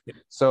life. Yeah.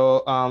 So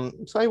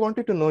I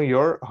wanted to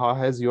know how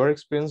has your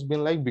experience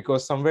been like,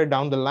 because somewhere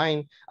down the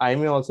line I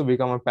may also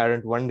become a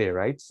parent one day,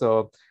 right?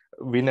 So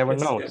we never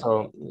Yes. know.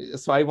 Yeah.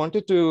 So I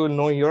wanted to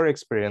know your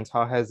experience.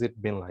 How has it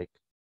been like?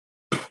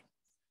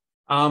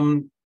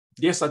 Um,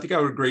 yes, I think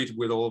I would agree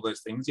with all of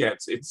those things. Yeah,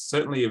 it's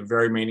certainly a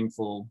very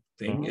meaningful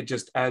thing. Mhm. It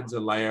just adds a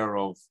layer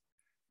of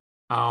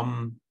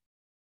um,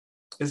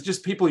 there's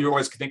just people you're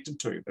always connected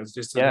to. There's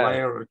just a Yeah.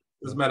 layer of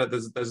doesn't matter.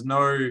 There's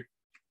no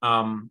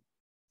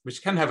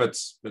which can have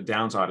the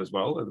downside as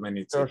well. I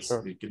mean, Sure, it's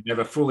sure. you can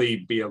never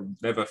fully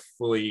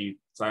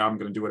say I'm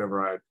going to do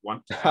whatever I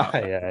want. Yeah,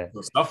 That yeah. sort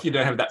of stuff. You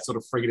don't have that sort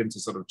of freedom to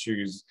sort of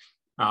choose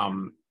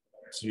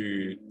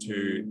to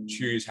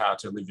choose how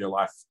to live your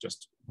life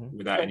just Mhm.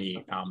 without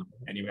Sure.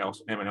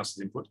 anyone else's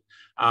input.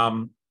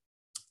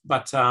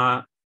 But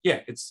yeah,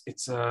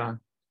 it's a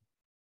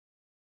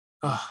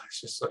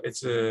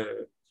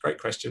great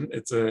question.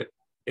 It's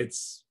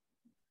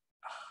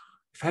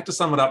if I had to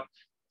sum it up,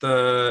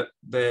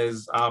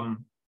 there's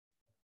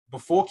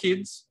before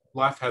kids,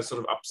 life has sort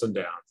of ups and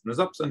downs. And there's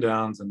ups and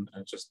downs, and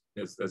just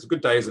there's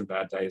good days and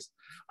bad days.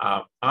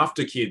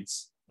 After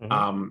kids,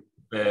 Mhm.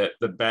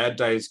 the bad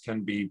days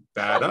can be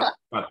badder,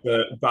 but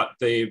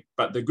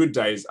the good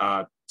days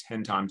are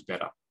 10 times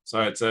better.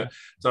 So it's a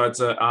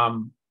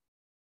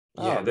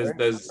yeah. Oh,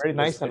 There's very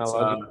nice it's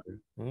analogy.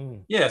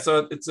 Mm, yeah. So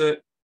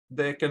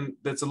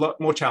there's a lot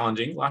more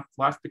challenging.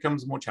 Life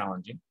becomes more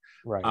challenging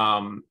right.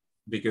 um,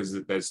 because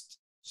there's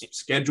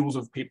schedules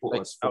of people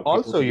Like for people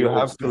also to you do all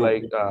have this to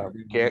stuff.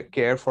 like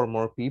care for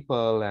more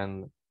people,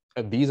 and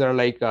these are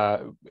like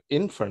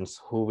infants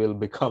who will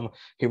become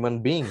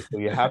human beings, so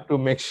you have to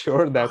make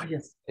sure that Oh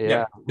yes, yeah,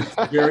 yeah.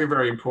 it's very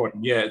very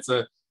important. Yeah,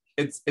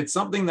 it's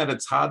something that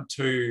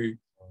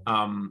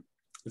um,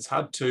 it's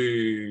hard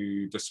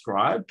to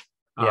describe,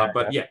 Yeah,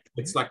 but yeah. yeah,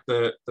 it's like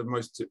the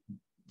most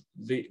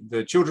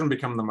the children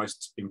become the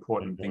most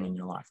important thing Mhm. in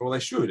your life, or they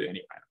should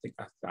anyway.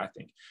 I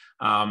think,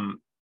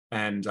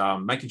 and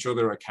making sure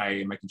they're okay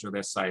and making sure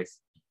they're safe.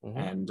 Mhm.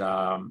 And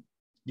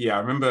yeah, I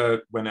remember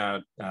when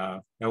our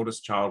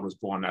eldest child was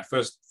born, our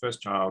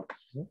first child,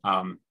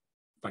 um,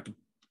 like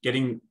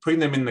putting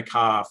them in the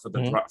car for the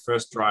Mhm.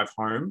 first drive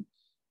home.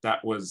 That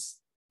was,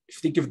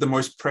 think of the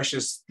most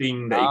precious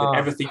thing that you could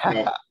Ah. ever think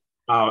of,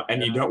 and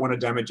you Yeah. don't want to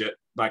damage it.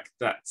 Like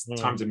that's Mm.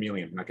 times a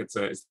million. Like it's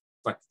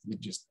like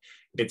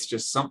it's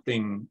just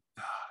something.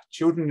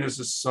 Children is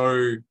just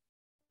so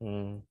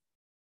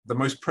the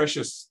most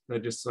precious. They're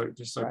just so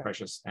right.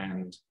 Precious,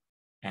 and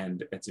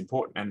it's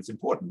important,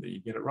 that you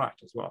get it right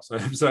as well. So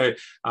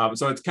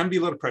it can be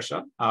a lot of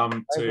pressure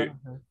on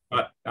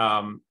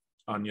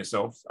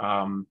yourself,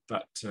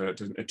 but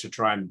to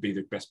try and be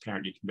the best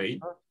parent you can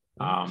be.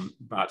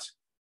 But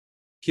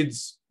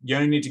kids, you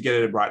only need to get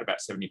it right about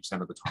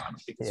 70% of the time. I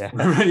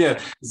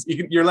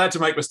think you're allowed to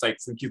make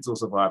mistakes, and kids will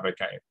survive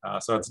okay.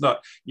 So it's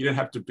not, you don't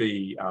have to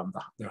be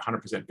the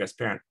 100% best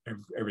parent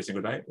every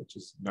single day, which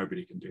is,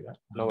 nobody can do that.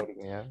 Nobody,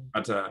 yeah.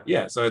 But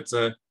so it's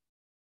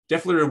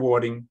definitely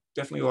rewarding,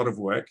 definitely a lot of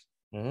work.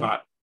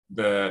 But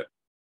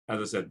as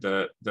I said,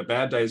 the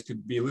bad days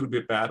could be a little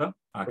bit badder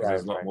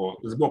because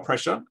there's more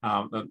pressure,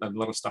 and a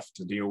lot of stuff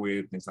to deal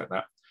with, things like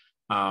that.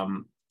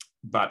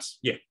 But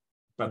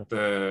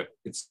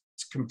it's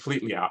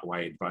completely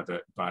outweighed by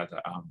the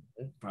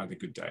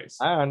good days.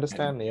 I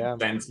understand, and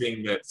then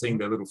seeing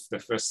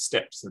the first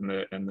steps and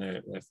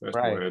the first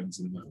words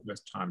and the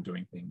first time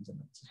doing things. And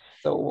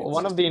so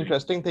one of the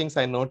interesting things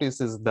I noticed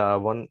is the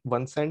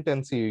one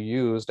sentence you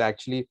used.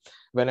 Actually,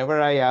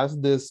 whenever I ask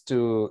this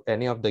to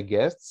any of the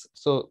guests,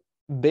 so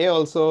they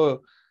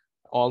also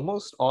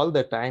almost all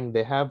the time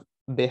they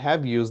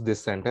have used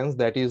this sentence,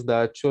 that is,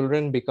 the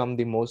children become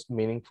the most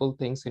meaningful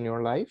things in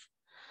your life.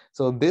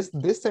 So this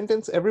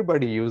sentence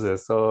everybody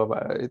uses. So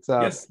it's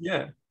a yes,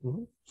 yeah.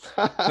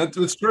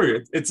 That's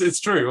true. It's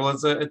true. Well, it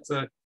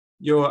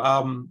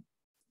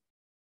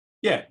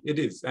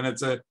is, and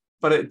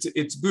but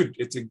it's good.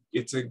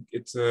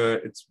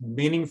 It's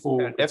meaningful.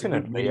 Yeah, definitely,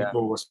 it's a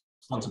meaningful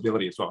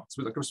responsibility as well.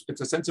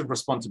 It's a sense of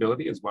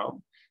responsibility as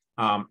well,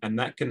 and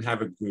that can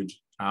have a good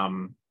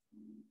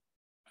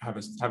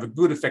have a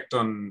good effect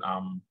on.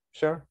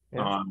 Sure.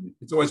 Yeah.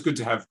 It's always good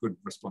to have good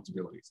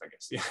responsibilities, I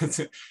guess.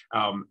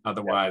 Yeah.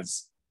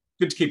 Otherwise,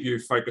 good to keep you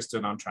focused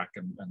and on track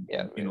and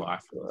in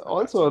life.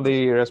 Also,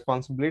 the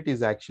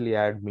responsibilities actually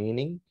add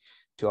meaning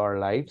to our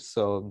lives.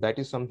 So that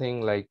is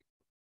something like,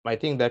 I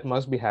think that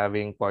must be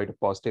having quite a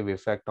positive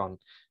effect on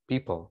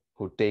people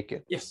who take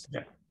it. Yes.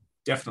 Yeah.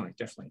 Definitely.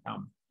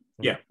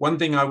 Yeah. One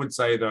thing I would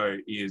say though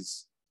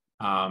is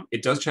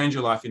it does change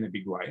your life in a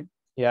big way.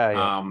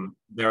 Yeah.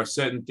 There are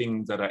certain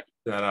things that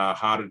are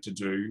harder to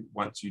do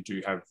once you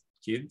do have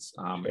kids.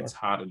 It's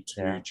harder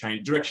to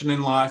change direction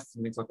in life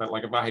and things like that.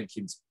 Like if I had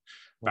kids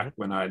back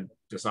when I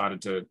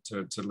decided to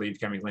leave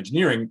chemical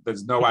engineering,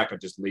 there's no way I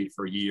could just leave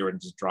for a year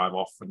and just drive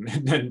off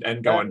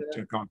and go and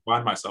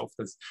find myself.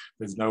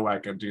 There's no way I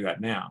could do that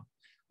now.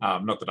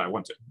 Not that I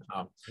want to,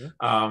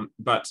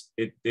 but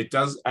it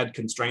does add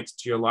constraints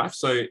to your life.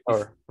 So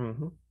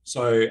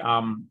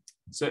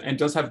it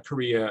does have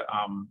career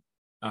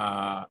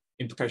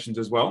implications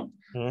as well.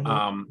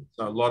 So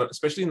a lot of,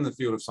 especially in the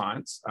field of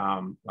science,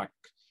 like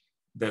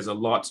there's a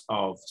lot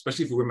of,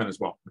 especially for women as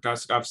well.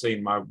 Like I've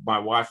seen my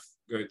wife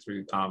go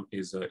through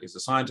is a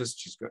scientist.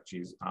 She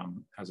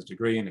has a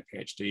degree and a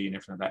PhD and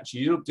everything like that.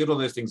 She did all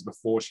those things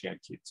before she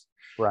had kids.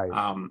 Right.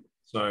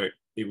 So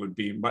it would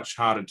be much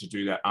harder to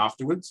do that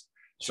afterwards.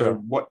 Sure.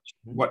 So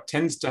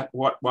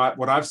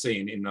what I've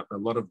seen in a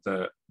lot of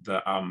the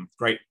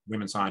great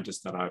women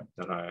scientists that I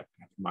have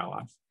in my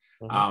life,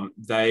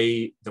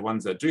 the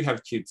ones that do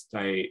have kids,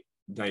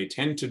 they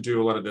tend to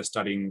do a lot of their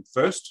studying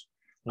first,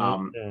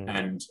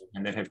 and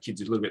then have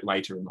kids a little bit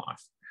later in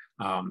life,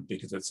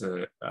 because it's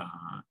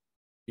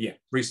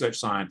research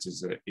science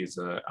is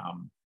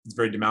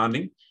very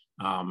demanding,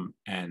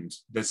 and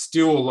there's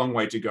still a long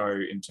way to go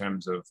in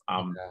terms of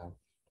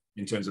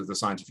the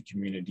scientific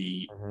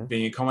community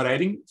being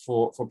accommodating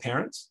for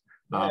parents,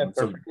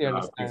 for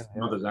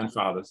mothers and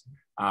fathers.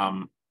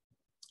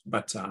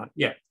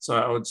 So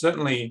I would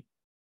certainly.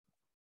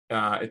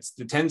 I'm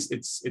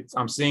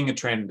seeing a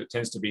trend that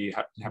tends to be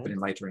happening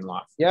later in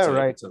life.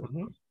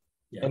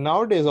 And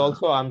nowadays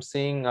also I'm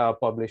seeing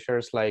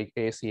publishers like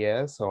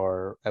ACS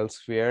or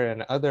Elsewhere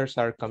and others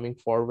are coming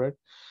forward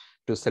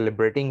to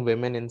celebrating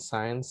women in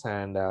science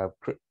and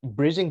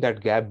bridging that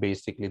gap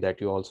basically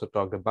that you also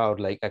talked about,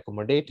 like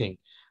accommodating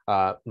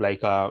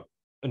like a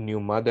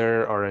new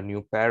mother or a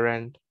new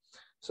parent.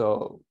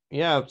 So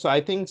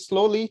I think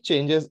slowly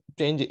change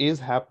is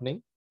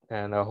happening,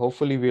 and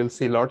hopefully we'll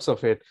see lots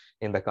of it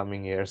in the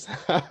coming years.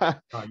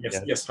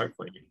 Yes,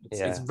 hopefully.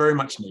 It's very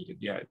much needed.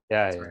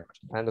 I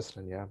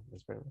understand.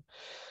 That's very much.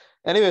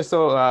 Anyway,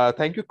 so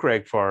thank you,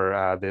 Craig,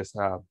 for this.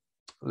 I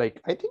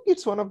think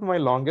it's one of my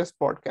longest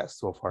podcasts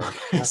so far.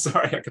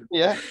 Sorry,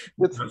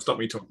 don't stop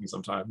me talking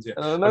sometimes.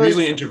 I'm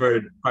usually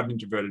quite an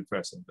introverted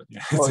person, but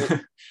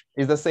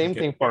it's the same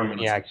thing for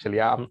me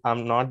actually. I'm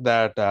not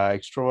that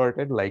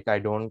extroverted. Like I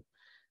don't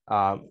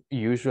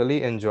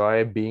usually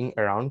enjoy being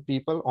around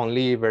people,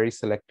 only very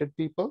selected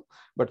people.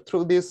 But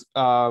through this,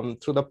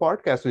 through the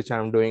podcast which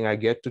I'm doing, I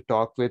get to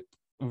talk with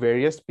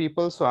various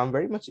people. So I'm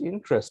very much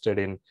interested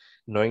in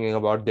knowing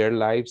about their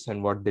lives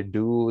and what they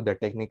do, the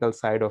technical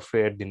side of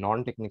it, the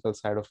non-technical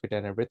side of it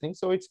and everything.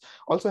 So it's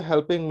also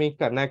helping me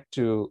connect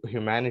to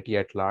humanity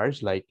at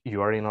large. Like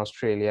you are in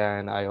Australia,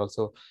 and I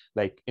also,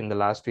 like in the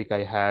last week,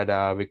 I had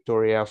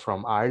Victoria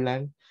from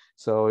Ireland.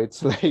 So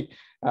it's like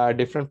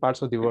different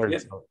parts of the world. Yeah.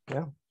 So,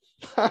 yeah.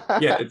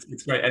 Yeah,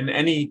 it's great.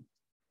 And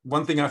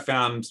one thing I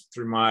found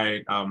through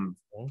my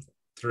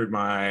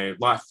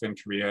life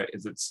and career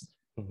is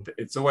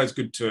it's always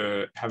good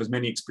to have as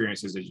many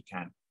experiences as you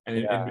can,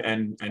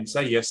 and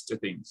say yes to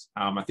things.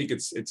 I think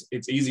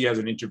it's easy as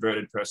an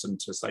introverted person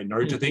to say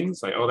no to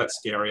things, like, oh, that's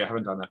scary, I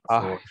haven't done that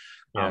before.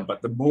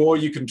 But the more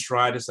you can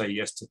try to say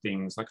yes to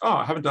things, like, oh,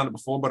 I haven't done it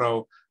before, but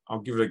I'll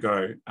give it a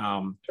go.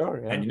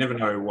 Sure, yeah. And you never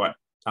know what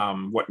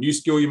new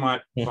skill you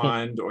might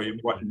find, or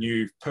what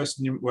new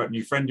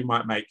friend you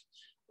might make,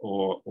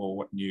 or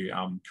what new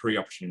career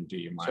opportunity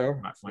you might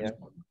find. Yeah.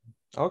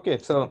 Okay,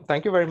 so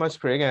thank you very much,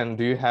 Craig. And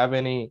do you have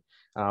any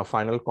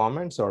final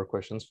comments or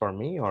questions for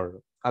me,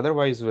 or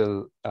otherwise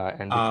we'll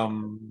end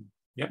it?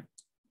 Yeah.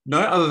 No,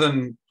 other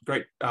than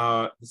great.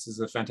 This is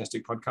a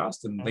fantastic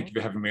podcast, and thank you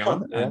for having me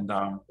on. Yeah. And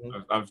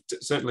I've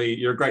certainly,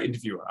 you're a great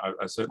interviewer.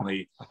 I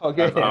certainly,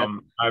 okay.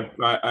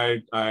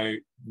 I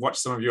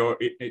watched some of your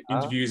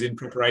interviews in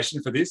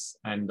preparation for this,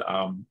 and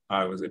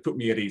it put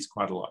me at ease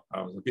quite a lot.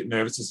 I was a bit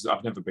nervous.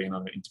 I've never been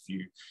on an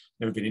interview,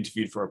 never been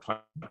interviewed for a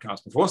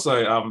podcast before.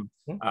 So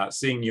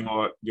seeing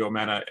your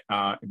manner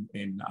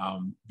in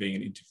being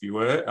an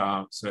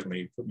interviewer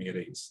certainly put me at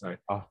ease. So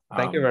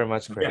thank you very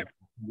much, Craig. Yeah.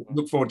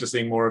 Look forward to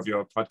seeing more of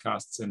your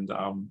podcasts, and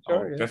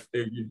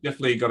you've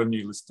definitely got a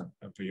new listener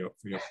for your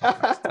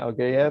podcast.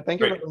 Okay, yeah,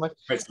 thank you very much.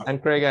 And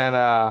Craig, and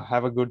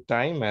have a good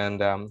time, and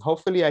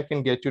hopefully I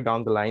can get you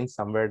down the line,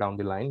 somewhere down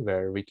the line,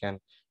 where we can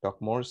talk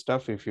more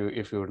stuff if you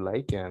would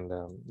like. And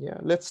yeah,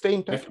 let's stay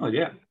in touch. Definitely,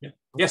 yeah.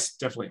 Yes,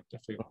 definitely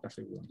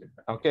will do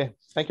that. Okay,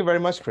 thank you very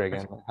much, Craig,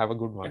 and have a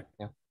good one.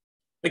 Yeah.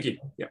 Thank you.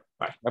 Yeah,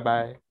 bye.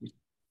 Bye.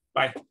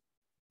 Bye.